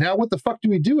like, now what the fuck do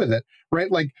we do with it, right?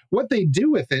 Like, what they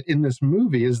do with it in this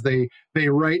movie is they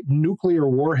write nuclear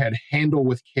warhead, handle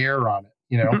with care on it,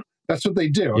 you know? That's what they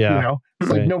do, you know? It's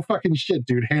like, no fucking shit,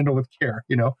 dude, handle with care,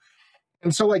 you know?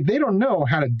 And so like, they don't know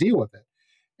how to deal with it.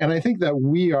 And I think that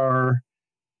we are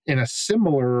in a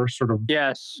similar sort of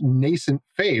nascent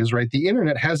phase, right? The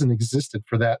internet hasn't existed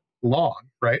for that long,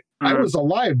 right? I was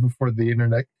alive before the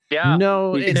internet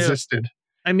existed.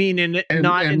 I mean,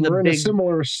 we're in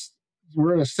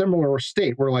a similar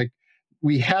state where like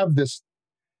we have this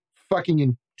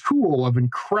fucking tool of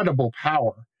incredible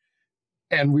power,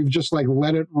 and we've just like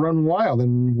let it run wild,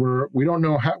 and we don't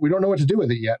know what to do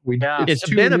with it yet. It's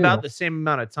been about the same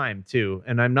amount of time too,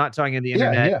 and I'm not talking the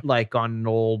internet like on an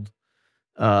old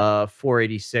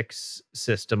 486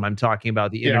 system. I'm talking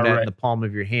about the internet in the palm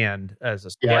of your hand as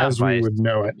a as we would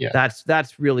know it.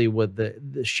 That's really what the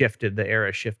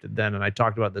era shifted then. And I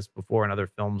talked about this before in other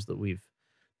films that we've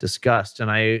discussed. And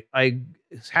I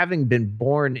having been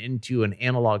born into an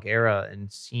analog era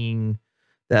and seeing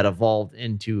that evolved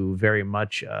into very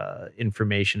much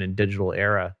information and digital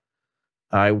era,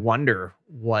 I wonder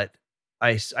what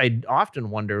I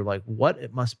often wonder, like, what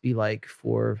it must be like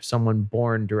for someone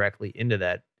born directly into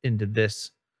this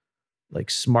like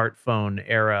smartphone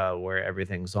era where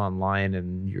everything's online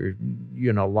and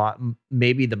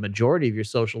maybe the majority of your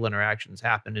social interactions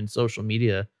happen in social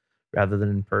media rather than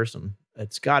in person.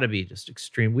 It's got to be just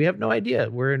extreme. We have no idea.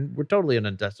 We're totally in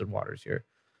untested waters here,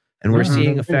 and we're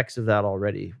seeing effects of that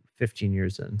already 15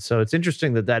 years in. So it's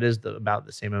interesting that is about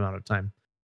the same amount of time.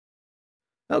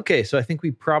 Okay, so I think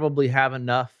we probably have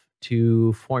enough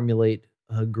to formulate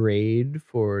a grade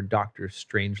for Dr.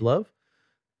 Strangelove.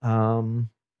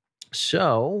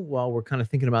 So while we're kind of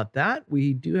thinking about that,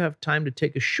 we do have time to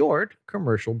take a short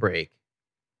commercial break.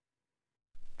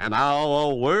 And now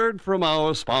a word from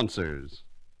our sponsors.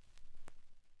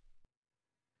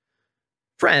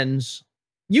 Friends,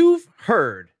 you've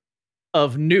heard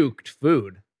of nuked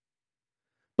food,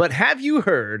 but have you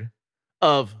heard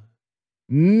of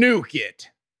Nuke It?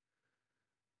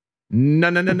 No,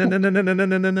 Nuke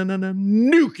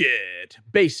It.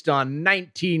 Based on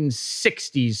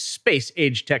 1960s space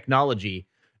age technology,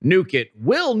 Nuke It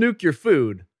will nuke your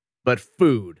food, but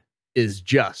food is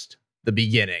just the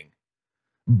beginning.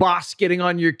 Boss getting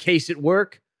on your case at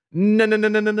work? No,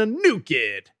 Nuke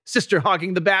It. Sister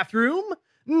hogging the bathroom?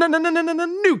 No,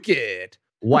 Nuke It.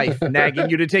 Wife nagging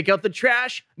you to take out the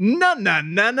trash? No,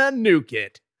 Nuke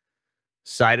It.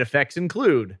 Side effects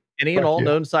include any and all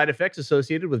known side effects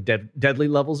associated with deadly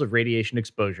levels of radiation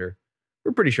exposure.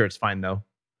 We're pretty sure it's fine, though.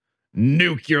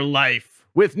 Nuke your life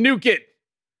with Nuke It,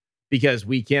 because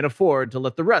we can't afford to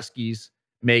let the Ruskies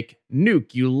make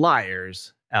nuke you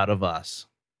liars out of us.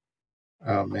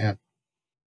 Oh man,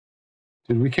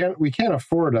 dude, we can't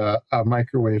afford a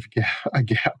microwave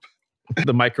gap.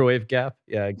 The microwave gap,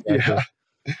 yeah, exactly.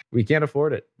 Yeah. We can't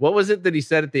afford it. What was it that he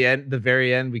said at the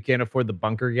very end? We can't afford the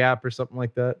bunker gap or something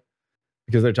like that.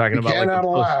 Because they're talking about cannot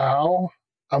allow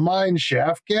a mine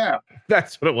shaft gap.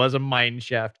 That's what it was, a mine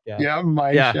shaft gap. Yeah,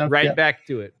 mine shaft right gap. Back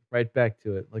to it. Right back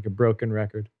to it, like a broken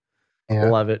record. Yeah.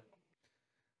 Love it.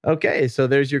 Okay, so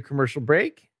there's your commercial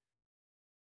break.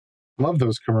 Love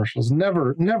those commercials.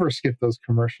 Never skip those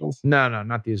commercials. No,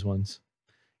 not these ones.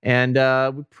 And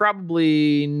we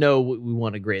probably know what we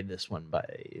want to grade this one by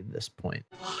this point.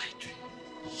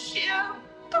 Sheer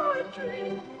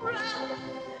poetry,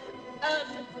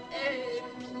 an A+.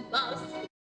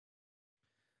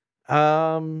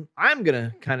 I'm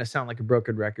gonna kind of sound like a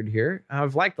broken record here.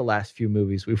 I've liked the last few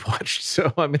movies we've watched,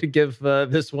 so I'm gonna give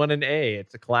this one an A.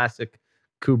 It's a classic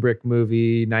Kubrick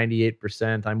movie,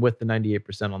 98%. I'm with the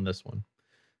 98% on this one.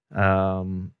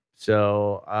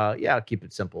 Yeah, I'll keep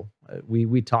it simple.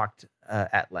 We talked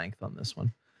at length on this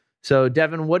one. So,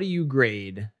 Devin, what do you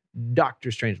grade Doctor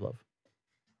Strangelove?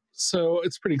 So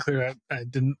it's pretty clear I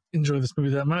didn't enjoy this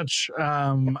movie that much.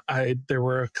 There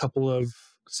were a couple of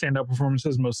standout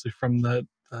performances, mostly from that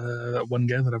one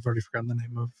guy that I've already forgotten the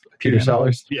name of. Peter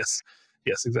Sellers. Yes,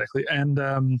 exactly. And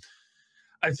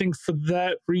I think for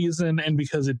that reason, and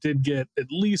because it did get at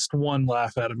least one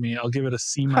laugh out of me, I'll give it a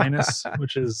C-,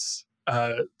 which is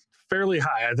fairly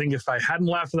high. I think if I hadn't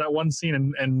laughed at that one scene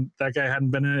and that guy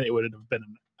hadn't been in it, it would have been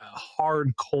a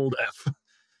hard, cold F.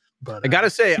 But I gotta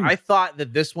say, I thought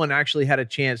that this one actually had a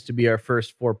chance to be our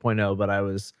first 4.0, but I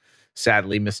was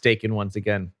sadly mistaken once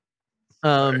again.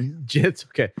 It's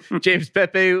okay. James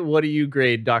Pepe, what do you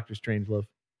grade Doctor Strangelove?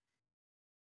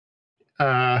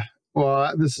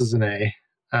 Well, this is an A.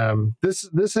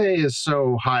 This A is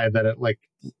so high that it like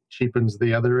cheapens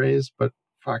the other A's, but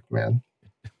fuck, man.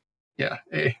 Yeah,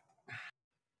 A.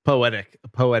 Poetic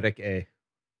A.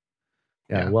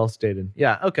 Yeah, well stated.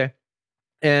 Yeah, okay.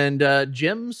 And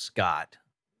Jim Scott,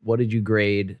 what did you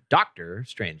grade Doctor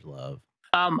Strangelove?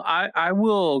 I'm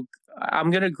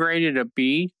gonna grade it a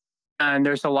B, and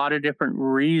there's a lot of different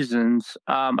reasons.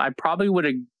 I probably would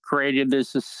have graded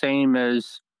this the same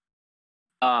as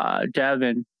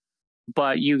Devin,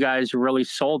 but you guys really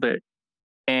sold it.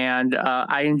 And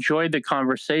I enjoyed the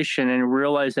conversation and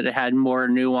realized that it had more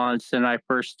nuance than I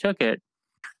first took it.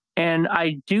 And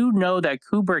I do know that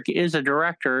Kubrick is a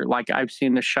director, like I've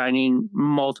seen The Shining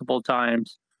multiple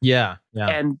times. Yeah.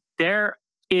 And there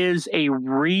is a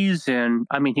reason.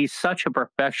 I mean, he's such a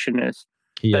perfectionist.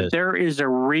 There is a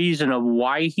reason of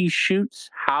why he shoots,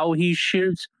 how he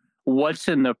shoots, what's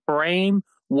in the frame,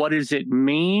 what does it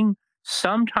mean.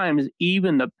 Sometimes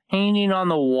even the painting on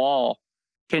the wall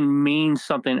can mean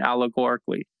something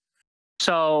allegorically.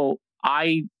 So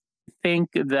I think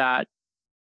that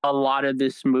a lot of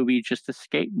this movie just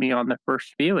escaped me on the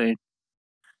first viewing.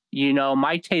 You know,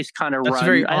 my taste kind of runs.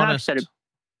 Very honest. Of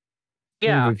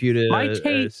you to my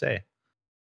taste say.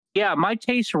 Yeah, my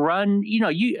tastes run. You know,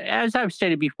 as I've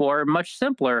stated before, much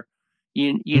simpler.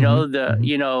 You know the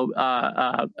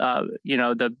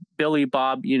the Billy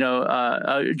Bob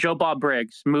Joe Bob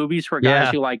Briggs movies for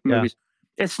guys who like movies.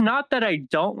 It's not that I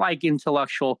don't like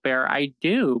intellectual fare. I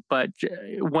do, but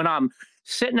when I'm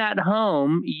sitting at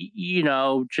home,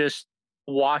 just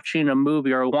watching a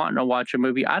movie or wanting to watch a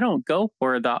movie, I don't go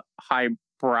for the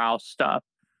highbrow stuff.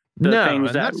 The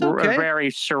things that are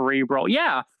very cerebral.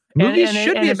 Yeah. Movies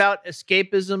should be about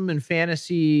escapism and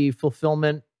fantasy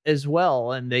fulfillment as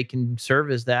well, and they can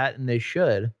serve as that, and they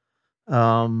should.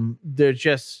 They're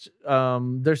just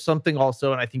there's something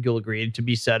also, and I think you'll agree, to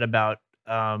be said about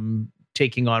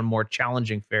taking on more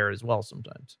challenging fare as well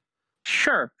sometimes.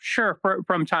 Sure.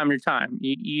 From time to time,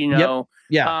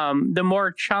 the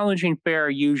more challenging fare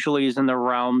usually is in the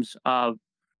realms of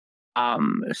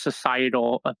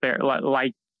societal affair.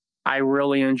 Like I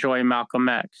really enjoy Malcolm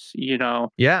X. When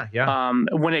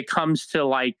it comes to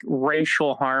like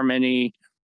racial harmony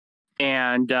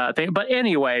and but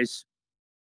anyways,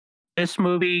 this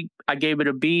movie I gave it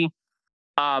a B,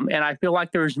 and I feel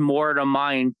like there's more to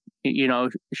mine.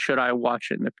 Should I watch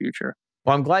it in the future?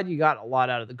 Well, I'm glad you got a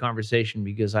lot out of the conversation,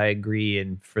 because I agree.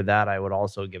 And for that, I would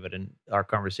also give it our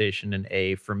conversation an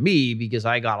A for me, because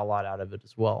I got a lot out of it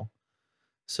as well.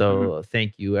 So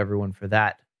thank you everyone for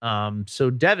that. So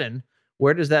Devin,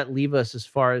 where does that leave us as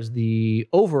far as the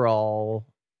overall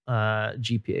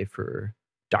GPA for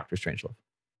Doctor Strangelove?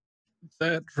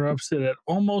 That drops it at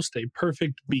almost a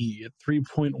perfect B at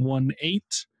 3.18.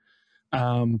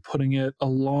 Putting it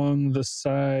along the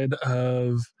side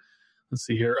of, let's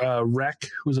see here, Rec,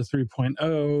 who's a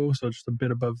 3.0, so just a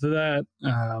bit above that.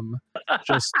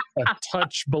 Just a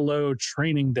touch below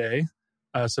Training Day.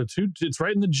 So it's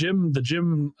right in the gym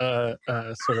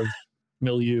sort of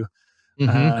milieu.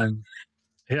 And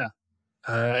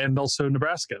also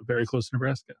Nebraska, very close to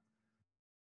Nebraska.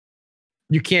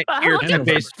 You can't hear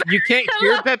Pepe's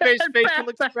facial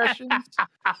expressions,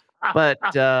 but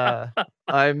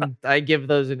I give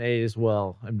those an A as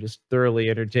well. I'm just thoroughly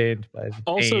entertained by the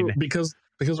also pain. because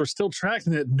we're still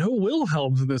tracking it. No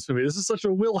Wilhelms in this movie. This is such a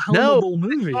Wilhelmable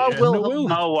movie.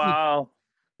 Oh, wow.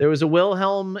 There was a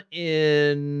Wilhelm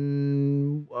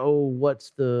in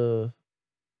what's the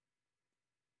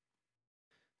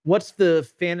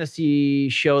fantasy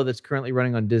show that's currently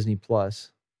running on Disney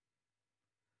Plus?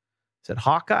 Is it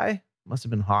Hawkeye? Must have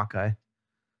been Hawkeye.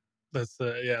 That's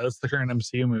the current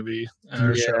MCU movie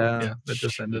or show. Yeah, that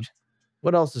just ended.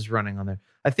 What else is running on there?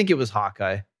 I think it was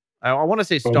Hawkeye. I want to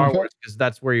say Star Wars because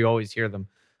that's where you always hear them.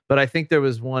 But I think there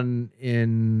was one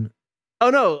in. Oh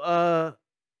no.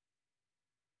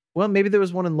 Well, maybe there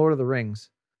was one in Lord of the Rings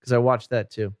because I watched that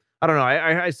too. I don't know.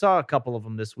 I saw a couple of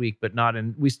them this week, but not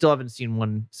in. We still haven't seen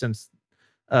one since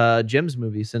Jim's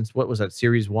movie. Since what was that,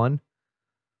 series 1?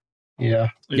 Yeah.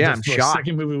 Yeah, I'm the shocked.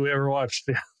 Second movie we ever watched.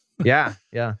 Yeah.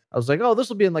 I was like, oh, this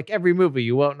will be in like every movie.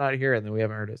 You won't not hear it, and then we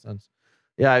haven't heard it since.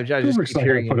 Yeah, I just keep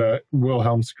hearing put a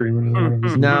Wilhelm screaming in one of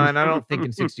his No, movies. and I don't think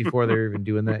in 64 they're even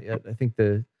doing that yet. I think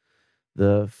the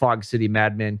Fog City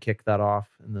Madman kicked that off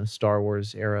in the Star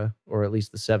Wars era, or at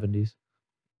least the 70s.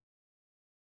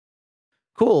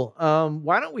 Cool.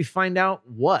 Why don't we find out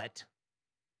what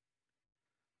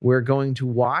we're going to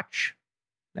watch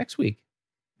next week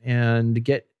and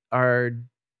get our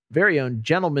very own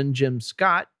gentleman, Jim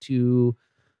Scott, to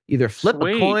either flip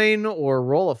a coin or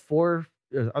roll a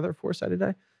other four-sided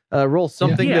die. Roll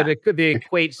something that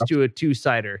equates to a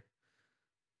two-sider.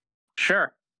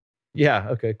 Sure. Yeah.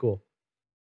 Okay. Cool.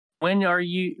 When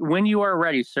you are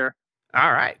ready, sir.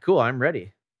 All right. Cool. I'm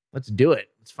ready. Let's do it.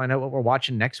 Let's find out what we're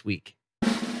watching next week.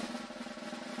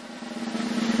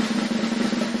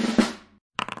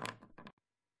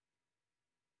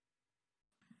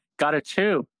 Got a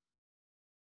 2.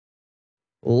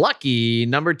 Lucky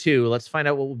number 2. Let's find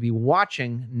out what we'll be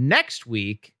watching next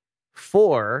week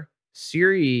for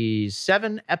Series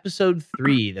 7, Episode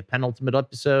 3, the penultimate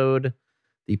episode.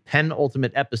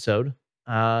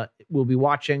 We'll be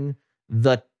watching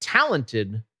The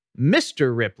Talented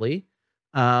Mr. Ripley,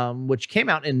 which came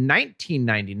out in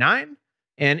 1999,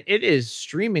 and it is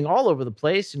streaming all over the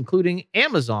place, including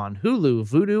Amazon, Hulu,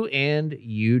 Vudu, and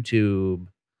YouTube.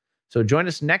 So join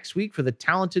us next week for The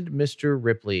Talented Mr.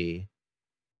 Ripley.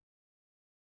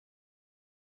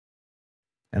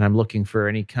 And I'm looking for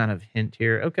any kind of hint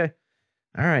here. Okay.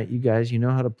 All right, you guys, you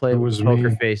know how to play with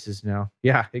poker faces now.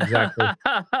 Yeah, exactly.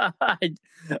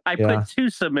 I put 2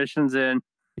 submissions in.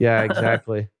 Yeah,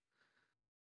 exactly.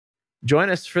 Join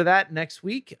us for that next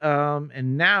week.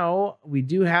 And now we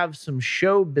do have some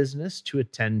show business to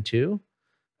attend to.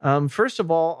 First of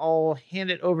all, I'll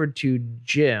hand it over to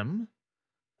Jim,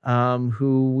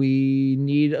 who we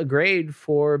need a grade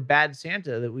for Bad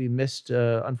Santa that we missed.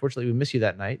 Unfortunately, we missed you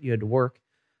that night. You had to work.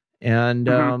 And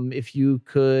if you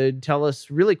could tell us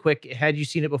really quick, had you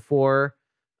seen it before?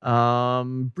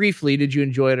 Briefly, did you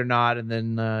enjoy it or not? And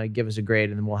then give us a grade,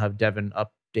 and then we'll have Devin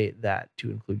update that to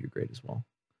include your grade as well.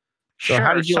 So sure.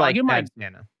 How did you like Bad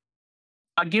Santa?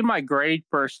 I'll give my grade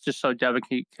first, just so Devin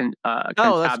can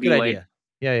Oh, that's a good tabulate.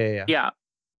 idea. Yeah.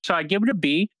 So I give it a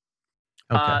B.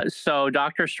 Okay. So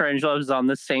Dr. Strangelove is on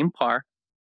the same par.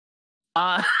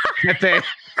 That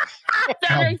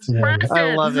expression.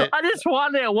 I love it. I just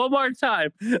wanted it one more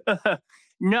time.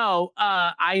 No,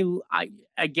 I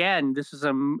again, this is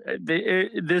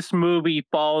this movie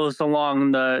follows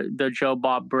along the Joe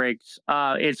Bob Briggs.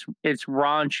 It's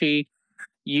raunchy.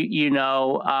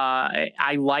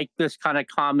 I like this kind of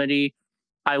comedy.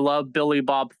 I love Billy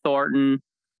Bob Thornton.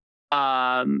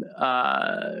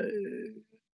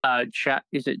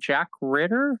 Is it Jack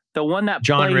Ritter? The one that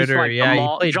John plays Ritter, like yeah, the he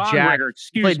played John Jack. Ritter,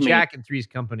 excuse played me. Jack in Three's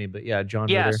Company, but yeah, John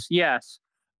Ritter. Yes.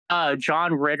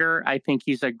 John Ritter, I think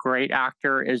he's a great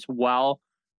actor as well.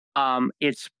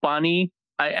 It's funny.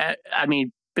 I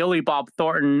mean, Billy Bob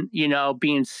Thornton,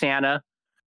 being Santa,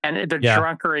 and the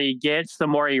drunker he gets, the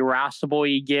more irascible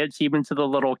he gets, even to the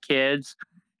little kids.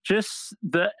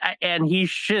 And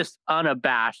he's just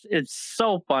unabashed. It's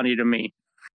so funny to me.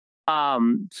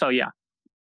 So yeah,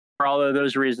 for all of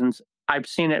those reasons, I've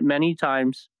seen it many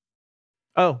times.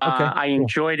 Oh, okay. I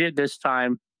enjoyed it this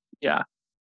time. Yeah.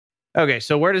 Okay,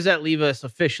 so where does that leave us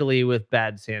officially with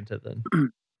Bad Santa then?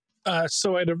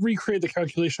 So I had to recreate the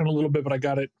calculation a little bit, but I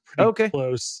got it pretty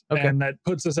close. Okay. And that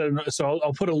puts us at, so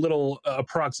I'll put a little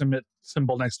approximate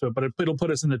symbol next to it, but it'll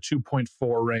put us in the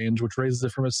 2.4 range, which raises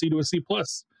it from a C to a C+.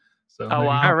 So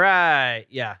wow. All right.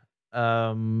 Yeah.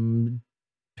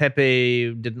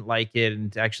 Pepe didn't like it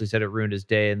and actually said it ruined his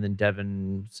day. And then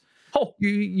Devin's,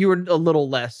 you were a little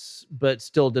less, but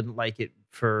still didn't like it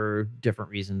for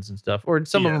different reasons and stuff. Or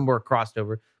some of them were crossed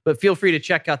over. But feel free to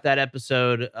check out that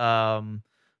episode.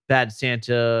 Bad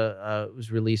Santa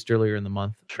was released earlier in the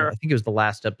month. Sure. I think it was the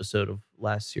last episode of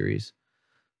last series.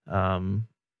 And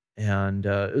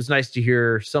it was nice to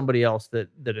hear somebody else that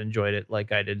enjoyed it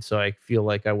like I did. So I feel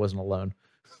like I wasn't alone.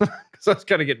 because I was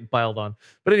kind of getting piled on.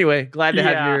 But anyway, glad to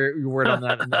have your word on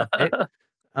that. And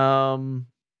update.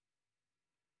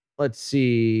 Let's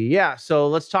see. Yeah, so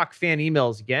let's talk fan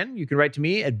emails again. You can write to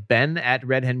me at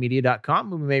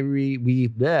ben@redhenmedia.com.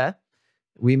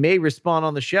 We may respond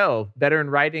on the show. Better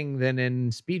in writing than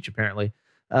in speech, apparently.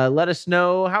 Let us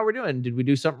know how we're doing. Did we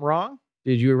do something wrong?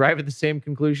 Did you arrive at the same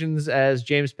conclusions as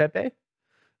James Pepe?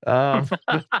 What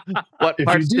If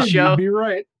parts you of the did, show? you'd be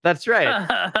right. That's right.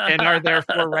 And are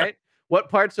therefore right. What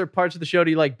parts of the show do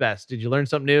you like best? Did you learn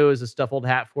something new? Is a stuff old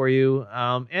hat for you?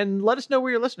 And let us know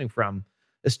where you're listening from.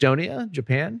 Estonia,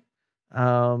 Japan,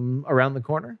 around the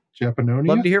corner. Japanonia.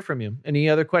 Love to hear from you. Any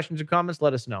other questions or comments?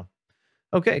 Let us know.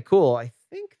 Okay, cool. I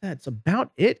think that's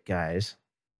about it, guys.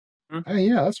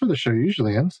 Yeah, that's where the show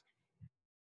usually ends.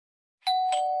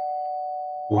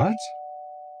 What?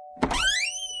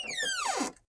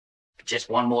 Just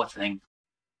one more thing.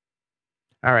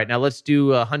 All right, now let's do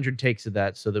 100 takes of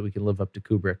that so that we can live up to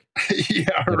Kubrick.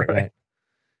 Yeah, right.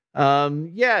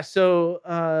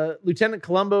 So Lieutenant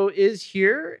Columbo is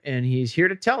here, and he's here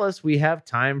to tell us we have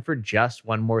time for just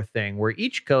one more thing, where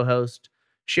each co-host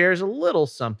shares a little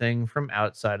something from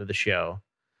outside of the show.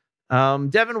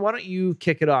 Devin, why don't you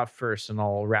kick it off first, and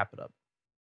I'll wrap it up.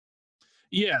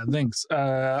 Yeah, thanks.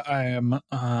 I am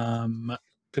going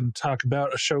to talk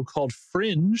about a show called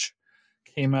Fringe.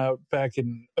 Came out back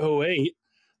in 2008,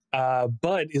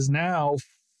 but is now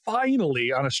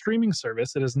finally on a streaming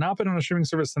service. It has not been on a streaming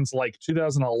service since like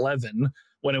 2011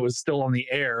 when it was still on the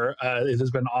air. It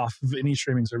has been off of any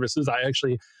streaming services. I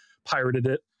actually pirated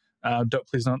it.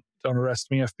 Please don't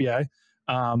arrest me, FBI.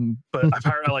 But I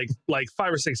pirated like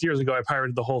 5 or 6 years ago. I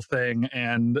pirated the whole thing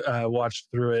and watched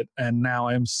through it. And now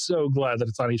I am so glad that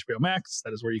it's on HBO Max.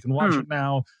 That is where you can watch it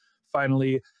now.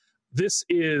 Finally, this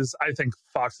is, I think,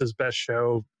 Fox's best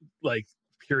show. Like,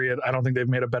 period. I don't think they've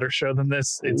made a better show than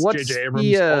this. It's J.J.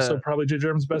 Abrams, also probably J.J.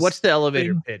 Abrams' best. What's the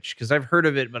elevator thing. pitch? Because I've heard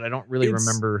of it, but I don't really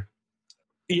remember.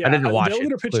 Yeah, I didn't watch the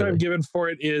elevator it, pitch clearly. I've given for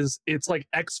it is it's like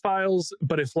X-Files,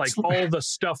 but if like all the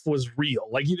stuff was real.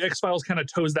 Like X-Files kind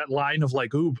of toes that line of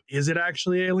like, ooh, is it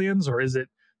actually aliens or is it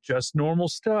just normal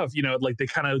stuff? You know, like they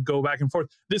kind of go back and forth.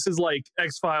 This is like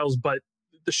X-Files, but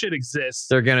the shit exists.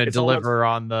 They're going to It's all about- deliver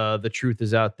on the truth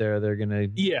is out there. They're going to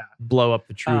Yeah. blow up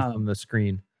the truth on the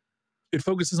screen. It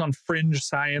focuses on fringe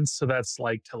science, so that's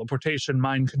like teleportation,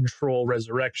 mind control,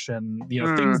 resurrection,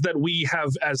 things that we have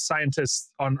as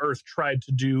scientists on Earth tried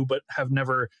to do but have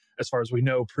never, as far as we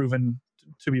know, proven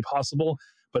to be possible.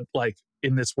 But like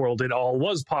in this world it all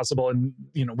was possible, and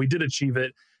we did achieve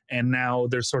it. And now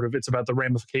there's sort of, it's about the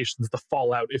ramifications, the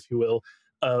fallout, if you will,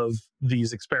 of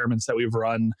these experiments that we've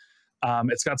run.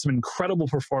 It's got some incredible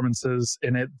performances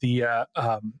in it.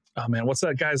 What's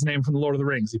that guy's name from The Lord of the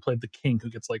Rings? He played the king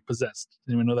who gets like possessed.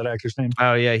 Anyone know that actor's name?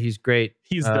 Oh yeah, he's great.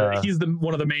 He's the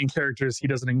one of the main characters. He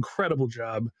does an incredible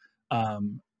job. Yeah,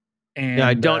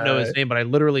 I don't know his name, but I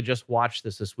literally just watched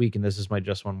this week, and this is my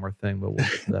just one more thing. But we'll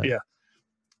get to that.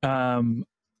 Yeah.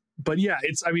 But yeah,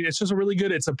 it's just a really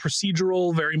good, it's a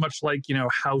procedural, very much like,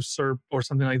 House or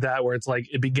something like that, where it's like,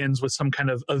 it begins with some kind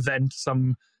of event,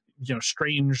 some,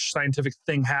 strange scientific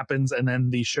thing happens. And then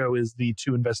the show is the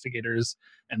two investigators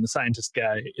and the scientist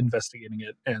guy investigating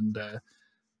it. And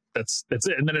that's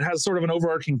it. And then it has sort of an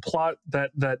overarching plot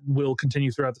that will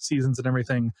continue throughout the seasons and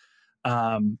everything.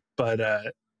 But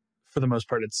for the most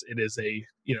part, it is a,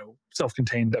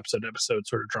 self-contained episode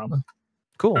sort of drama.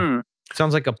 Cool.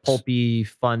 Sounds like a pulpy,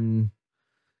 fun,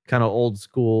 kind of old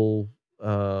school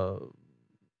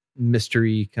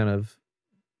mystery kind of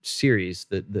series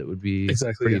that would be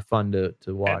pretty fun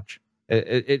to watch.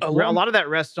 A lot of that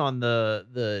rests on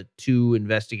the two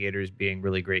investigators being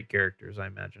really great characters, I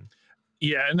imagine.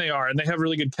 Yeah, and they are, and they have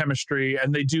really good chemistry,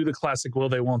 and they do the classic will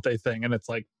they won't they thing, and it's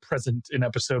like present in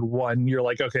episode 1. You're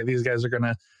like, okay, these guys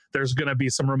there's gonna be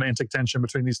some romantic tension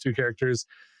between these two characters,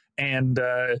 and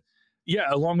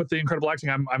yeah, along with the incredible acting,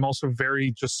 I'm also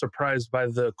very just surprised by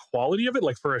the quality of it.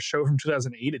 Like for a show from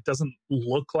 2008, it doesn't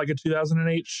look like a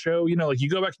 2008 show. Like you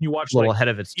go back and you watch a little ahead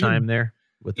of its time there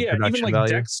with the production even like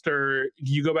value. Dexter.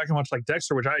 You go back and watch like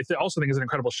Dexter, which I also think is an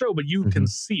incredible show, but you can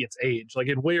see its age. Like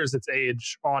it wears its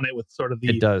age on it with sort of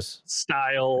the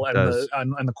style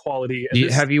and the quality. And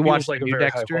have you watched like the a new very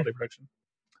Dexter? high quality production.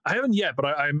 I haven't yet, but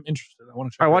I'm interested. I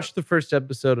want to try. I watched the first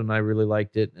episode and I really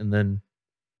liked it, and then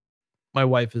my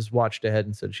wife has watched ahead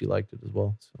and said she liked it as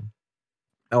well. So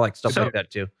I like stuff like that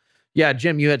too. Yeah,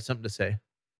 Jim, you had something to say.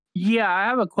 Yeah, I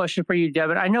have a question for you,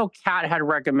 Devin. I know Kat had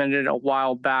recommended a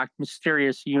while back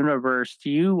Mysterious Universe. Do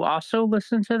you also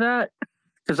listen to that?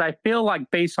 Because I feel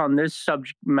like based on this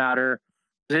subject matter,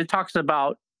 it talks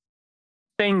about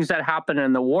things that happen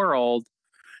in the world,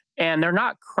 and they're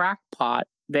not crackpot.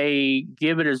 they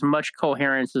give it as much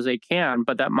coherence as they can,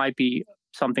 but that might be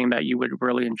something that you would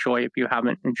really enjoy if you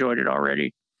haven't enjoyed it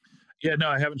already. Yeah, no,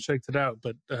 I haven't checked it out,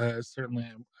 but certainly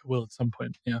I will at some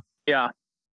point. Yeah. Yeah.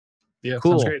 Yeah,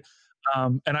 Cool. sounds great.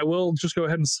 And I will just go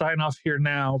ahead and sign off here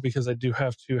now because I do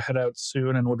have to head out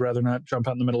soon and would rather not jump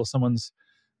out in the middle of someone's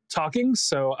talking.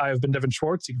 So I've been Devin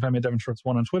Schwartz. You can find me at Devin Schwartz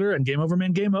 1 on Twitter, and Game Over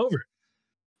Man, Game Over.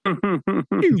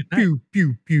 Pew, pew,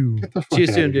 pew, pew. See you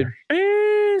soon, dude.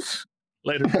 Peace.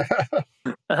 Later.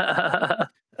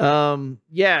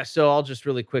 Yeah, so I'll just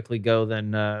really quickly go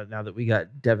then, now that we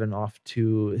got Devin off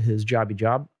to his jobby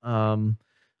job.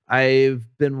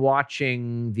 I've been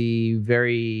watching the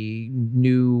very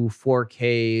new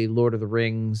 4K Lord of the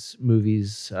Rings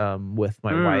movies with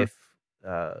my wife,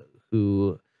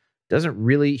 who doesn't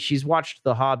really, she's watched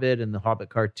The Hobbit and the Hobbit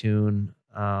cartoon,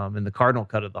 and the Cardinal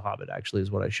cut of The Hobbit actually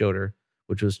is what I showed her,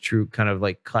 which was true, kind of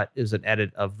like cut is an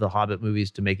edit of the Hobbit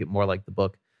movies to make it more like the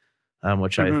book,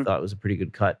 which I thought was a pretty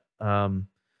good cut.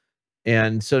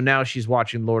 And so now she's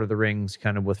watching Lord of the Rings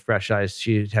kind of with fresh eyes.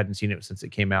 She hadn't seen it since it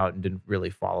came out and didn't really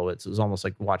follow it. So it was almost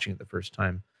like watching it the first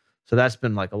time. So that's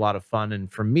been like a lot of fun.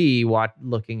 And for me,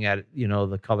 looking at it, you know,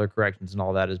 the color corrections and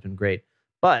all that has been great.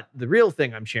 But the real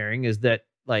thing I'm sharing is that,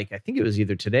 like, I think it was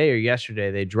either today or yesterday,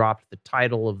 they dropped the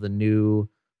title of the new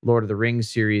Lord of the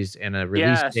Rings series and a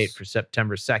release date for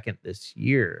September 2nd this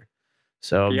year.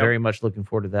 So I'm very much looking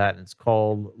forward to that. And it's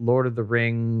called Lord of the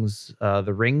Rings,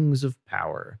 The Rings of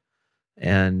Power.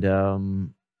 And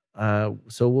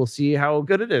so we'll see how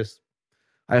good it is.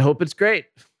 I hope it's great,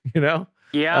 you know?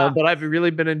 Yeah. But I've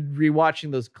really been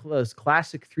rewatching those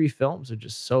classic 3 films. They're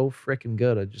just so freaking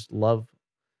good. I just love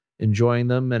enjoying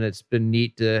them. And it's been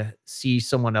neat to see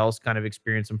someone else kind of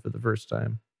experience them for the first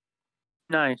time.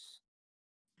 Nice.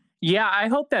 Yeah, I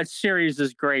hope that series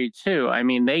is great too. I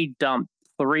mean, they dumped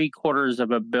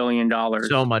 $750 million.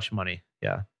 So much money.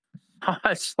 Yeah.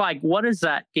 It's like, what is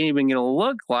that even going to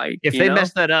look like? If they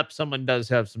mess that up, someone does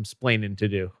have some splaining to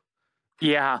do.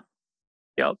 Yeah.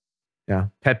 Yep. Yeah.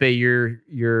 Pepe, you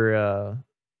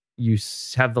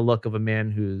have the look of a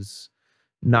man who's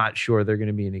not sure they're going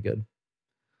to be any good.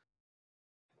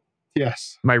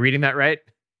 Yes. Am I reading that right?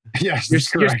 Yes, You're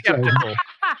correct. skeptical.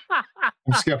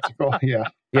 I'm skeptical. Yeah.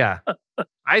 Yeah.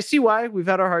 I see why. We've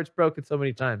had our hearts broken so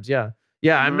many times. Yeah.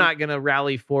 Yeah. I'm not going to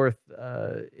rally forth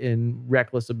in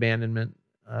reckless abandonment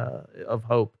of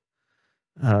hope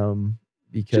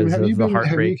because of the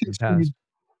heartbreak in the past.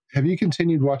 Have you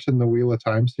continued watching the Wheel of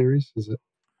Time series? Is it?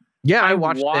 Yeah, I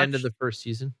watched the end of the first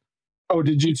season. Oh,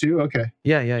 did you too? Okay.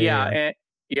 Yeah.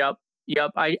 Yep.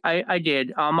 I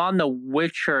did. I'm on The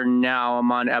Witcher now.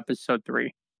 I'm on episode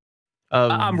 3.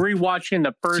 I'm rewatching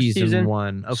the first season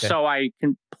 1. Okay. So I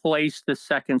can place the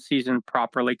second season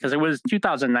properly because it was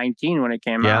 2019 when it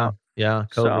came out. Yeah.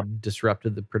 COVID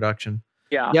disrupted the production.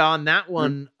 Yeah. Yeah. On that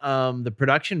one, the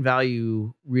production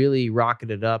value really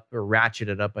ratcheted up,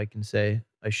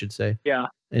 I should say. Yeah.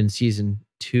 In season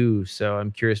 2. So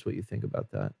I'm curious what you think about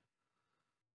that.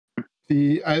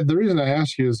 The reason I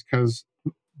ask you is because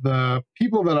the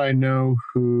people that I know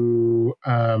who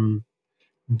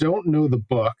don't know the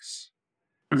books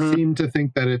seem to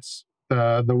think that it's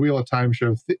the Wheel of Time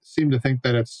show seem to think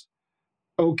that it's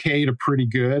okay to pretty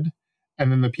good,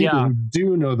 and then the people who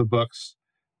do know the books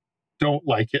don't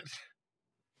like it.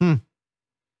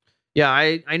 Yeah,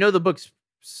 I know the books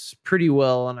pretty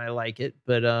well and I like it,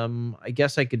 but I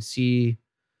guess I could see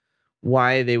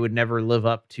why they would never live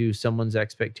up to someone's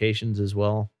expectations as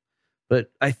well.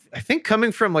 But I think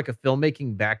coming from like a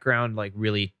filmmaking background, like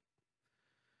really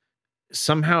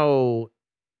somehow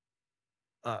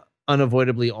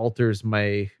unavoidably alters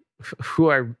my who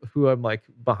I'm like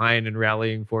behind and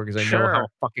rallying for, because I know how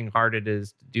fucking hard it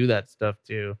is to do that stuff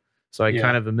too. So I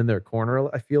kind of am in their corner,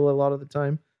 I feel, a lot of the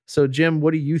time. So Jim,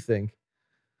 what do you think?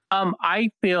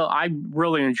 I feel I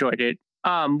really enjoyed it.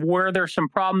 Were there some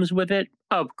problems with it?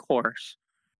 Of course.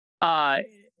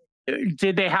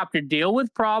 Did they have to deal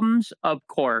with problems? Of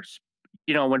course.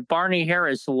 You know, when Barney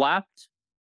Harris left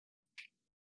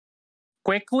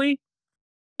quickly,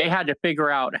 they had to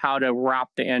figure out how to wrap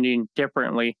the ending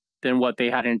differently than what they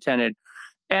had intended.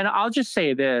 And I'll just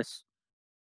say this,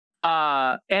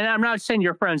 and I'm not saying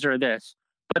your friends are this,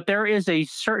 but there is a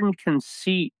certain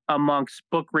conceit amongst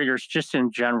book readers just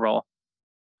in general.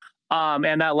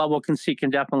 And that level of conceit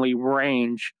can definitely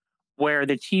range, where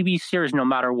the TV series, no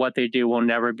matter what they do, will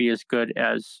never be as good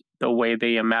as the way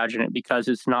they imagine it, because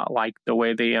it's not like the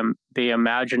way they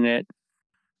imagine it.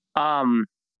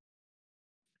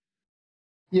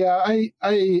 Yeah, I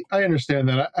understand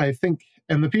that. I think,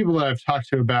 and the people that I've talked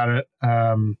to about it,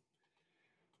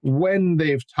 when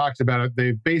they've talked about it,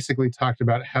 they've basically talked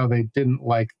about how they didn't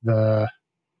like the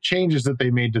changes that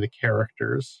they made to the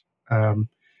characters. And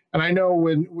I know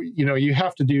when you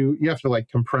have to like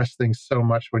compress things so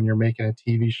much when you're making a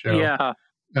TV show. Yeah.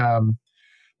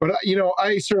 But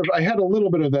I had a little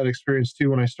bit of that experience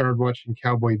too when I started watching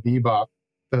Cowboy Bebop,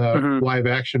 the live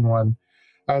action one.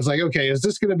 I was like, okay, is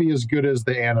this going to be as good as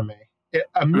the anime?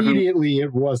 Immediately,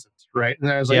 it wasn't, right? And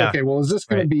I was like, okay, well, is this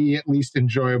going to be at least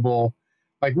enjoyable?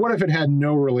 Like, what if it had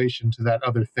no relation to that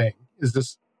other thing?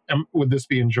 Would this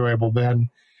be enjoyable then?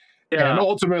 Yeah. And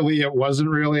ultimately, it wasn't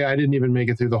really. I didn't even make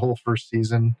it through the whole first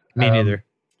season. Me neither.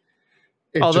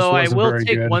 Although I will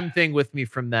take one thing with me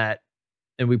from that,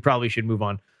 and we probably should move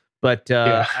on. But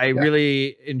I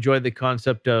really enjoyed the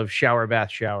concept of shower,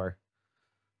 bath, shower.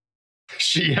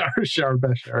 Shower,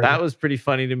 bath, shower. That was pretty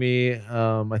funny to me.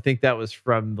 I think that was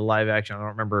from the live action. I don't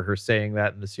remember her saying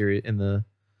that in the series, in the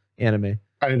anime.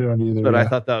 I don't either. But I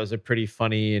thought that was a pretty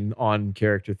funny and on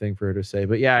character thing for her to say.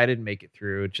 But yeah, I didn't make it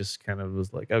through. It just kind of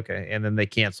was like, okay. And then they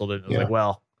canceled it. And I was like,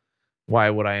 well, why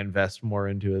would I invest more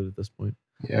into it at this point?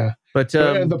 Yeah. But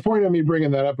the point of me bringing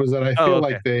that up was that I feel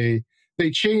like they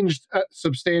changed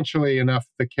substantially enough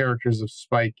the characters of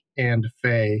Spike and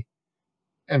Faye,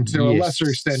 and to a lesser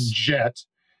extent Jet.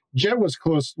 Jet was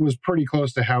pretty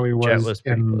close to how he was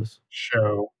in the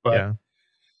show. But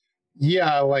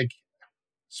like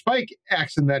Spike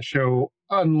acts in that show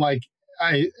unlike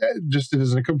just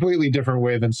is in a completely different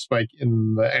way than Spike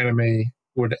in the anime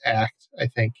would act, I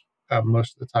think,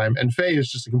 most of the time. And Faye is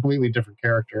just a completely different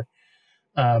character.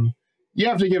 You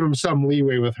have to give him some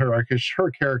leeway with her because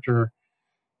her character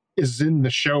is in the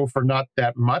show for not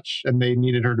that much, and they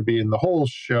needed her to be in the whole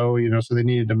show, so they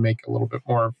needed to make a little bit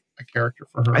more of a character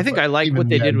for her. I think I like what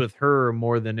they did with her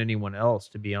more than anyone else,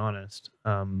 to be honest.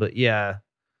 But yeah,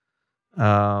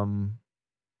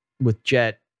 with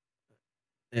Jet,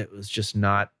 it was just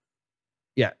not.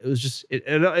 Yeah, it was just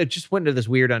it just went into this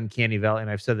weird uncanny valley, and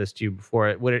I've said this to you before.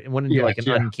 It went into like an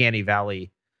uncanny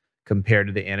valley compared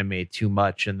to the anime too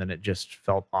much, and then it just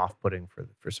felt off-putting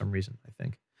for some reason, I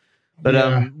think. But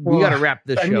we got to wrap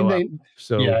this show up,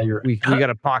 so we got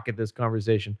to pocket this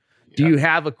conversation. Do you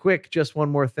have a quick, just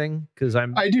one more thing? Because I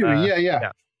do.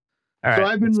 Yeah. All right, so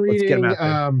I've been reading.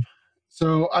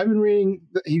 So I've been reading.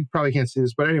 You probably can't see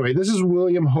this, but anyway, this is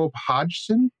William Hope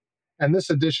Hodgson, and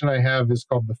this edition I have is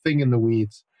called "The Thing in the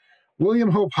Weeds." William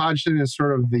Hope Hodgson is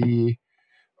sort of the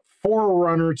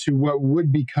forerunner to what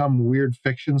would become weird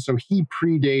fiction. So he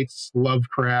predates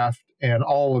Lovecraft and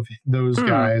all of those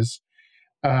guys.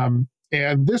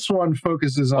 And this one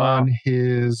focuses on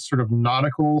his sort of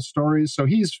nautical stories. So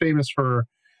he's famous for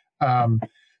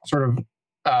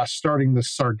starting the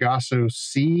Sargasso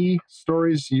Sea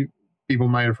stories. People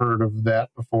might have heard of that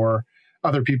before.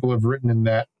 Other people have written in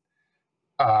that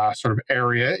sort of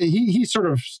area. He sort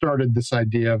of started this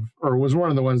idea of, or was one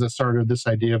of the ones that started this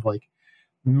idea of like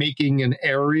making an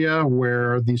area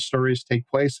where these stories take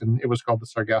place, and it was called the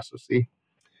Sargasso Sea.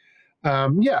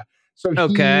 So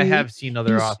I have seen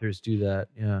other authors do that.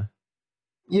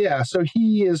 Yeah. So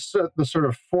he is the sort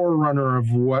of forerunner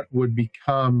of what would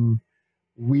become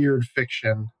weird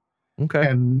fiction. Okay.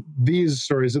 And these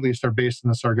stories, at least, are based in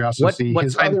the Sargasso Sea.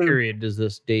 What time period does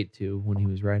this date to when he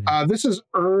was writing? This is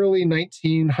early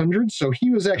 1900s. So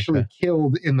he was actually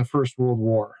killed in the First World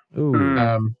War.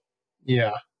 Ooh.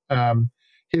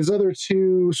 His other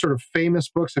two sort of famous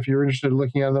books, if you're interested in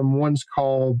looking at them, one's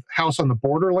called House on the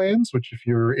Borderlands, which if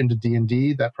you're into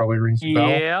D&D, that probably rings a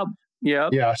bell.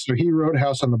 Yeah, so he wrote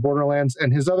House on the Borderlands,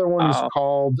 and his other one is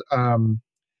called The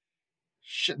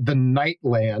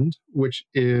Nightland, which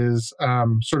is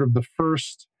sort of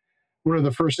one of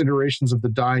the first iterations of the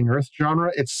Dying Earth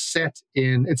genre. It's set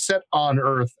on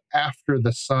Earth after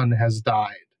the sun has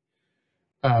died.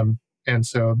 And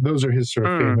so those are his sort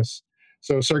of famous.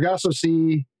 So Sargasso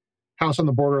Sea, House on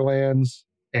the Borderlands,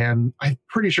 and I'm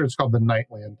pretty sure it's called The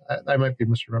Nightland. I might be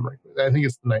misremembering. I think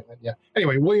it's The Nightland, yeah.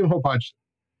 Anyway, William Hope Hodgson.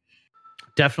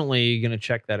 Definitely going to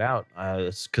check that out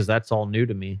because that's all new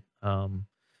to me,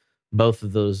 both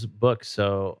of those books.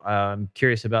 So I'm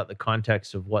curious about the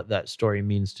context of what that story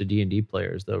means to D&D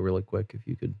players, though, really quick, if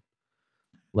you could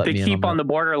let me in. Keep on the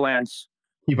Borderlands.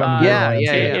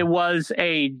 It was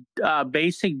a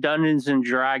basic Dungeons and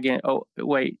Dragons. Oh,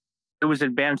 wait. It was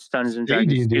Advanced Dungeons and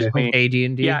Dragons.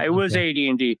 AD&D? Yeah, it was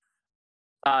AD&D.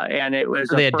 And it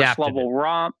was a first level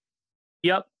romp.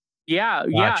 Yep. Yeah.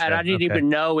 And I didn't even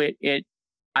know it.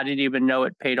 I didn't even know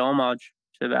it paid homage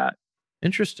to that.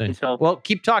 Interesting. Well,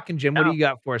 keep talking, Jim. What do you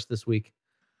got for us this week?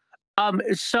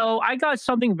 So I got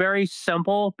something very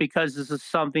simple because this is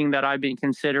something that I've been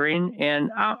considering,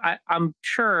 and I'm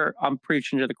sure I'm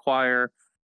preaching to the choir,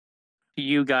 to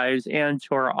you guys and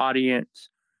to our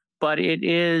audience, but it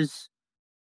is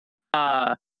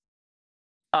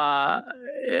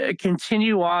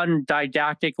continue on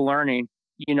didactic learning.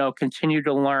 Continue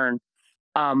to learn.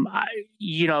 Some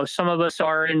of us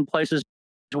are in places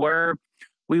where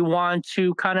we want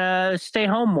to kind of stay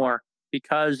home more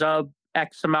because of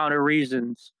X amount of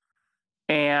reasons.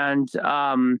 And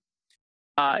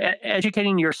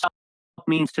educating yourself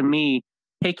means to me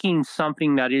picking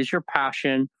something that is your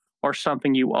passion or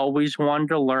something you always wanted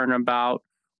to learn about,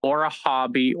 or a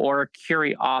hobby or a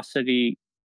curiosity.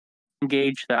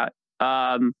 Engage that.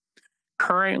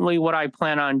 Currently, what I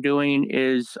plan on doing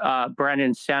is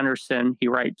Brandon Sanderson. He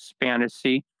writes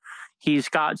fantasy. He's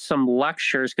got some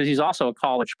lectures because he's also a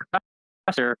college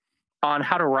professor on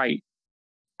how to write.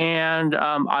 And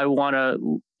I want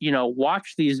to,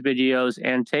 watch these videos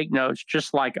and take notes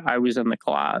just like I was in the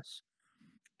class.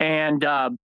 And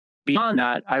beyond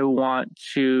that, I want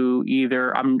to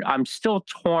either, I'm still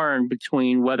torn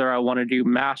between whether I want to do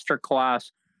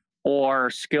masterclass or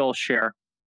Skillshare,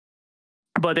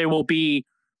 but they will be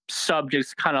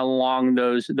subjects kind of along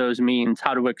those means: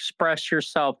 how to express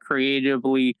yourself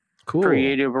creatively,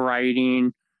 creative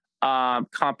writing,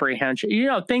 comprehension,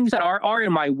 things that are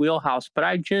in my wheelhouse. But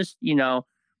I just, you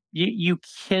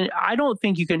can, I don't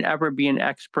think you can ever be an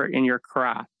expert in your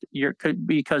craft.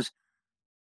 Because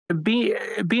being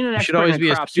an expert should always in be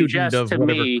a craft student suggests of to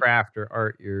whatever me, craft or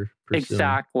art you're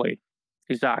pursuing.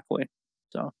 Exactly.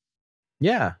 So.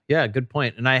 Yeah, good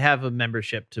point. And I have a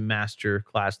membership to Master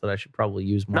Class that I should probably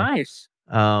use more. Nice.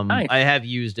 I have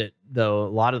used it though. A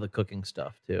lot of the cooking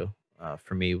stuff too.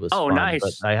 For me was fun. Nice.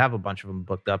 But I have a bunch of them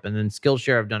booked up, and then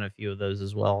Skillshare I've done a few of those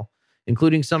as well,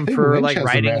 including some think for Lynch like has a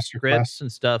writing master scripts class.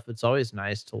 and stuff. It's always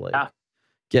nice to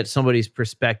get somebody's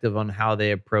perspective on how they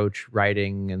approach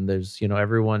writing, and there's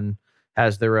everyone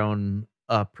has their own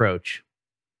approach.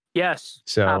 Yes.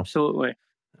 So absolutely.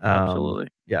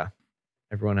 Yeah.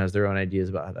 Everyone has their own ideas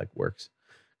about how that works.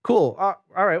 Cool. All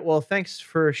right. Well, thanks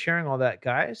for sharing all that,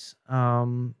 guys.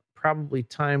 Probably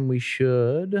time we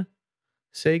should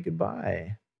say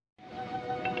goodbye.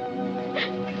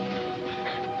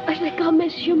 I think I'll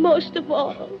miss you most of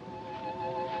all.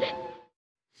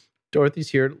 Dorothy's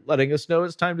here letting us know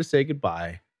it's time to say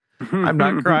goodbye. I'm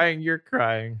not crying. You're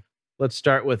crying. Let's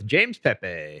start with James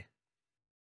Pepe.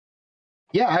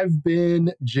 Yeah, I've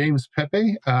been James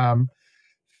Pepe.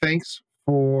 Thanks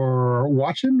for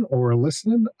watching or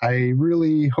listening. I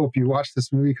really hope you watch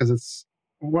this movie because it's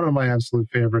one of my absolute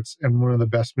favorites and one of the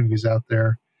best movies out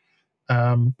there.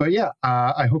 But yeah,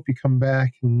 I hope you come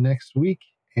back next week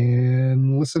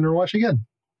and listen or watch again.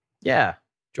 Yeah,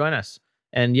 join us.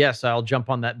 And yes, I'll jump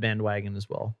on that bandwagon as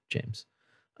well, James.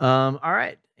 All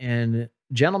right. And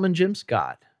gentleman Jim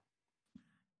Scott.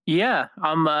 Yeah,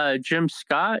 I'm Jim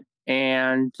Scott,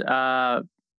 and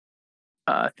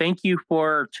thank you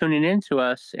for tuning in to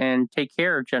us, and take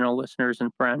care, general listeners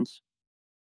and friends.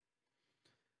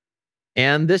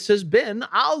 And this has been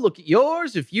I'll Look at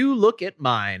Yours If You Look at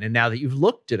Mine. And now that you've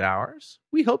looked at ours,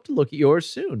 we hope to look at yours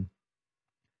soon.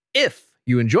 If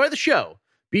you enjoy the show,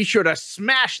 be sure to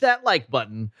smash that like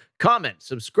button, comment,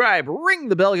 subscribe, ring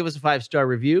the bell, give us a 5-star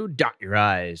review, dot your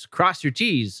I's, cross your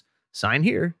T's, sign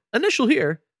here, initial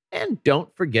here, and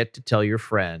don't forget to tell your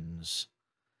friends.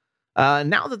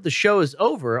 Now that the show is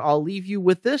over, I'll leave you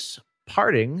with this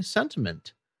parting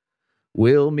sentiment.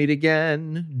 We'll meet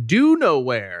again. Do know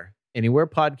where. Anywhere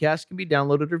podcasts can be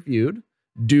downloaded or viewed.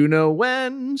 Do know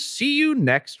when. See you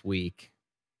next week.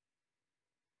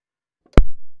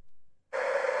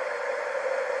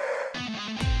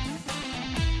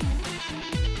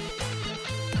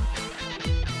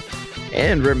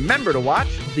 And remember to watch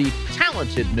The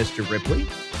Talented Mr. Ripley,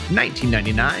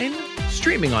 1999,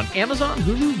 streaming on Amazon,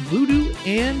 Hulu, Vudu,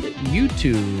 and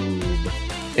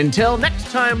YouTube. Until next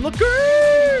time,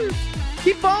 lookers,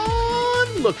 keep on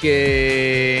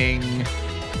looking.